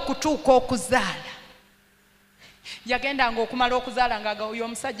 paka okutuuka okuzaala. Yagendanga okumala okuzaala nga oyo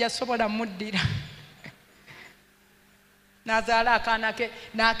omusajja asobola muddira. N'azaala akaana ke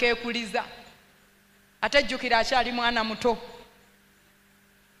n'akeekuliza. Ate jjukira akyali mwana muto.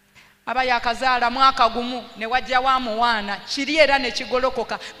 Aba yakazaala mwaka gumu ne wajja wa muwaana, kiri era ne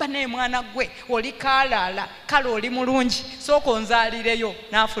kigolokoka. Banaye mwana gwe oli kaalaala, kale oli mulungi, sooka onzaalireyo.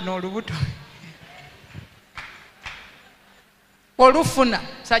 N'afuna olubuto. olufuna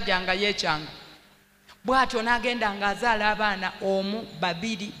sajja nga yekyanga bw'atyo n'agenda ng'azaala abaana 1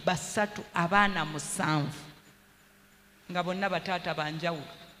 2 3 abaana 7 nga bonna bataata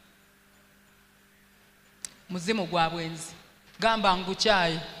banjawulo. Muzimu gwa bwenzi gamba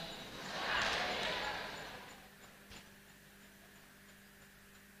ngukyaye.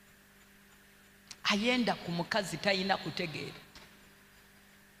 Ayenda ku mukazi talina kutegeera,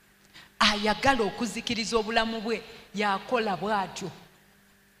 ayagala okuzikiriza obulamu bwe, yakola bw'atyo.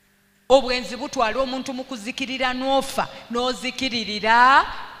 Obwenzi butwala omuntu mu kuzikirira n'ofa n'ozikiririra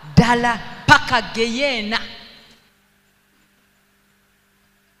ddala paka geyeena.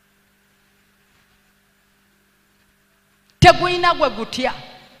 Tegulina gwe gutya,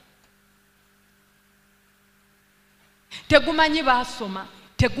 tegumanyi basoma,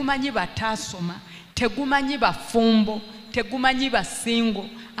 tegumanyi bataasoma, tegumanyi bafumbo, tegumanyi basingo.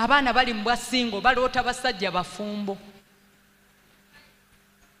 Abaana bali mu bwasingo baloota basajja bafumbo.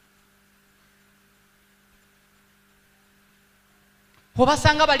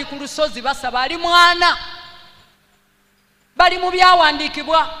 Obasanga bali ku lusozi basaba ali mwana, bali mu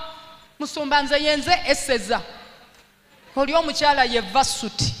byawandiikibwa. Musumba nze yenze esseza oli omukyala ye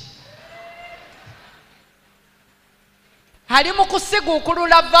vasuti ali mu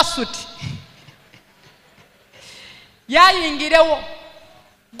kusiguukulula vasuti yayingirewo.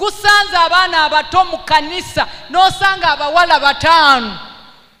 Gusanze abaana abato mu kanisa n'osanga abawala 5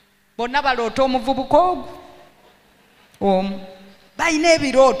 bonna baloota omuvubuka ogwo omu. Bayina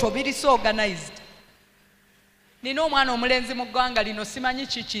ebirooto biri so organized. Nina omwana omulenzi mu ggwanga lino simanyi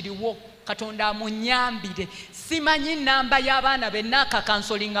kikiriwo, Katonda amunyambire. Simanyi namba y'abaana benna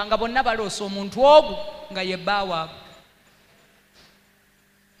akakansolinga nga bonna baloosa omuntu ogwo nga ye bba waabwe.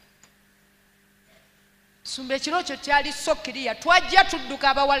 Sumba ekiro kyo kyali so kiriya, twajja tudduka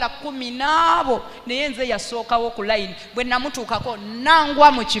abawala 10 n'abo, naye nze yasookawo ku layini. Bwe namutuukako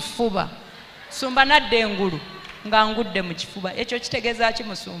nangwa mu kifuba. Sumba nadda engulu nga ngudde mu kifuba. Ekyo kitegeeza ki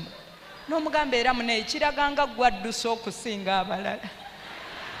Musumba? N'omugamba era muneyi kiraga nga gwaddusa okusinga abalala.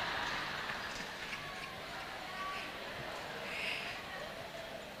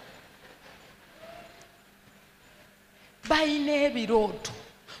 Bayina ebirooto.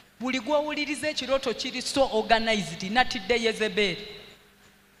 Buli gw'owuliriza ekirooto kiri so organized. Natidde Yezeberi.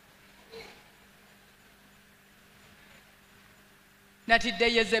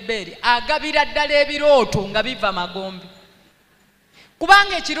 Natidde Yezeberi agabira ddala ebirooto nga biva Magombe.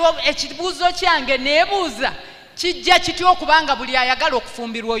 Kubanga ekibuuzo kyange neebuuza kijja kitya okubanga buli ayagala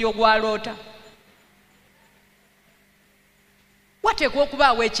okufumbirwa oyo gw'aloota? Wateekwa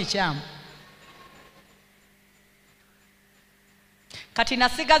okubaawo ekikyamu. Kati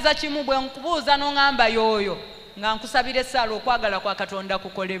nasigaza kimu bwe nkubuuza n'ongamba y'oyo nga nkusabira essaala okwagala kwa Katonda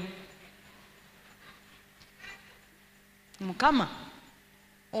kukolebwa. Mukama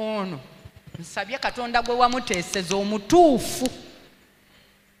ono nsabye Katonda gwe wamuteeseza omutuufu.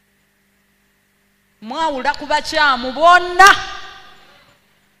 Mwawula ku bakyamu bonna.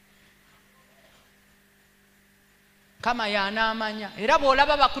 Kama y'anaamanya. Era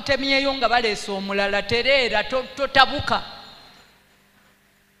bw'olaba bakutemyeyo nga baleese omulala tereera totabuka.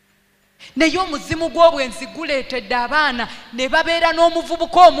 Naye omuzimu gw'obwenzi guleetedde abaana ne babeera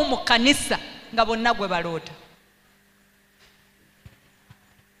n'omuvubuka omu mu kkanisa nga bonna gwe baloota.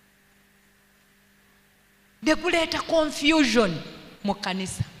 Ne guleeta confusion mu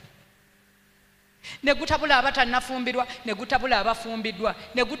kkanisa. Ne gutabula abatannafumbirwa, ne gutabula abafumbiddwa,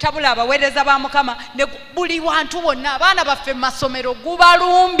 ne gutabula abaweereza ba Mukama, ne buli wantu wonna abaana baffe mu masomero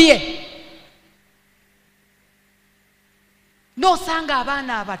gubalumbye. N'osanga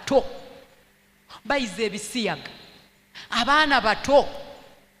abaana abato bayiza ebisiyaga, abaana bato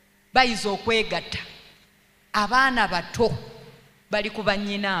bayiza okwegatta, abaana bato bali ku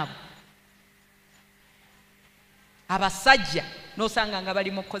bannyinaabo, abasajja n'osanga nga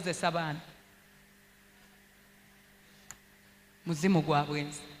bali mu kukozesa baana. Muzimu gwa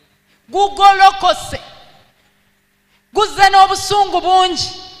bwenzi gugolokose, guzze n'obusungu bungi,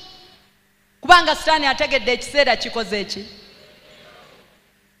 kubanga Sitaani ategedde ekiseera kikoze eki.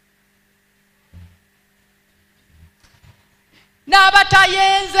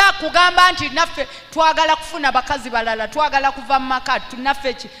 N'abatayenza kugamba nti naffe twagala kufuna bakazi balala, twagala kuva mu maka,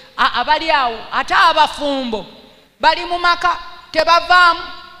 tunaffe ki abali awo, ate abafumbo bali mu maka tebavaamu,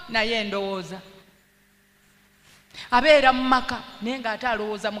 naye ndowooza abeera mu maka naye ng'ate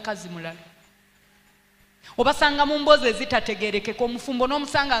alowooza mukazi mulala. Obasanga mu mboozi ezitategeerekeka, omufumbo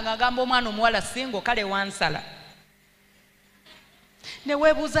n'omusanga ng'agamba omwana omuwala singo kale wansala. Ne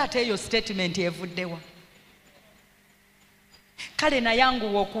weebuuza ate eyo statement evuddewa? Kale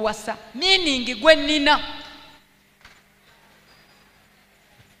nayanguwa okuwasa, meaning gwe nnina.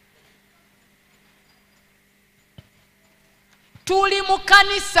 tuli mu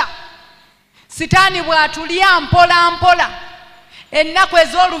kanisa sitaani bw'atulya mpola mpola ennaku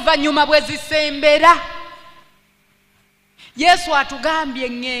ez'oluvannyuma bwe zisembera. Yesu atugambye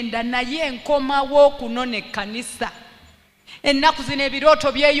ngenda naye nkomawo okunona ekkanisa. Ennaku zino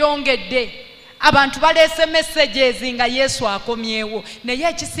ebirooto byeyongedde, abantu baleese messages nga Yesu akomyewo, naye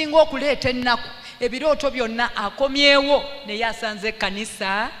ekisinga okuleeta ennaku ebirooto byonna akomyewo naye asanze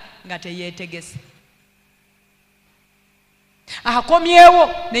ekkanisa nga teyeetegese. Akomyewo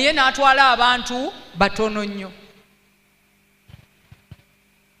naye n'atwala abantu batono nnyo.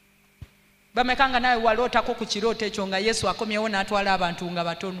 Bameka nga nawe walootako ku kirooto ekyo nga Yesu akomyewo n'atwala abantu nga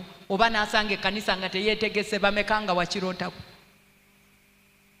batono, oba n'asanga ekkanisa nga teyeetegese? Bameka nga wakirootako?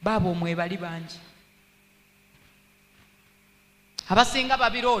 Baabo mwe bali bangi. Abasinga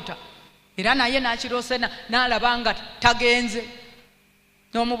babiroota era naye n'akiroose n'alaba nga tagenze.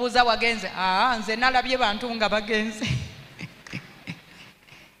 N'omubuuza wagenze? Nze nalabye bantu nga bagenze.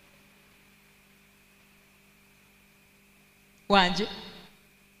 Wanje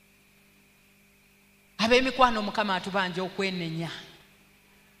ab'emikwano Mukama atubanja okwenenya,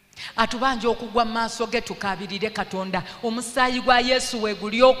 atubanja okugwa mu maaso ge tukaabirire Katonda. Omusaayi gwa Yesu we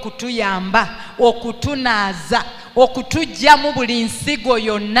guli okutuyamba, okutunaaza, okutujja mu buli nsigo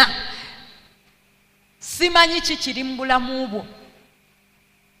yonna. Simanyi kikiri mu bulamu bwo.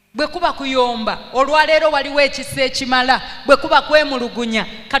 Bwe kuba kuyomba, olwaleero waliwo ekisa ekimala. Bwe kuba kwemulugunya,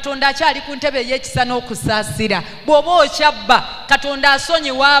 Katonda akyali ku ntebe ey'ekisa n'okusaasira. Bw'oba okyabba, Katonda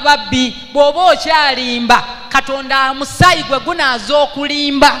asonyiwa ababbi. Bw'oba okyalimba, Katonda musaayi gwe gunaaza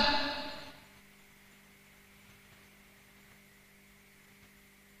okulimba.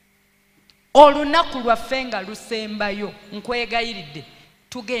 Olunaku lwaffe nga lusembayo, nkwegayiridde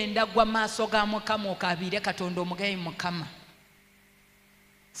tugenda gwa maaso ga Mukama okaabire Katonda omugayi Mukama.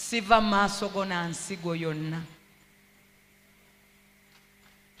 Siva maaso go na nsigo yonna.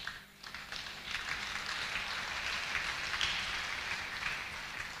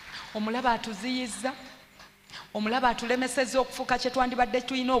 Omulaba atuziyizza, omulaba atulemesezza okufuuka kye twandibadde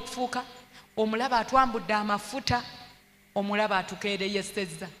tulina okufuuka, omulaba atwambudde amafuta, omulaba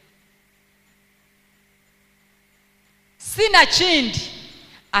atukeereyesezza. Sina kindi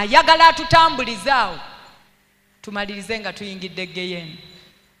ayagala atutambulizaawo tumalirize nga tuyingidde Geyeni.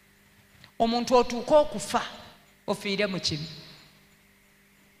 Omuntu otuuka okufa ofiire mu kibi.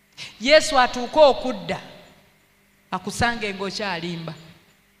 Yesu atuuka okudda akusange ng'okyalimba.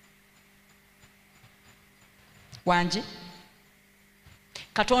 Wangi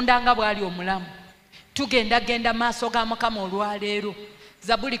Katonda nga bw'ali omulamu, tugendagenda maaso ga Mukama olwaleero.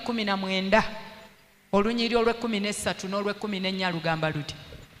 Zabuli 19 olunyiri olw'13 n'olw'14 lugamba luti?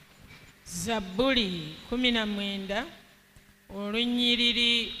 Zabuli 19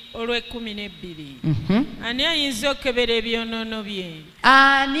 olunyiriri olw'12. Ani ayinza okukebera ebyonoono bye?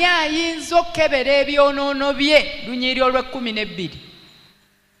 Ani ayinza okukebera ebyonoono bye? Lunyiriri olw'12.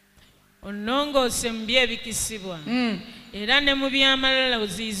 Onnongoose mu byebikisibwa era ne mu by'amalala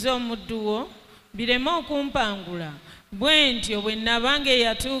oziyize omuddu wo, bireme okumpangula. Bwe ntyo bwe nnabanga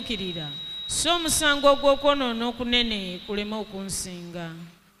eyatuukirira, so omusango ogw'okwonoona okunene kuleme okunsinga.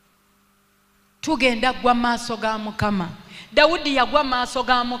 Tugenda gwa maaso ga Mukama. Dawudi yagwa maaso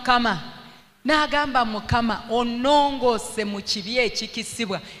ga Mukama n'agamba Mukama, onnongoose mu kibi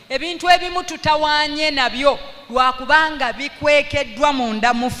ekikisibwa. Ebintu ebimu tutawaanye nabyo lwakubanga bikwekeddwa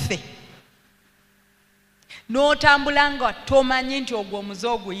munda mu ffe. N'otambula nga tomanyi nti ogwo omuze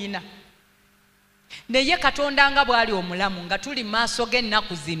oguyina. Naye Katonda nga bw'ali omulamu nga tuli maaso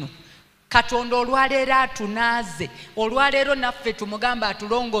g'ennaku zino, Katonda olwaleero atunaaze, olwaleero naffe tumugamba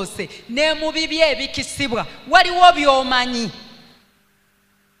atulongoose ne mu bibi ebikisibwa. Waliwo by'omanyi,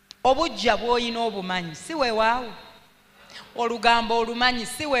 obujja bw'olina obumanyi, si weewaawo? Olugambo olumanyi,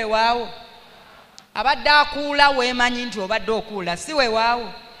 si weewaawo? Abadde akuula weemanyi nti obadde okuula, si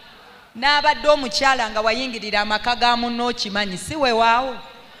weewaawo? N'abadde omukyala nga wayingirira amaka ga munno okimanyi, si weewaawo?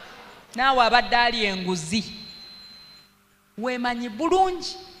 Naawe abadde ali enguzi weemanyi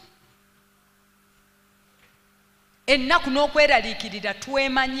bulungi. Ennaku n'okweraliikirira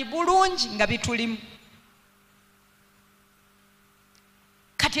twemanyi bulungi nga bitulimu.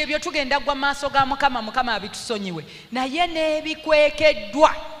 Kati ebyo tugenda gwa maaso ga Mukama, Mukama abitusonyiwe. Naye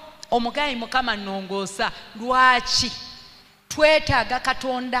n'ebikwekeddwa, omugayi Mukama nnongoosa. Lwaki? Twetaaga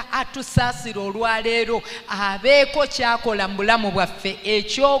Katonda atusaasira olwaleero, abeeko kyakola mu bulamu bwaffe.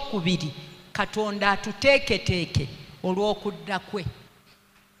 Ekyokubiri, Katonda atuteeketeeke olw'okudda kwe.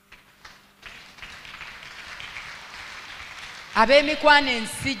 Ab'emikwano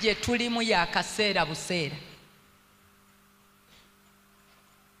ensi gye tulimu ya kaseera buseera.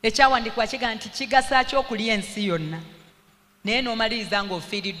 Ekyawandiikibwa kiga nti kigasa ki okulya ensi yonna naye n'omaliriza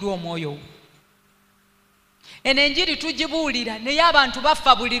ng'ofiiriddwa omwoyo wo. Eno enjiri tugibuulira naye abantu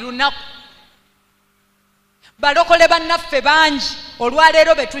bafa buli lunaku. Balokole bannaffe bangi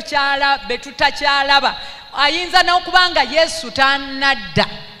olwaleero be tutakyalaba. Ayinza n'okuba nga Yesu tannadda,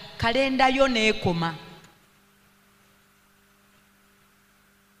 kalenda yo n'ekoma.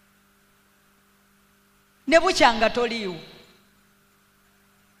 Ne bukya nga toliiwo.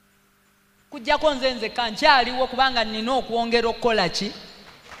 Kujjako nze nzekka nkyaliwo kubanga nina okwongera okukola ki?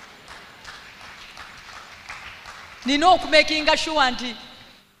 Nina okumakinga sure nti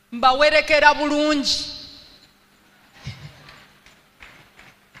mbawerekera bulungi.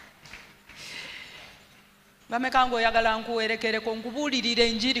 Bameka ng'oyagala nkuwerekereko nkubuulirira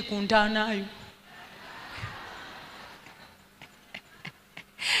enjiri ku ntaanaayo.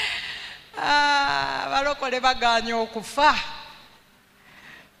 Balokole baganya okufa.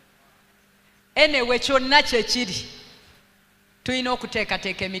 Enewe kyonna kye kiri tulina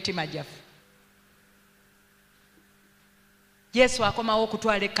okuteekateeka emitima gyaffe. Yesu akomawo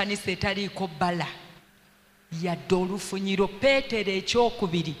okutwala ekkanisa etaliiko bbala yadde olufunyiro. Peetero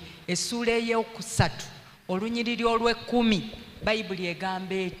ekyokubiri essuula ey'okusatu olunyiriri olw'ekkumi Bayibuli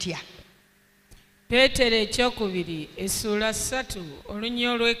egamba etya? Peetero ekyokubiri essuula 3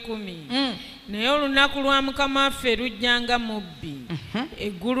 olunyiriri olw'ekkumi. Naye olunaku lwa Mukama waffe lujjanga mubbi,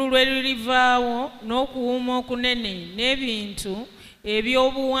 eggulu lwe lirivaawo n'okuwuuma okunene n'ebintu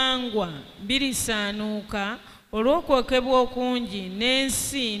eby'obuwangwa birisaanuuka olw'okwokebwa okungi,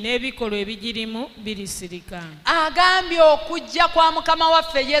 n'ensi n'ebikolwa ebigirimu birisirika. Agambye okujja kwa Mukama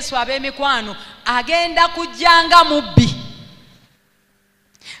waffe Yesu ab'emikwano agenda kujjanga mubbi,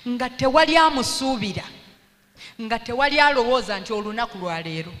 nga tewali amusuubira, nga tewali alowooza nti olunaku lwa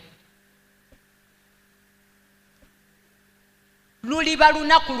leero luliba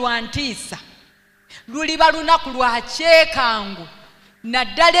lunaku lwa ntiisa, luliba lunaku lwa kyekangu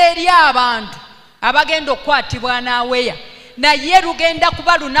naddala eri abantu abagenda okukwatibwa n'aweya, naye lugenda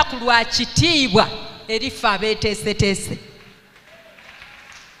kuba lunaku lwa kitiibwa eriffe abeeteeseteese,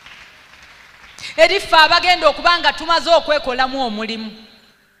 eriffe abagenda okuba nga tumaze okwekolamu omulimu.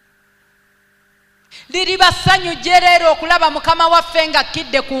 Liriba ssanyu jjereero okulaba Mukama waffe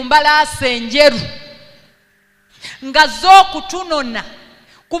ng'akkidde ku mbalaasi enjeru ng'azze okutunona,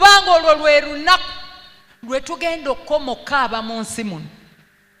 kubanga olwo lwe lunaku lwe tugenda okukomoka aba mu nsi muno.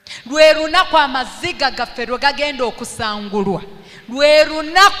 Lwe lunaku amaziga gaffe lwe gagenda okusangulwa. Lwe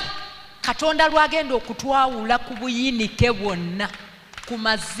lunaku Katonda lwagenda okutwawula ku buyinike bwonna, ku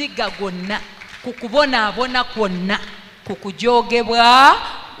maziga gonna, ku kubonaabona kwonna, ku kujoogebwa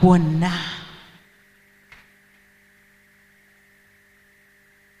kwonna.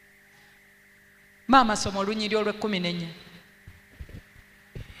 Maama soma olunyiriri olw'ekkumi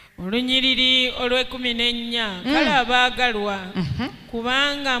n'ennya. Kale abaagalwa,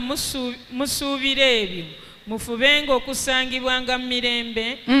 kubanga musuubira ebyo, mufubenga okusangibwanga mu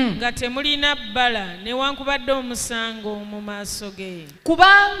mirembe nga temulina bbala newankubadde omusango mu maaso ge.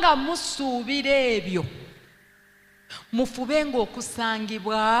 Kubanga musuubira ebyo, mufubenga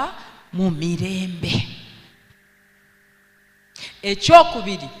okusangibwa mu mirembe.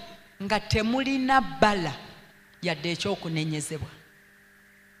 Ekyokubiri, nga temulina bbala yadde ekyokunenyezebwa.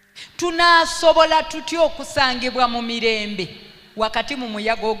 Tunaasobola tutya okusangibwa mu mirembe wakati mu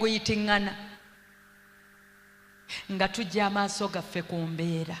muyaga oguyitiŋŋana nga tujja amaaso gaffe ku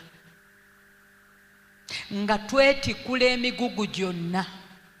mbeera, nga twetikula emigugu gyonna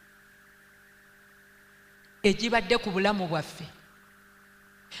egibadde ku bulamu bwaffe?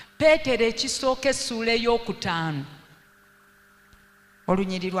 Peetero ekisooka essuula ey'okutaano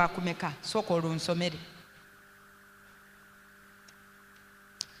olunyiriri lwa kumeka? Sooka olunsomere.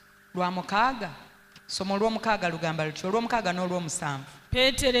 Lwa mukaaga, soma olw'omukaaga lugamba luti, olw'omukaaga n'olw'omusanvu.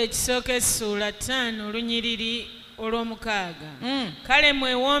 Peetero ekisooka essuula 5 olunyiriri olw'omukaaga. Kale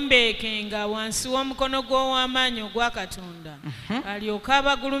mwewombeekenga wansi w'omukono gw'ow'amaanyi ogwa Katonda, alyoke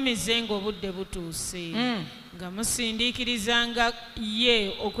abagulumize ng'obudde butuuse, nga musindiikirizanga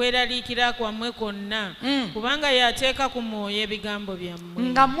ye okweraliikira kwammwe kwonna, kubanga yateeka ku mwoyo ebigambo byammwe.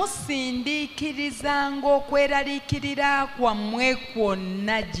 Nga musindiikirizanga okweraliikirira kwammwe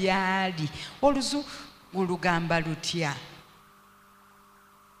kwonna gy'ali. Oluzungu lugamba lutya?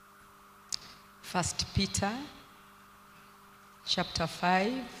 1 Peter chapter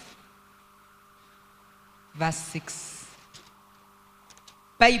 5 verse 6.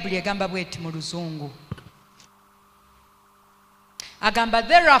 Bayibuli egamba bweti mu luzungu. Agamba,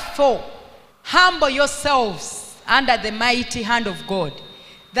 therefore humble yourselves under the mighty hand of God,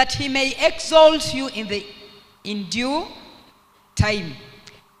 that he may exalt you in due time,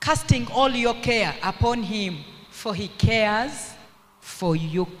 casting all your care upon him, for he cares for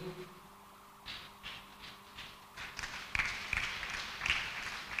you.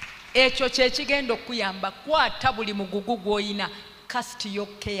 Ekyo kye kigenda okuyamba. Kwata buli mugugu gw'oyina, cast your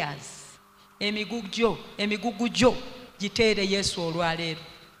cares, emigugu gyo giteere Yesu olwaleero.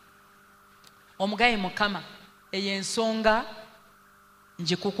 Omugaye Mukama, eyo ensonga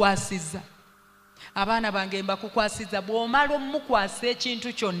ngikukwasizza. Abaana bange mbakukwasizza. Bw'omala omukwasa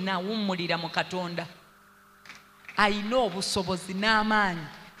ekintu kyonna, wummulira mu Katonda. Ayina obusobozi n'amaanyi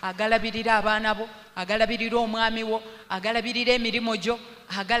agalabirira abaana bo, agalabirira omwami wo, agalabirira emirimu gyo,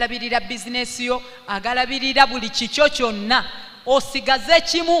 agalabirira bizinesi yo, agalabirira buli kikyo kyonna. Osigaze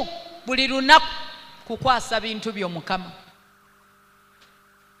kimu buli lunaku, kukwasa bintu byo Mukama.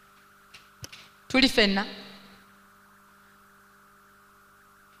 Tuli ffenna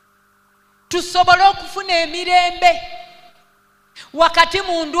tusobole okufuna emirembe wakati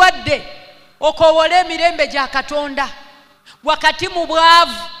mu ndwadde, okowole emirembe gya Katonda. Wakati mu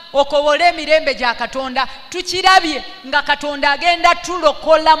bwavu, okowole emirembe gya Katonda. Tukirabye nga Katonda agenda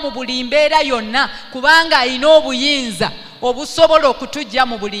tulokola mu buli mbeera yonna, kubanga alina obuyinza obusobola okutujja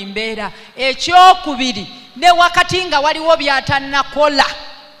mu buli mbeera. Ekyokubiri, ne wakati nga waliwo byatannakola,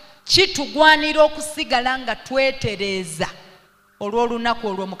 kitugwanira okusigala nga twetereeza olw'olunaku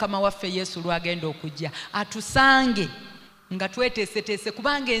olwo Mukama waffe Yesu lwagenda okujja, atusange nga tweteeseteese,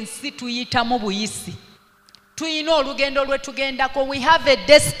 kubanga ensi tuyitamu buyisi. Tuyina olugendo lwe tugendako. We have a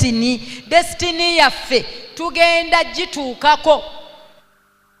destiny yaffe tugenda gituukako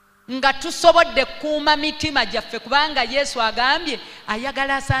nga tusobodde kuuma mitima gyaffe, kubanga Yesu agambye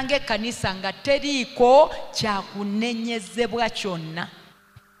ayagala asange ekkanisa nga teriiko kyakunenyezebwa kyonna.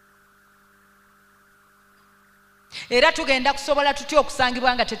 Era tugenda kusobola tutya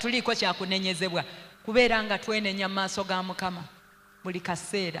okusangibwa nga tetuliiko kyakunenyezebwa? Kubeera nga twenenya mu maaso ga Mukama buli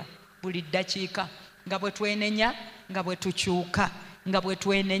kaseera, buli ddakiika, nga bwe twenenya nga bwe tukyuka, nga bwe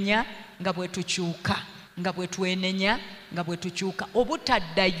twenenya nga bwe tukyuka, nga bwe twenenya nga bwe tukyuka,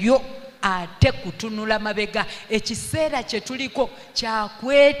 obutaddayo ate kutunula mabega. Ekiseera kye tuliko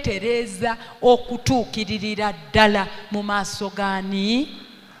kyakwetereza okutuukiririra ddala mu maaso gaani?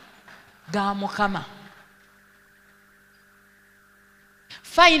 Ga Mukama.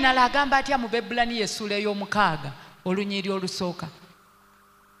 Final agamba atya mu Bebulaniya essula ey'omukaaga olunyiri olusooka?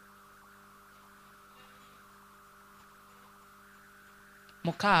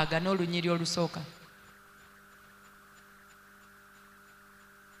 Mukaaga n'olunyiri olusooka.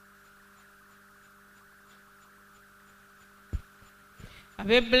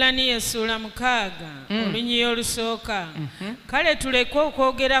 Abebulaniya essula 6 olunyiri olusooka. Kale tuleke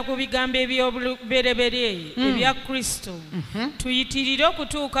okwogera ku bigambo eby'obubereberye ebya Kristo, tuyitirire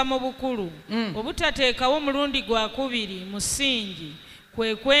okutuuka mu bukulu, obutateekawo mulundi gwakubiri musingi,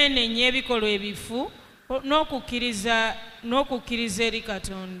 kwe kwenenya ebikolwa ebifu n'okukkiriza eri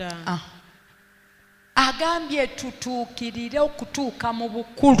Katonda. Agambye tutuukirire okutuuka mu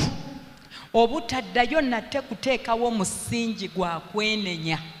bukulu, obutaddayo nate kuteekawo musingi gwa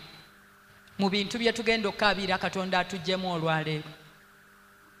kwenenya mu bintu bye tugenda okukaabira Katonda atuggyemu olwaleero.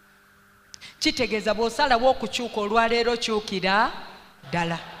 Kitegeeza bw'osalawo okukyuka olwaleero, kyukira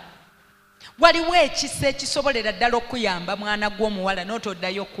ddala. Waliwo ekisa ekisobolera ddala okuyamba mwana gw'omuwala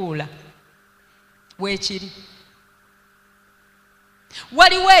n'otoddayo kuula weekiri.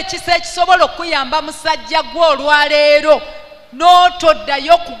 Waliwo ekisa ekisobola okuyamba musajja gwe olwaleero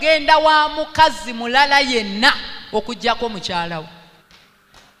n'otoddayo kugenda wa mukazi mulala yenna okuggyako mukyala wo.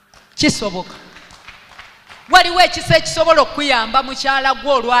 Kisoboka. Waliwo ekisa ekisobola okuyamba mukyala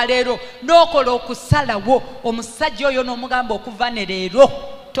gwe olwaleero n'okola okusalawo omusajja oyo n'omugamba okuva ne leero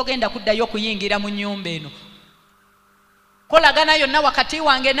togenda kuddayo kuyingira mu nnyumba eno. Kolagana yonna wakati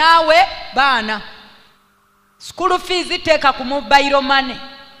wange naawe baana. School fees teeka ku mobile money.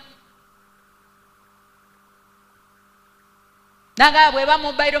 Nanga bweba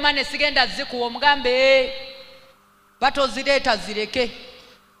mobile money sigenda zikuwa omugambe batozireeta zireke.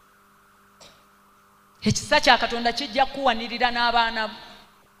 Ekisa kya Katonda kijja kuwanirira n'abaana bo.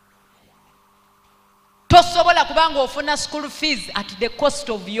 Tosobola kubanga ofuna school fees at the cost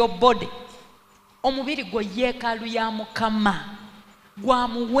of your body. Omubiri gwo yeekaalu ya Mukama, gwa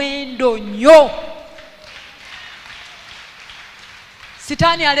muwendo nnyo.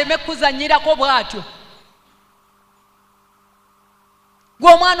 Sitaani aleme kuzanyirako bw'atyo.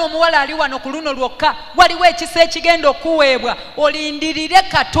 Gw'omwana omuwala ali wano ku luno lwokka, waliwo ekisa ekigenda okuweebwa. Olindirire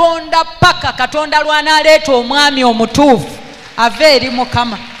Katonda paka Katonda lw'anaaleeta omwami omutuufu ava eri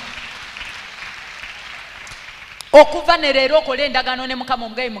Mukama. Okuva ne leero okola endagaano ne Mukama,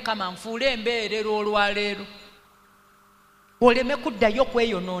 omugaye Mukama nfuule embeerero olwaleero. Oleme kuddayo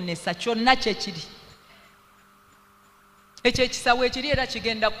kweyonoonesa kyonna kye kiri. ekyo ekisawo ekiri era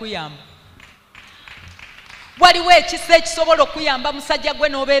kigenda kuyamba. Waliwo ekisa ekisobola okuyamba musajja gwe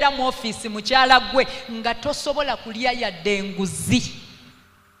n'obeera mu ofiisi mukyala gwe nga tosobola kulya yadde enguzi.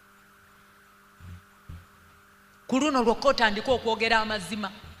 Ku luno lwokka otandika okwogera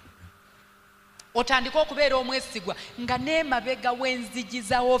amazima, otandika okubeera omwesigwa nga n'emabega w'enzigi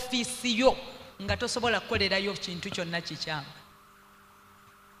za ofiisi yo nga tosobola kukolerayo kintu kyonna kikyamu.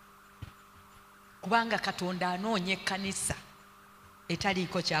 Kubanga Katonda anoonya ekkanisa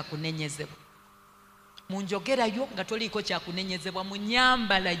etaliiko kyakunenyezebwa. Mu njogerayo nga toliiko kyakunenyezebwa, mu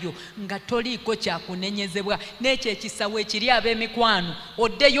nnyambalayo nga toliiko kyakunenyezebwa. N'ekyo ekisawo ekiri ab'emikwano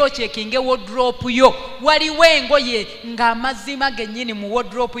oddeyo okyekinge wardrobe yo. Waliwo engoye ng'amazima gennyini mu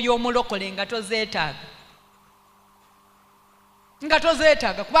wardrobe y'omulokole nga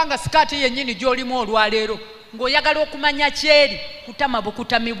tozeetaaga kubanga sikaati yennyini gy'olimu olwaleero ng'oyagala okumanya kyeri kutama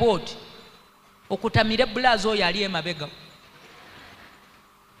bukutami bw'oti okutamira ebbulaazi oyo ali emabega.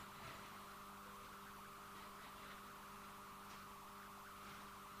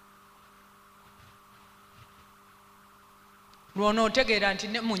 Lw'ono otegeera nti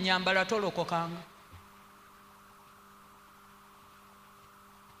ne mu nnyambala tolokokanga.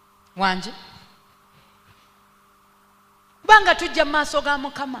 Wanje kubanga tujja mu maaso ga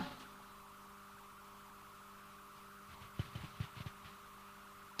Mukama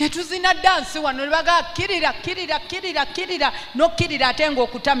ne tuzina dansi wano ne baga kirira n'okkirira ate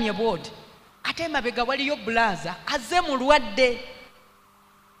ng'okutamye bw'oti ate emabega waliyo bulaaza azze mulwadde.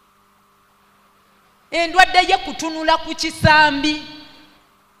 Endwadde ye kutunula ku kisambi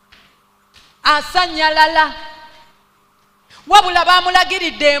asanyalala, wabula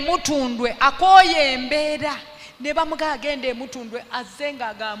baamulagiridde emutundwe akooye embeera ne bamugaa agenda emutundwe azze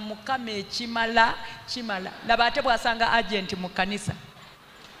nga Mukama ekimala. Laba ate bw'asanga agenti mu kkanisa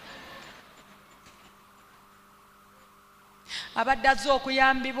abadde azze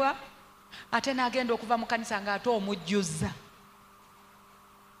okuyambibwa ate n'agenda okuva mu kkanisa ng'ate omujjuzza.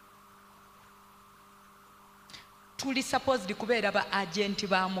 Tuli supposed kubeera ba agenti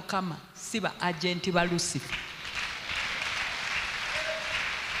ba Mukama, si ba agenti ba Lucifer.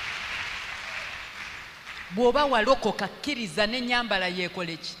 Bw'oba walokoka kkiriza n'ennyambala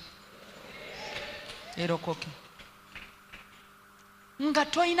yeekole ki? Erokoke. Nga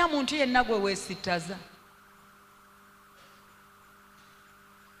toyina muntu yenna gwe weesittaza.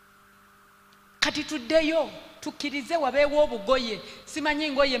 Kati tuddeyo tukkirize wabeewo obugoye. Simanyi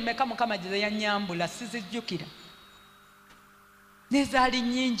ngoye mmeka Mukama gye yannyambula sizijjukira. Nezaali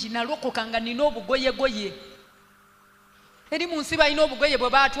nnyingi nalokoka nga nina obugoyegoye. Eri mu nsi balina obugoye bwe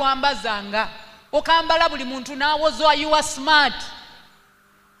baatwambazanga. Okambala buli muntu n'awozwa you are smart.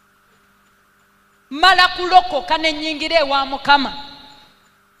 Mala kulokoka ne nnyingira ewa Mukama.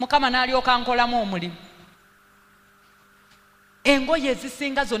 Mukama n'alyoka nkolamu omulimu. Engoye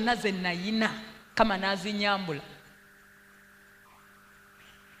ezisinga zonna ze nayina Kama n'azinyambula.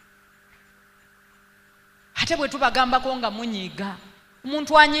 Ate bwe tubagambako nga munyiiga,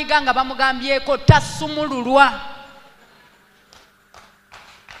 omuntu anyiiga nga bamugambyeko tasumululwa.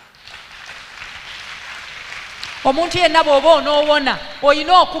 Omuntu yenna bw'oba onoowona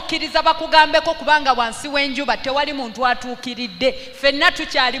olina okukkiriza bakugambeko kubanga wansi w'enjuba tewali muntu atuukiridde. Ffenna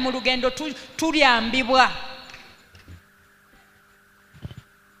tukyali mu lugendo tulyambibwa.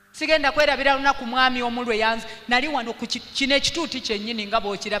 Sigenda kwerabira lunaku mwami omulwe yanze nali wano ku kino ekituuti kyennyini nga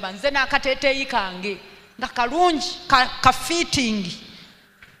bw'okiraba nze n'akateeteeyi kange nga kalungi ka fitting.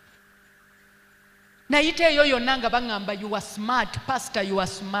 Nayite eyo yonna nga baŋŋamba you are smart pastor, you are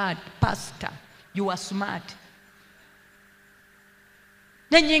smart pastor, you are smart.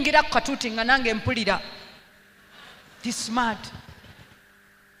 Nenyingira ku katuuti nga nange mpulira ndi smart.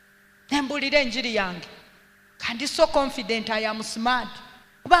 Nembulira enjiri yange kandi so confident I am smart.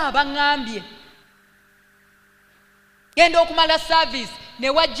 Kuba baŋŋambye genda okumala service ne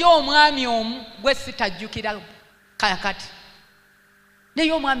wajja omwami omu gwe sitajjukira kakati.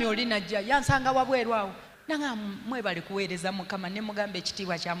 Naye omwami oli najja yansanga wabweru awo nanga mwebale kuweereza Mukama ne mugamba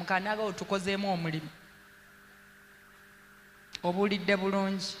ekitiibwa kya Mukama naga otukozeemu omulimu. Obuulidde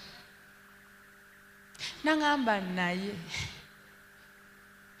bulungi. Nangamba naye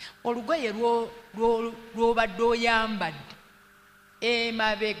olugoye lw'obadde oyambadde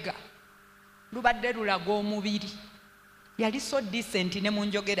emabega lubadde lulaga omubiri. Yali so decent ne mu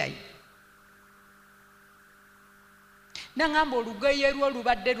njogera ye. Nangamba olugoye lwo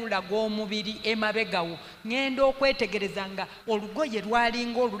lubadde lulaga omubiri emabegawo. Ngenda okwetegereza nga olugoye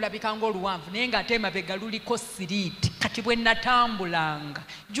lwalinga olulabika ng'oluwanvu naye ng'ate emabega luliko siriiti. Kati bwe natambulanga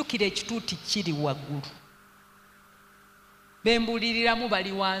jjukira ekituuti kiri waggulu. Bembuliriramu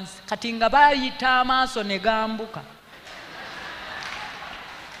bali wansi kati nga bayita amaaso ne gambuka.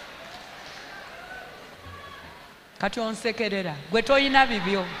 kati onsekerera gwe toyina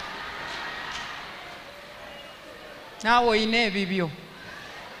bibyo naawe oyina ebibyo.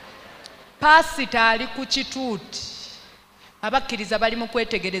 Pasita ali ku kituuti, abakkiriza bali mu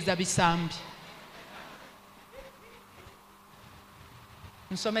kwetegereza bisambi.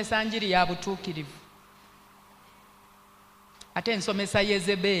 Nsomesa njiri ya butuukirivu ate nsomesa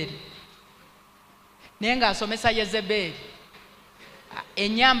Yezeberi, naye ng'asomesa Yezeberi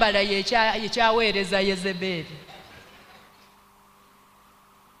ennyambala yekyaweereza Yezeberi.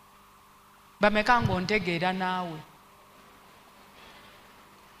 Bameka ng'ontegeera naawe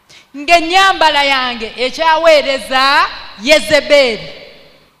ng'ennyambala yange ekyaweereza Yezeberi.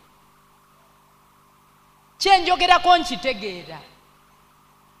 Kyenjogerako nkitegeera.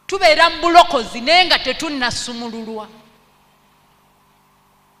 Tubeera mu bulokozi naye nga tetunnasumululwa.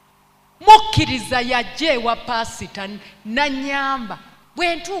 Mukkiriza yajja ewa pasita n'annyamba.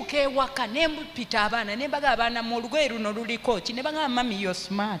 Bwe ntuuka ewaka ne mpita abaana ne mbaga abaana mu olugoye luno luliko ki, ne bagamba mami you're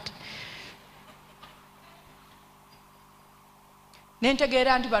smart. Ne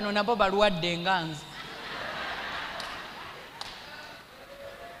ntegeera nti bano nabo balwadde nga nze.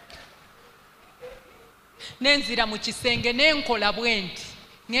 Ne nzira mu kisenge ne nkola bwe nti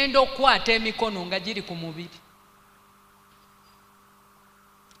ngenda okukwata emikono nga giri ku mubiri.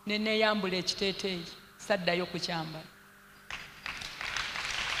 Ne neeyambula ekiteeteeyi saddayo kukyambala.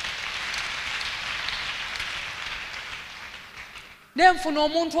 Ne nfuna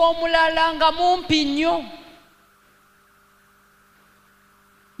omuntu omulala nga mumpi nnyo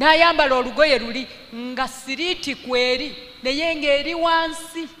n'ayambala olugoye luli nga siriiti kweri naye ng'eri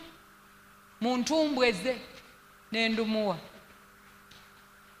wansi mu ntumbwe ze n'endumuwa.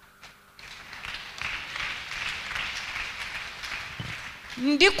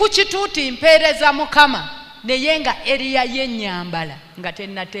 Ndi ku kituuti mpeereza Mukama naye nga eriya y'ennyambala nga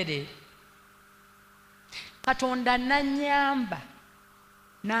tennatereera. Katonda n'annyamba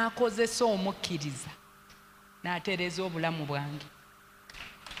n'akozesa omukkiriza n'atereeza obulamu bwange.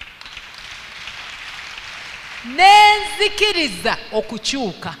 Nenzikiriza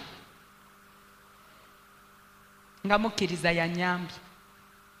okukyuka nga mukkiriza yannyambye.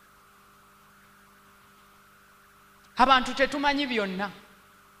 Abantu tetumanyi byonna.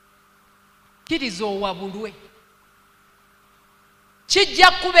 Kkiriza owabulwe.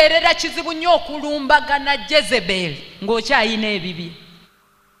 Kijja kubeerera kizibu nnyo okulumbagana Jezebeli ng'okyayina ebibye.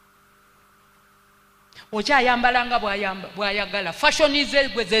 Okyayambala nga bw'ayagala. Fashoni ze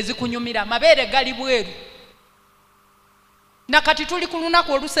gwe ze zikunyumira, amabeere gali bweru. Nakati tuli ku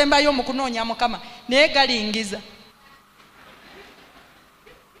lunaku olusembayo mu kunoonya Mukama naye galingiza.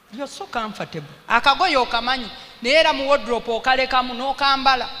 You're so comfortable. Akagoye okamanyi naye era mu wardrobe okalekamu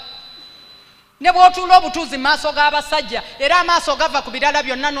n'okambala. Ne bw'otuula obutuuzi mu maaso g'abasajja era amaaso gava ku birala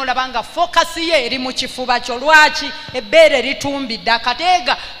byonna n'olaba nga fokasi ye eri mu kifuba kyo. Lwaki? Ebbeere litumbidde.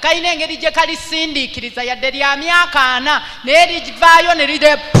 Akateega kalina engeri gye kalisindiikiriza yadde lya myaka 4 naye livaayo ne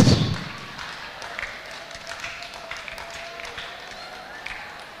lire.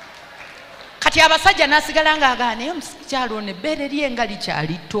 Kati abasajja n'asigala ng'agaana naye omukyalo ono ebbeere lye nga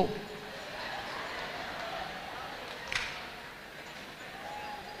likyali tto.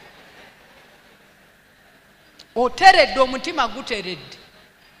 Oteredde, omutima guteredde.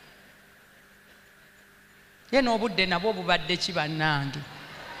 Ye n'obudde nabwo bubadde ki bannange?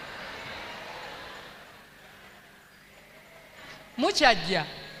 Mukyajja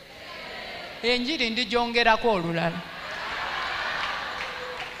enjiri ndigyongerako olulala.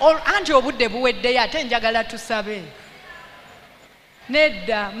 Anti obudde buweddeyo ate njagala tusabe.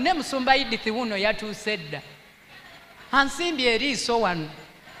 Nedda ne musumba Edith wuno yatuuse dda. Ansimbye eriiso wano.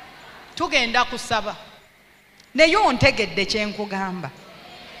 Tugenda kusaba. Naye ontegedde kye nkugamba.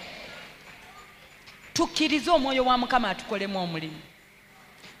 Tukkirize omwoyo wa Mukama atukolemu omulimu.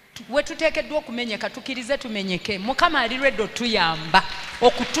 We tuteekeddwa okumenyeka tukkirize tumenyeke. Mukama ali lwedde otuyamba,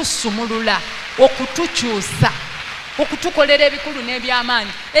 okutusumulula, okutukyusa, okutukolera ebikulu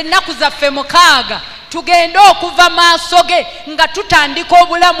n'ebyamaanyi. Ennaku zaffe 6 tugende okuva maaso ge nga tutandika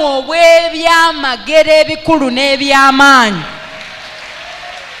obulamu obw'ebyamagero ebikulu n'ebyamaanyi.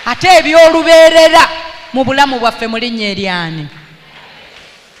 Ate ebyolubeerera mu bulamu bwaffe mu linnya eryani.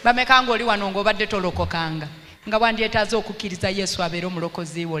 Bameka ng'oli wano ng'obadde tolokokanga nga wandyetaaze okukkiriza Yesu abeere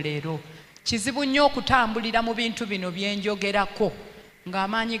omulokozi wo leero. Kizibu nnyo okutambulira mu bintu bino bye njogerako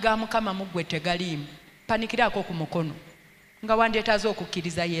ng'amaanyi ga Mukama mu ggwe tegaliimu. Panikirako ku mukono nga wandyetaaze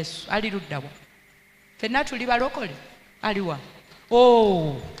okukkiriza Yesu. Ali ludda wa? Ffenna tuli balokole? Aliwa?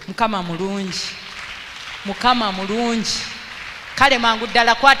 Mukama mulungi. Mukama mulungi. Kale mangu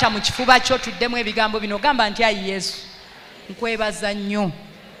ddala kwata mu kifuba kyo tuddemu ebigambo bino. Gamba nti ayi Yesu nkwebaza nnyo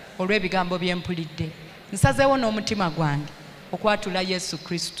olw'ebigambo bye mpulidde. nsazeewo n'omutima gwange okwatula Yesu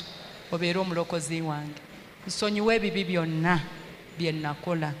Kristo obeere omulokozi wange. Nsonyiwa ebibi byonna bye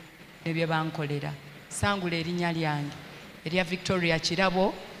nakola ne bye bankolera. Sangula erinnya lyange erya Victoria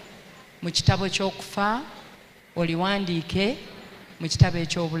Kirabo mu kitabo ky'okufa, oliwandiike mu kitabo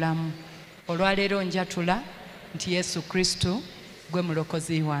eky'obulamu. Olwaleero njatula nti Yesu Kristo gwe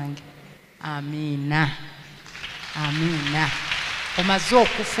mulokozi wange. Amiina, amiina. Omaze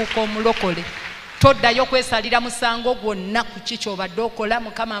okufuuka omulokole, toddayo kwesalira musango gwonna ku ki ky'obadde okola.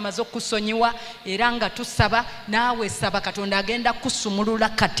 Mukama amaze okusonyiwa era nga tusaba naawe saba, Katonda agenda kusumulula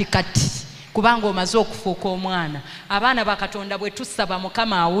katikati kubanga omaze okufuuka omwana. Abaana ba Katonda bwe tusaba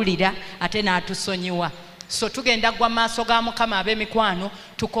Mukama awulira ate n'atusonyiwa. So tugenda gwa maaso ga Mukama ab'emikwano,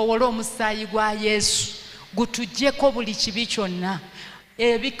 tukowole omusaayi gwa Yesu gutuggyeko buli kibi kyonna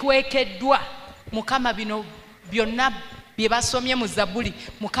ebikwekeddwa. Mukama bino byonna bye basomye mu Zabbuli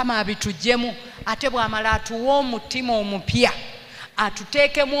Mukama abituggyemu, ate bw'amala atuwa omutima omupya,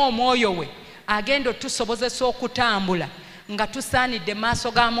 atuteekemu omwoyo we, agenda otusobozesa okutambula nga tusaanidde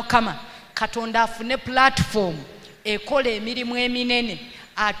maaso ga Mukama. Katonda afune platform ekola emirimu eminene,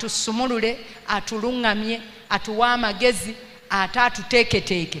 atusumulule, atuluŋŋamye, atuwa amagezi, ate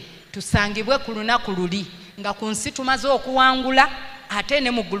atuteeketeeke tusangibwe ku lunaku luli nga ku nsi tumaze okuwangula, ate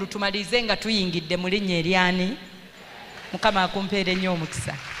ne mu ggulu tumalize nga tuyingidde mu linnya eryani. Mukama akumpeere nnyo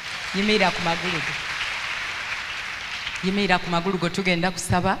omukisa. Yimirira ku magulu go, yimirira ku magulu go, tugenda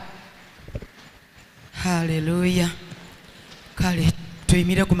kusaba. Haleluya. Kale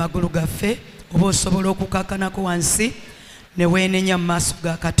tuyimire ku magulu gaffe, oba osobola okukakanako wansi ne weenenya mu maaso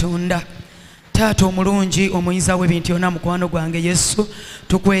ga Katonda. Taata omulungi, omuyinza w'ebintu byonna, mukwano gwange Yesu,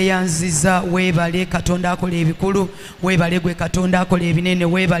 tukweyanziza. Weebale Katonda akola ebikulu, weebale gwe Katonda akola ebinene,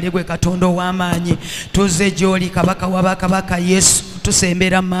 weebale gwe Katonda ow'amaanyi. Tuzze gy'oli Kabaka w'abakabaka Yesu,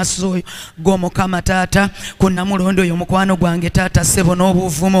 tusembera mu maaso g'Omukama Taata ku Namulondo oyo mukwano gwange Taata ssebo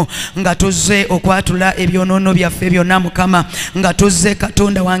n'obuvumo, nga tuzze okwatula ebyonoono byaffe byonna Mukama, nga tuzze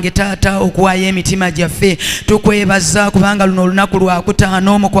Katonda wange Taata okuwaayo emitima gyaffe. Tukwebaza kubanga luno olunaku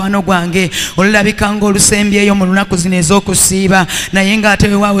lwakutaano mukwano gwange, olulabika ng'olusembyeyo mu lunaku zino ez'okusiiba, naye ng'ate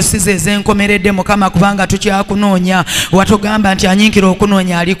weewaawo size ez'enkomeredde Mukama, kubanga tukyakunoonya. Watugamba nti anyiikira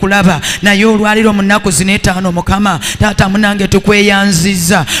okunoonya alikulaba, naye olwaliro mu nnaku zino etaano Mukama Taata munange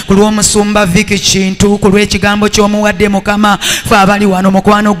tukweyanziza ku lw'omusumba Vickie Kintu, ku lw'ekigambo ky'omuwadde Mukama fe abali wano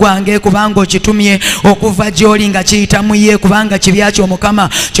mukwano gwange, kubanga okitumye okuva gy'oli nga kiyita mu ye, kubanga kibyakyo Mukama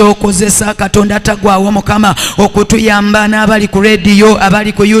ky'okozesa Katonda tagwawo Mukama okutuyamba n'abali ku rediyo,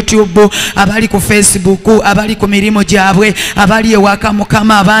 abali ku YouTube, abali ku Facebook, abali ku mirimu gyabwe, abali ewaka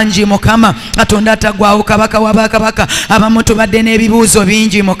Mukama abangi Mukama Katonda tagwawo, Kabaka w'abakabaka. Abamu tubadde n'ebibuuzo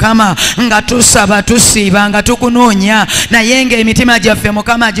bingi Mukama, nga tusaba tusiiba nga tukunoonya, naye ng'emitima gyaffe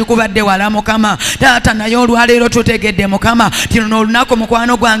Mukama gikubadde wala Mukama Taata. Naye olwaleero tutegedde Mukama ti luno olunaku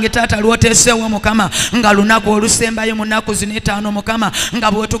mukwano gwange Taata lwoteesewo Mukama, nga lunaku olusembayo mu nnaku zino etaano Mukama,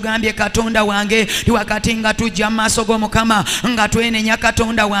 nga bw'otugambye Katonda wange ti wakati nga tujja mu maaso go Mukama, nga twenenya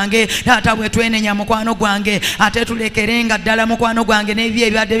Katonda wange Taata, bwe twenenya mukwano gwange ate tulekerenga ddala mukwano gwange n'ebyo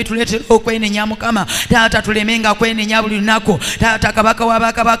ebibadde bituleetera okwenenya Mukama Taata, tulemenga kwenenya buli lunaku Taata, Kabaka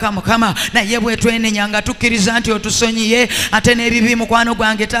w'abakabaka Mukama. Naye bwe twenenya nga tukkiriza nti otusonyiye, ate n'ebibi mukwano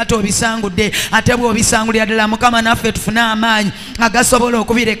gwange Taata obisangudde, ate bw'obisangulira ddala Mukama naffe tufune amaanyi agasobola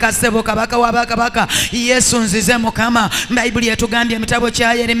okubireka ssebo Kabaka w'abakabaka Yesu. Nzize Mukama, Bayibuli etugambye emitabo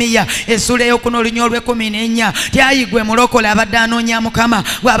kya Yeremiya essula ey'okuna olunya olw'14 tyayigwe mulokole abadde anoonya Mukama,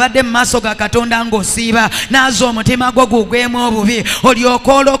 bw'abadde mu maaso ga Katonda ng'osiiba naaza omutima gwo gugwemu obubi,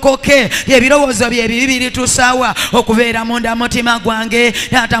 olyoke olokoke. Ebirowoozo bye bibi biritusaawa okubeera munda mutima gwange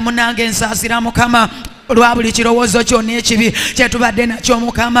Taata munange, nsaasira Mukama olwa buli kirowoozo kyonna ekibi kyetubadde nakyo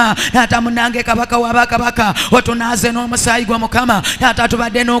Mukama Taata munange, Kabaka w'abakabaka otunaaze n'omusaayi gwa Mukama Taata,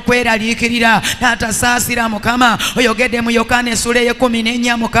 tubadde n'okweraliikirira Taata, saasira Mukama. Oyogedde mu Yokaana essula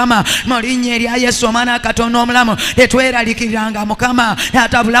ey'e14 Mukama, mu linnya erya Yesu omwana Katonda omulamu, tetweraliikiriranga Mukama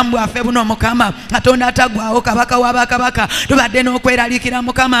Taata bulamu bwaffe buno Mukama Katonda atagwawo, Kabaka w'abakabaka. Tubadde n'okweraliikira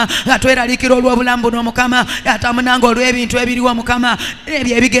Mukama, nga tweraliikira olw'obulamu buno Mukama Taata munange, olw'ebintu ebiriwo Mukama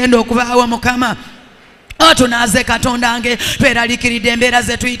ebyo ebigenda okubaawo Mukama. Tunaaze Katonda wange, tweralikidde embeera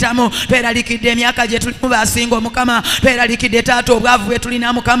ze tuyitamu, tweralikidde emyaka gye tulimu basinga Mukama, tweralikidde Taata obwavu bwe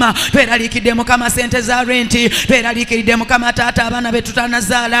tulina Mukama, tweralikidde Mukama sente za renti, tweralikidde Mukama Taata abaana be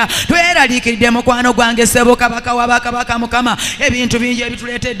tutanazaala, tweralikidde mukwano gwange ssebo Kabaka w'abakabaka Mukama, ebintu bingi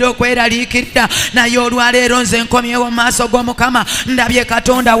ebituleetedde okweralikirira. Naye olwaleero nze nkomyewo mu maaso g'Omukama, ndabye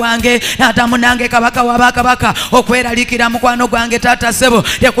Katonda wange Taata munange, Kabaka w'abakabaka, okweralikira mukwano gwange Taata ssebo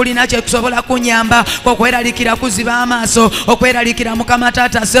tekulina kye kusobola kunyamba okweralikira kuziba amaaso okweralikira mukama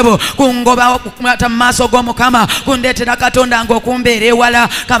taata ssebo kungoba okumata mu maaso g'omukama kundeetera katonda ng'okumbeera ewala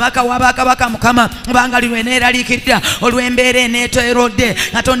kabaka w'abakabaka mukama obanga lirwe neeralikirira olw'embeera eneeteerodde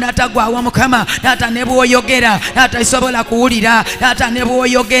katonda tagwawo mukama taata ne bw'oyogera taata isobola kuwulira taata ne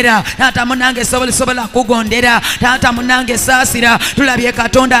bw'oyogera taata munange sobola kugondera taata munange saasira tulabye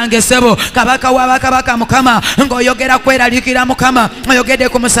katonda nge ssebo kabaka w'abakabaka mukama ng'oyogera kweralikira mukama oyogedde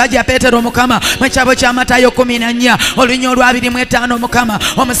ku musajja Peetero mukama mu kyabo kya Matayo 14 olunya olwa 25 mukama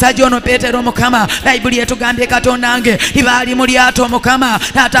omusajja ono Peetero mukama bayibuli etugambye katonda nge ibaali mu lyato mukama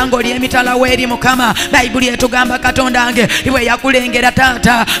taata ng'oli emitala weeri mukama bayibuli etugamba katonda nge iwe yakulengera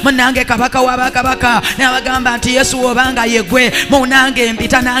taata munange kabaka w'abakabaka n'abagamba nti Yesu obanga yegwe munange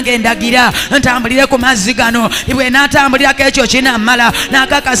mpita nange ndagira ntambulire ku mazzi gano iwe n'atambulirako ekyo kinamala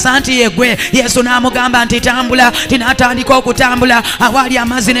n'akakasa nti yegwe Yesu n'amugamba nti tambula tinatandika okutambula awaali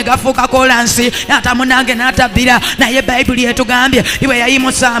amazzi ne gafuuka kolansi taata munange n'atabbira naye bayibuli etugambye iwe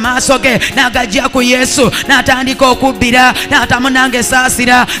yayimusa amaaso ge n'agajja ku Yesu n'atandika okubbira taata munange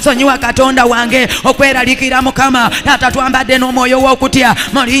saasira sonyiwa katonda wange okweralikira mukama taata twambadde n'omwoyo w'okutya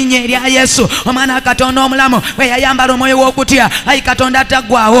mu linnya erya Yesu omwana katonda omulamu we yayambala omwoyo w'okutya ayi katonda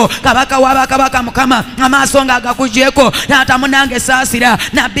taggwawo kabaka w'abakabaka mukama amaaso ng'agakugyeko taata munange saasira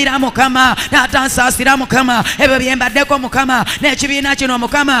nabbira mukama taata nsaasira mukama ebyo bye mbaddeko mukama n'ekibiina kino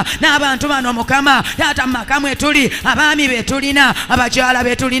mukama n'abantu bano mukama taata mu maka mwe tuli abaami be tulina abakyala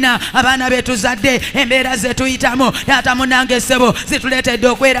be tulina abaana be tuzadde embeera ze tuyitamu taata munange ssebo zituleetedde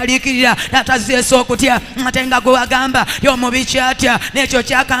okweraliikirira taata zeesa okutya ate nga gwe wagamba y'omubi kyatya n'ekyo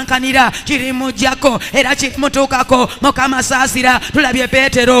kyakankanira kiri mujjako era kimutuukako mukama saasira tulabye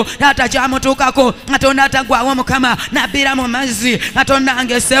Peetero taata kyamutuukako katonda atagwawo mukama nabbira mu mazzi katonda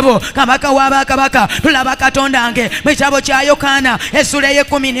nge ssebo kabaka w'abakabaka tulaba katonda nge mu kitabo kya Yokaana essula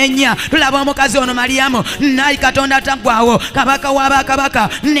ey'14 tulaba omukazi ono Mariyamu nayi katonda atagwawo kabaka w'abakabaka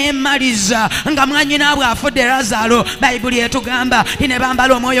n'emmaliza nga mwanyinaabwe afudde Lazaro bayibuli etugamba ne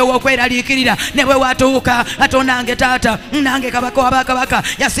bambala omwoyo w'okweraliikirira ne bwe watuuka katonda nge taata nange kabaka w'abakabaka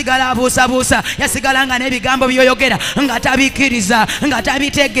yasigala abuusabuusa yasigala nga n'ebigambo byoyogera nga tabikkiriza nga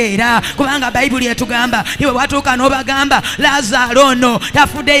tabitegeera kubanga bayibuli etugamba iwe watuuka n'obagamba Lazaro ono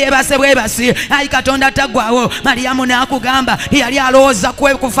yafudde yeebase bwebasi ayi katonda taggwawo Mariyamu n'akugamba yali alowooza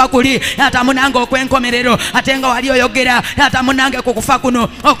kufa kuli taata munange okw'enkomerero ate nga wali oyogera taata munange ku kufa kuno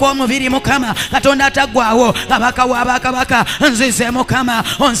okw'omubiri mukama katonda taggwawo kabaka w'abakabaka nzize mukama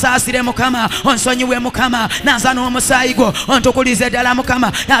onsaasire mukama onsonyiwe mukama nanza n'omusaayi gwo ontukulize ddala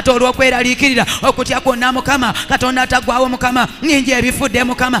mukama taata olw'okweraliikirira okutya kwonna mukama katonda taggwawo mukama nnyingi ebifudde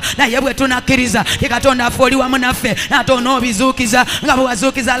mukama naye bwe tunakkiriza ti katonda affe oli wamu naffe taata onoobizuukiza nga bwe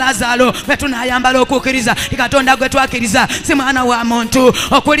wazuukiza Lazaro bwe tunaayambala okukkiriza ti katonda gwe twakkiriza si mwana wa muntu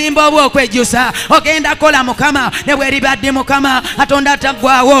okulimba oba okwejjusa ogenda kola mukama ne bweribadde mukama katonda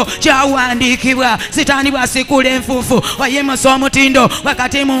taggwawo kyawandiikibwa sitaani bw'asiikuula enfuufu oyimusa omutindo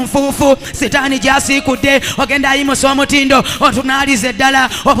wakati mu nfuufu sitaani gy'asiikudde ogenda ayimusa omutindo otunaalize ddala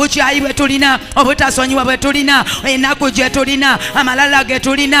obukyayi bwe tulina obutasonyiwa bwe tulina ennaku gye tulina amalala ge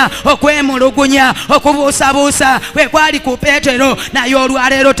tulina okwemulugunya okubuusabuusa bwe kwali ku Peetero naye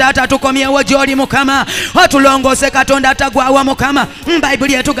olwaleero taata tukomyewo gy'oli mukama otulongoose katonda tagwawo mukama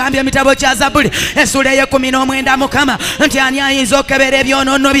bayibuli etugambye emitabo kya Zabbuli essula ey'19 mukama nti ani ayinza okukebera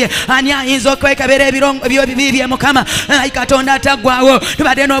ebyonoono bye ani ayinza okwekebera ebibi bye mukama ayi katonda taggwawo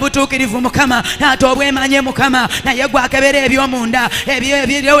tubadde n'obutuukirivu mukama taata obwemanye mukama naye gwakebera ebyomunda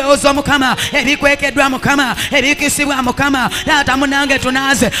ebirowoozo mukama ebikwekeddwa mukama ebikisibwa mukama taata munange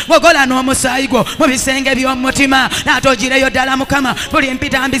tunaaze wogola n'omusaayi gwo mu bisenge by'omutima taata ogireyo ddala mukama buli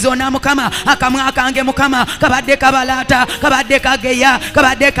mpitambi zonna mukama akamwa akange mukama kabadde kabalaata kabadde kageya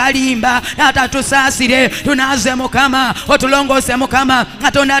kabadde kalimba taata tusaasire tunaaze mukama otulongoose mukama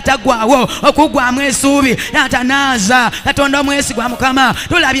katonda ataggwawo okuggwamu essuubi taata naaza katonda omwesigwa mukama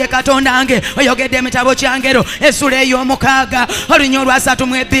tulabye katonda nge oyogedde emitabo kya Ngero essula ey'omukaaga olunya olwa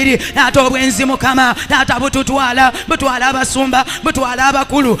 32 taata obwenzi mukama taata bututwala abasumba butwala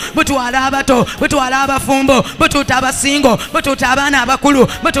abakulu butwala abato butwala abafumbo bututa abasingo bututa abaana abakulu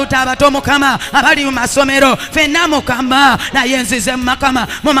bututa abato mukama abali mu masomero fenna mukama naye nzize mukama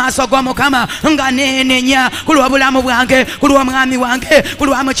mu maaso g'omukama nga neenenya ku lw'obulamu bwange ku lw'omwami wange ku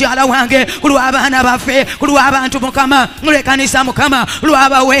lwa mukyala wange ku lw'abaana baffe ku lw'abantu mukama lw'ekkanisa mukama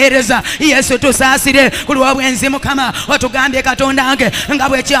lw'abaweereza Yesu tusaasire ku lw'obwenzi mukama otugambye katonda nge nga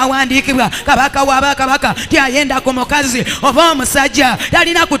bwe kyawandiikibwa kabaka w'abakabaka tyayenda ku mukazi oba omusajja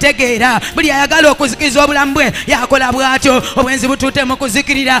yalina kutegeera buli ayagala okuzikiriza obulamu bwe yakola bw'atyo obwenzi bututte mu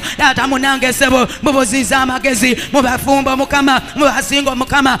kuzikirira taata munange ssebo bubuziza amagezi mu bafumbo mukama mu basingo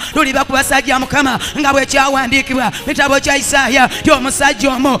mukama tuliba ku basajja omusajja Mukama nga bwe kyawandiikibwa bitabo kya Isaaya ti omusajja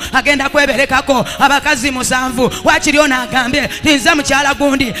omu agenda kweberekako abakazi 7 wakiri ono agambye nze mukyala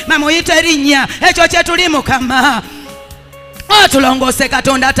gundi mamuyita erinnya ekyo kye tuli Mukama. Tulongose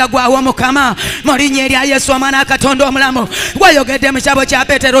Katonda atagwawo Mukama mu linnya erya Yesu omwana Katonda omulamu. Wayogedde mu kyabo kya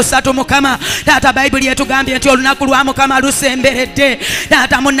Petero 3 Mukama. Taata Bayibuli etugambye nti olunaku lwa Mukama lusemberedde.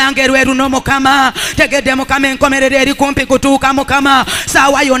 Taata munnange lwe luno Mukama. Tegedde Mukama enkomerero eri kumpi kutuuka Mukama.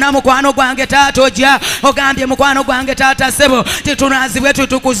 Saawa yonna mukwano gwange taata ojja. Ogambye mukwano gwange taata ssebo titunazibwe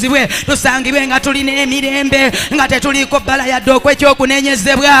tutukuzibwe tusangibwe nga tulina emirembe nga tetuliiko bbala yadde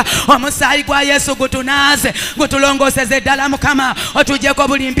okwekyokunenyezebwa. Omusaayi gwa Yesu gutunaaze gutulongoseze ddala Mukama. Otujjeko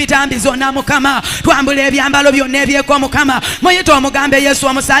buli mpitambi zonna Mukama. Twambule ebyambalo byonna ebyeko Mukama. Muyite omugambe Yesu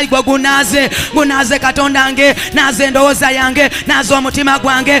omusaayi gwe gunaze Katonda nge naze endowooza yange naze omutima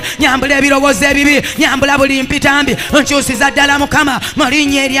gwange nyambula ebirowoozo ebibi nyambula buli mpitambi nkyusiza ddala Mukama mu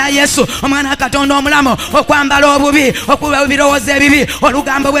linnya erya Yesu omwana Katonda omulamu. Okwambala obubi okuba ebirowoozo ebibi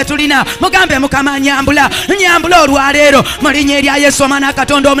olugambo bwe tulina mugambe Mukama nyambula olwaleero mu linnya erya Yesu omwana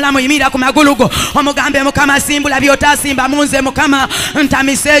Katonda omulamu. Yimira ku magulu go omugambe Mukama simbula by'otasimba munze Mukama.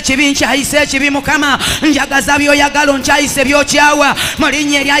 Ntamise ekibi nkyayise ekibi Mukama. Njagaza by'oyagala nkyayise by'okyawa mu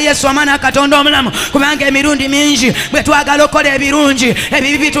linnya erya Yesu omwana Katonda omulamu. Kubanga emirundi mingi bwe twagala okola ebirungi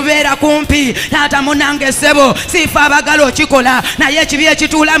ebibi bitubeera kumpi. Taata munnange ssebo siife abagala okikola naye ekibi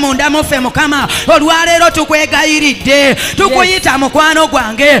ekituula munda muffe Mukama. Olwaleero tukwegayiridde tukuyita mukwano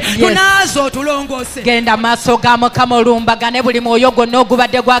gwange tunaaze otulongose. Genda maaso ga Mukama olumbagane buli mwoyo gwonna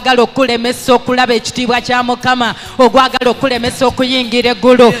ogubadde gwagala okulemesa okulaba ekitiibwa kya Mukama ogwagala okulemesa okuyingira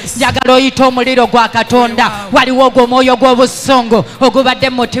eggulu. Njagala oyita omuliro gwa Katonda. Waliwo ogwo omwoyo gw'obusungu ogubadde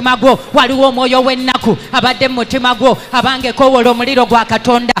mu mutima gwo. Waliwo omwoyo w'ennaku abadde mu mutima gwo. Abange kowola omuliro gwa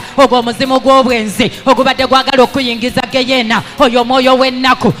Katonda ogwo omuzimu gw'obwenzi ogubadde gwagala okuyingiza geyeena. Oyo omwoyo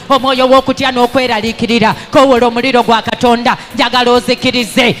w'ennaku omwoyo w'okutya n'okweraliikirira kowola omuliro gwa Katonda. Njagala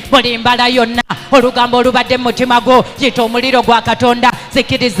ozikirize buli mbala yonna olugambo olubadde mu mutima gwo. Yita omuliro gwa Katonda.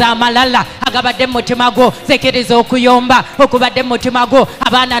 Zikiriza amalala agabadde mu mutima gwo. Zikiriza okuyomba okubadde mu mutima gwo.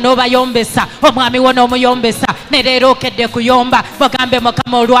 Abaana n'obayombesa omwami wo n'omuyombesa ne leero okedde kuyomba. Mugambe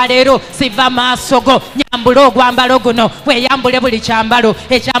Mukama olwaleero siva maaso go. Nyambula ogwambalo guno weeyambule buli kyambalo.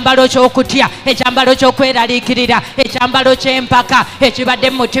 Ekyambalo ky'okutya ekyambalo ky'okweraliikirira ekyambalo ky'empaka ekibadde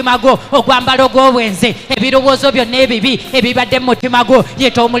mu mutima gwo. Ogwambalo gw'obwenzi ebirowoozo byonna ebibi ebibadde mu mutima gwo.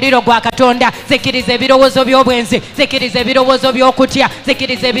 Yita omuliro gwa Katonda. Zikiriza ebirowoozo by'obwenzi. Zikiriza ebirowoozo by'okutya.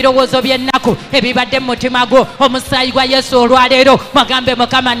 Zikiriza ebirowoozo by'ennaku ebibadde mu mutima gwo. Omusaayi gwa Yesu olwaleero mugambe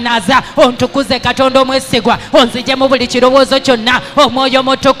Mukama naza ontukuze Katonda omwesigwa. Onzije mu buli kirowoozo kyonna. Omwoyo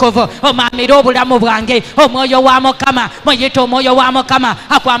mutukuvu omamira obulamu bwange. Omwoyo wa Mukama. Muyite omwoyo wa Mukama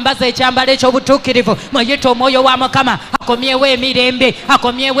akwambaza ekyambalo eky'obutuukirivu. Muyite omwoyo wa Mukama akomyewo emirembe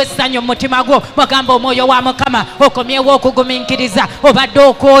akomyewo essanyu mu mutima gwo. Mugamba omwoyo wa Mukama okomyewo okugumiikiriza. Obadde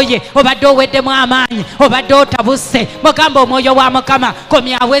okooye obadde oweddemu amaanyi obadde otabuse. Mugamba omwoyo wa Mukama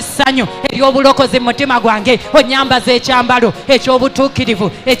komyawo essanyu ery'obulokozi mu mutima gwange. Onyambaza ekyambalo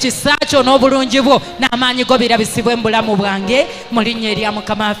eky'obutuukirivu ekisa kyo n'obulungi bwo n'amaanyi go birabisibwe mu bulamu bwange mu linnya erya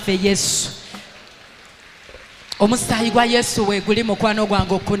Mukama waffe Yesu. Omusaayi gwa Yesu weeguli mukwano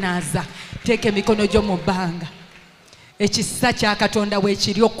gwange okunaaza. Teeka emikono gyo mu bbanga. Ekisa kya Katonda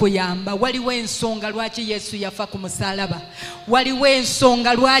weekiri okuyamba. Waliwo ensonga lwaki Yesu yafa ku musaalaba. Waliwo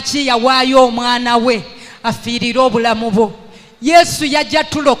ensonga lwaki yawaayo omwana we afiirire obulamu bwo. Yesu yajja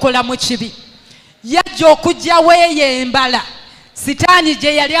tulokola mu kibi. Yajja okugyawo eyembala Sitaani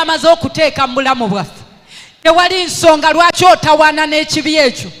gye yali amaze okuteeka mu bulamu bwaffe. Tewali nsonga lwaki otawaana n'ekibi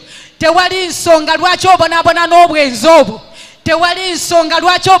ekyo. Tewali nsonga lwaki obonaabona n'obwenzi obwo. Tewali nsonga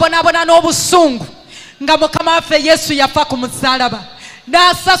lwaki obonaabona n'obusungu. Nga Mukama waffe Yesu yafa ku musaalaba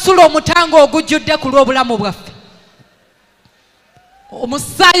n'asasula omutango ogujjudde ku lw'obulamu bwaffe.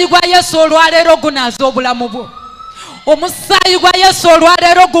 Omusaayi gwa Yesu olwaleero gunaaza obulamu bwo. Omusaayi gwa Yesu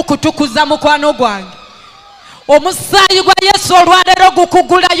olwaleero gukutukuza mukwano gwange. Omusaayi gwa Yesu olwaleero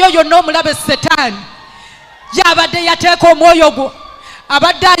gukugulayo yonna omulabe Setaani yabadde yateeka omwoyo gwo.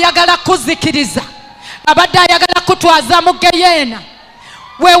 Abadde ayagala kuzikiriza. Abadde ayagala kutwaza mu geyeena.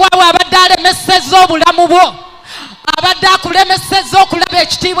 Weewaawo abadde alemesezza obulamu bwo. Abadde akulemesezza okulaba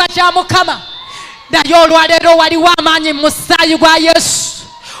ekitiibwa kya Mukama. Naye olwaleero waliwo amaanyi mu musaayi gwa Yesu.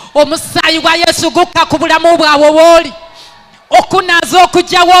 Omusaayi gwa Yesu gukka ku bulamu bwawe wooli. Okunaaza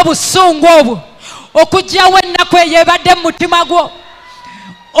okugyawo obusungu obwo. Okugyawo ennaku eyo ebadde mu mutima gwo.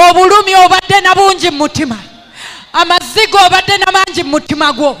 Obulumi obadde na bungi mu mutima. Amazigo obadde na mangi mu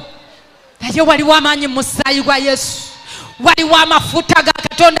mutima gwo. Naye waliwo amaanyi mu musaayi gwa Yesu. Waliwo amafuta ga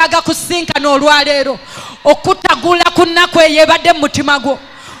Katonda agakusinkana olwaleero okutagula ku nnaku eyo ebadde mu mutima gwo.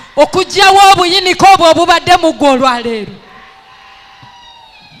 okugyawo obuyiniko obwo obubadde mu ggwe olwaleero.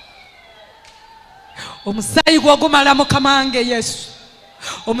 Omusaayi gwe ogumala Mukama wange Yesu,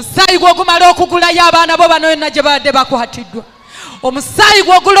 omusaayi gwe ogumala okugulayo abaana bo bano yonna gye babadde bakwatiddwa, omusaayi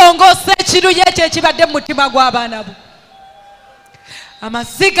gwe ogulongoosa ekiruyi ekyo ekibadde mu mutima gw'abaana bo.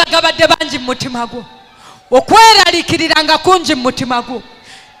 Amaziga gabadde bangi mu mutima gwo, okweraliikirira nga kungi mu mutima gwo,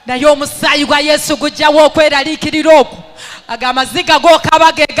 naye omusaayi gwa Yesu gujjawo okweraliikirira okwo. Ago amaziga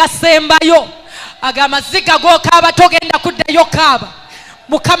g'okaaba ge gasembayo, ago amaziga g'okaaba togenda kuddayo kaaba.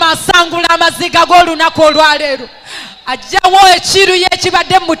 Mukama asangula amaziga g'olunaku olwaleero, ajjawo ekiruyi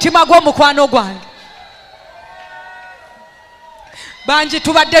ekibadde mu mutima gw'omukwano gwange. Bangi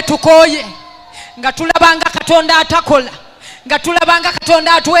tubadde tukooye nga tulabanga Katonda atakola, nga tulabanga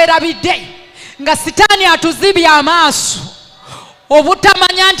Katonda atwerabidde, nga sitaani atuzibye amaaso,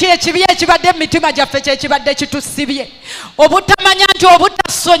 obutamanya nti ekibi ekibadde mu mitima gyaffe kye kibadde kitusibye, obutamanya nti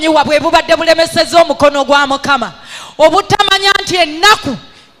obutasonyiwa bwe bubadde bulemeseza omukono gwa Mukama, obutamanya nti ennaku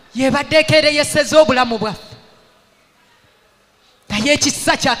yebadde ekeereyeseza obulamu bwaffe. Naye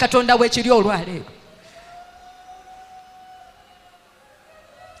ekisa kya Katonda weekiri olwaleero.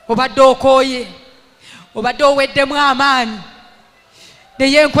 Obadde okooye, obadde oweddemu amaanyi,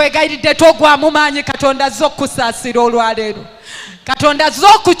 naye nkwegayiridde togwamu maanyi. Katonda azze okukusaasira olwaleero, Katonda azze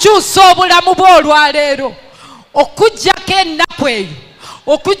okukyusa obulamu bwo olwaleero, okuggyako ennaku eyo,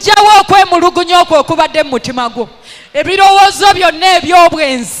 okugyawo okwemulugunya okwo okubadde mu mutima gwo. Ebirowoozo byonna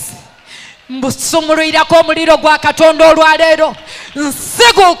eby'obwenzi mbusumululirako omuliro gwa Katonda olwaleero.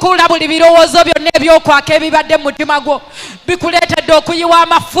 Nsiguukula buli birowoozo byonna ebyokwaka ebibadde mu mutima gwo, bikuleetedde okuyiwa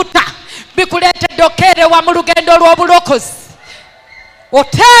amafuta, bikuleetedde okukeerewa mu lugendo lw'obulokozi.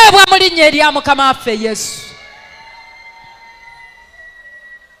 Oteebwa mu linnya erya Mukama waffe Yesu.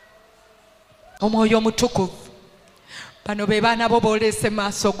 Omwoyo omutukuvu, bano be baana bo booleese mu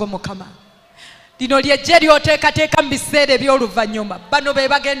maaso go Mukama. Lino ly'eggye ly'oteekateeka mu biseera eby'oluvannyuma. Bano be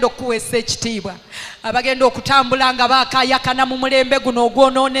bagenda okuweesa ekitiibwa, abagenda okutambula nga baakaayakana mu mulembe guno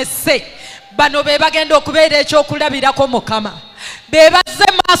ogwonoonese. Bano be bagenda okubeera ekyokulabirako Mukama, be bazze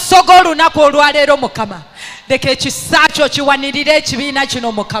maaso g'olunaku olwaleero Mukama. Leka ekisa kyo kiwanirire ekibiina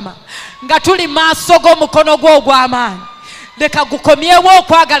kino Mukama, nga tuli maaso g'omukono gwo ogw'amaanyi. Leka gukomyewo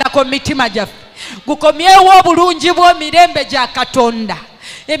okwagala ku mitima gyaffe, gukomyewo obulungi bw'emirembe gya Katonda,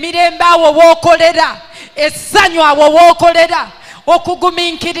 emirembe awo wookolera, essanyu awo wookolera,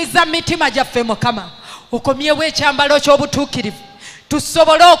 okugumiikiriza mitima gyaffe Mukama. Okomyewo ekyambalo ky'obutuukirivu,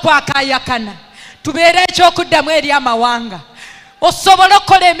 tusobole okwakaayakana, tubeere ekyokuddamu eri amawanga, osobole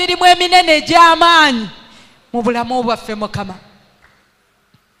okukola emirimu eminene egy'amaanyi mu bulamu bwaffe Mukama.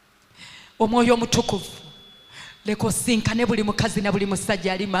 Omwoyo omutukuvu, leka osinkane buli mukazi na buli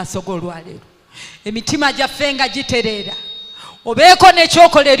musajja ali maaso g'olwaleero, emitima gyaffe nga gitereera. Obeeko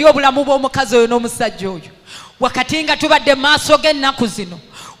n'ekyokola eri obulamu bw'omukazi oyo n'omusajja oyo, wakati nga tubadde maaso g'ennaku zino,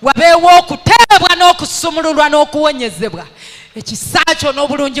 wabeewo okuteebwa n'okusumululwa n'okuwonyezebwa. Ekisa kyo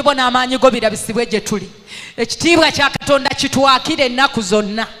n'obulungi bwo n'amaanyi go birabisibwe gye tuli. Ekitiibwa kya Katonda kitwakire ennaku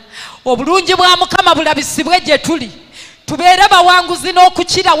zonna, obulungi bwa Mukama bulabisibwe gye tuli. Tubeere bawanguzi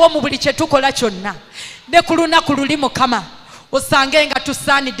n'okukirawo mu buli kye tukola kyonna. Ne ku lunaku luli Mukama, osange nga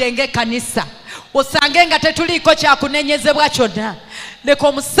tusaanidde ng'ekkanisa, osange nga tetuliiko kyakunenyezebwa kyonna. Leka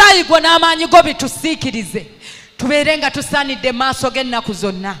omusaayi gwo n'amaanyi go bitusiikirize, tubeere nga tusaanidde maaso g'ennaku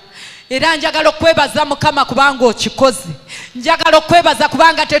zonna. Era njagala okwebaza Mukama kubanga okikoze. Njagala okwebaza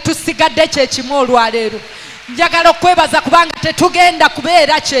kubanga tetusigadde kyekimu olwaleero. Njagala okwebaza kubanga tetugenda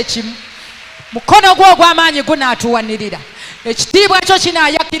kubeera kyekimu. Mukono gwo ogw'amaanyi gunaatuwanirira, ekitiibwa kyo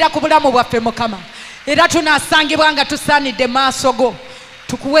kinaayakira ku bulamu bwaffe Mukama, era tunaasangibwa nga tusaanidde maaso go.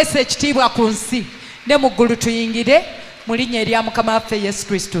 Tukuweesa ekitiibwa ku nsi ne mu ggulu, tuyingire mu linnya erya Mukama waffe Yesu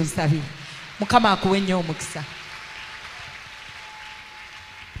Kristo nsabire. Mukama akuwe nnyo omukisa.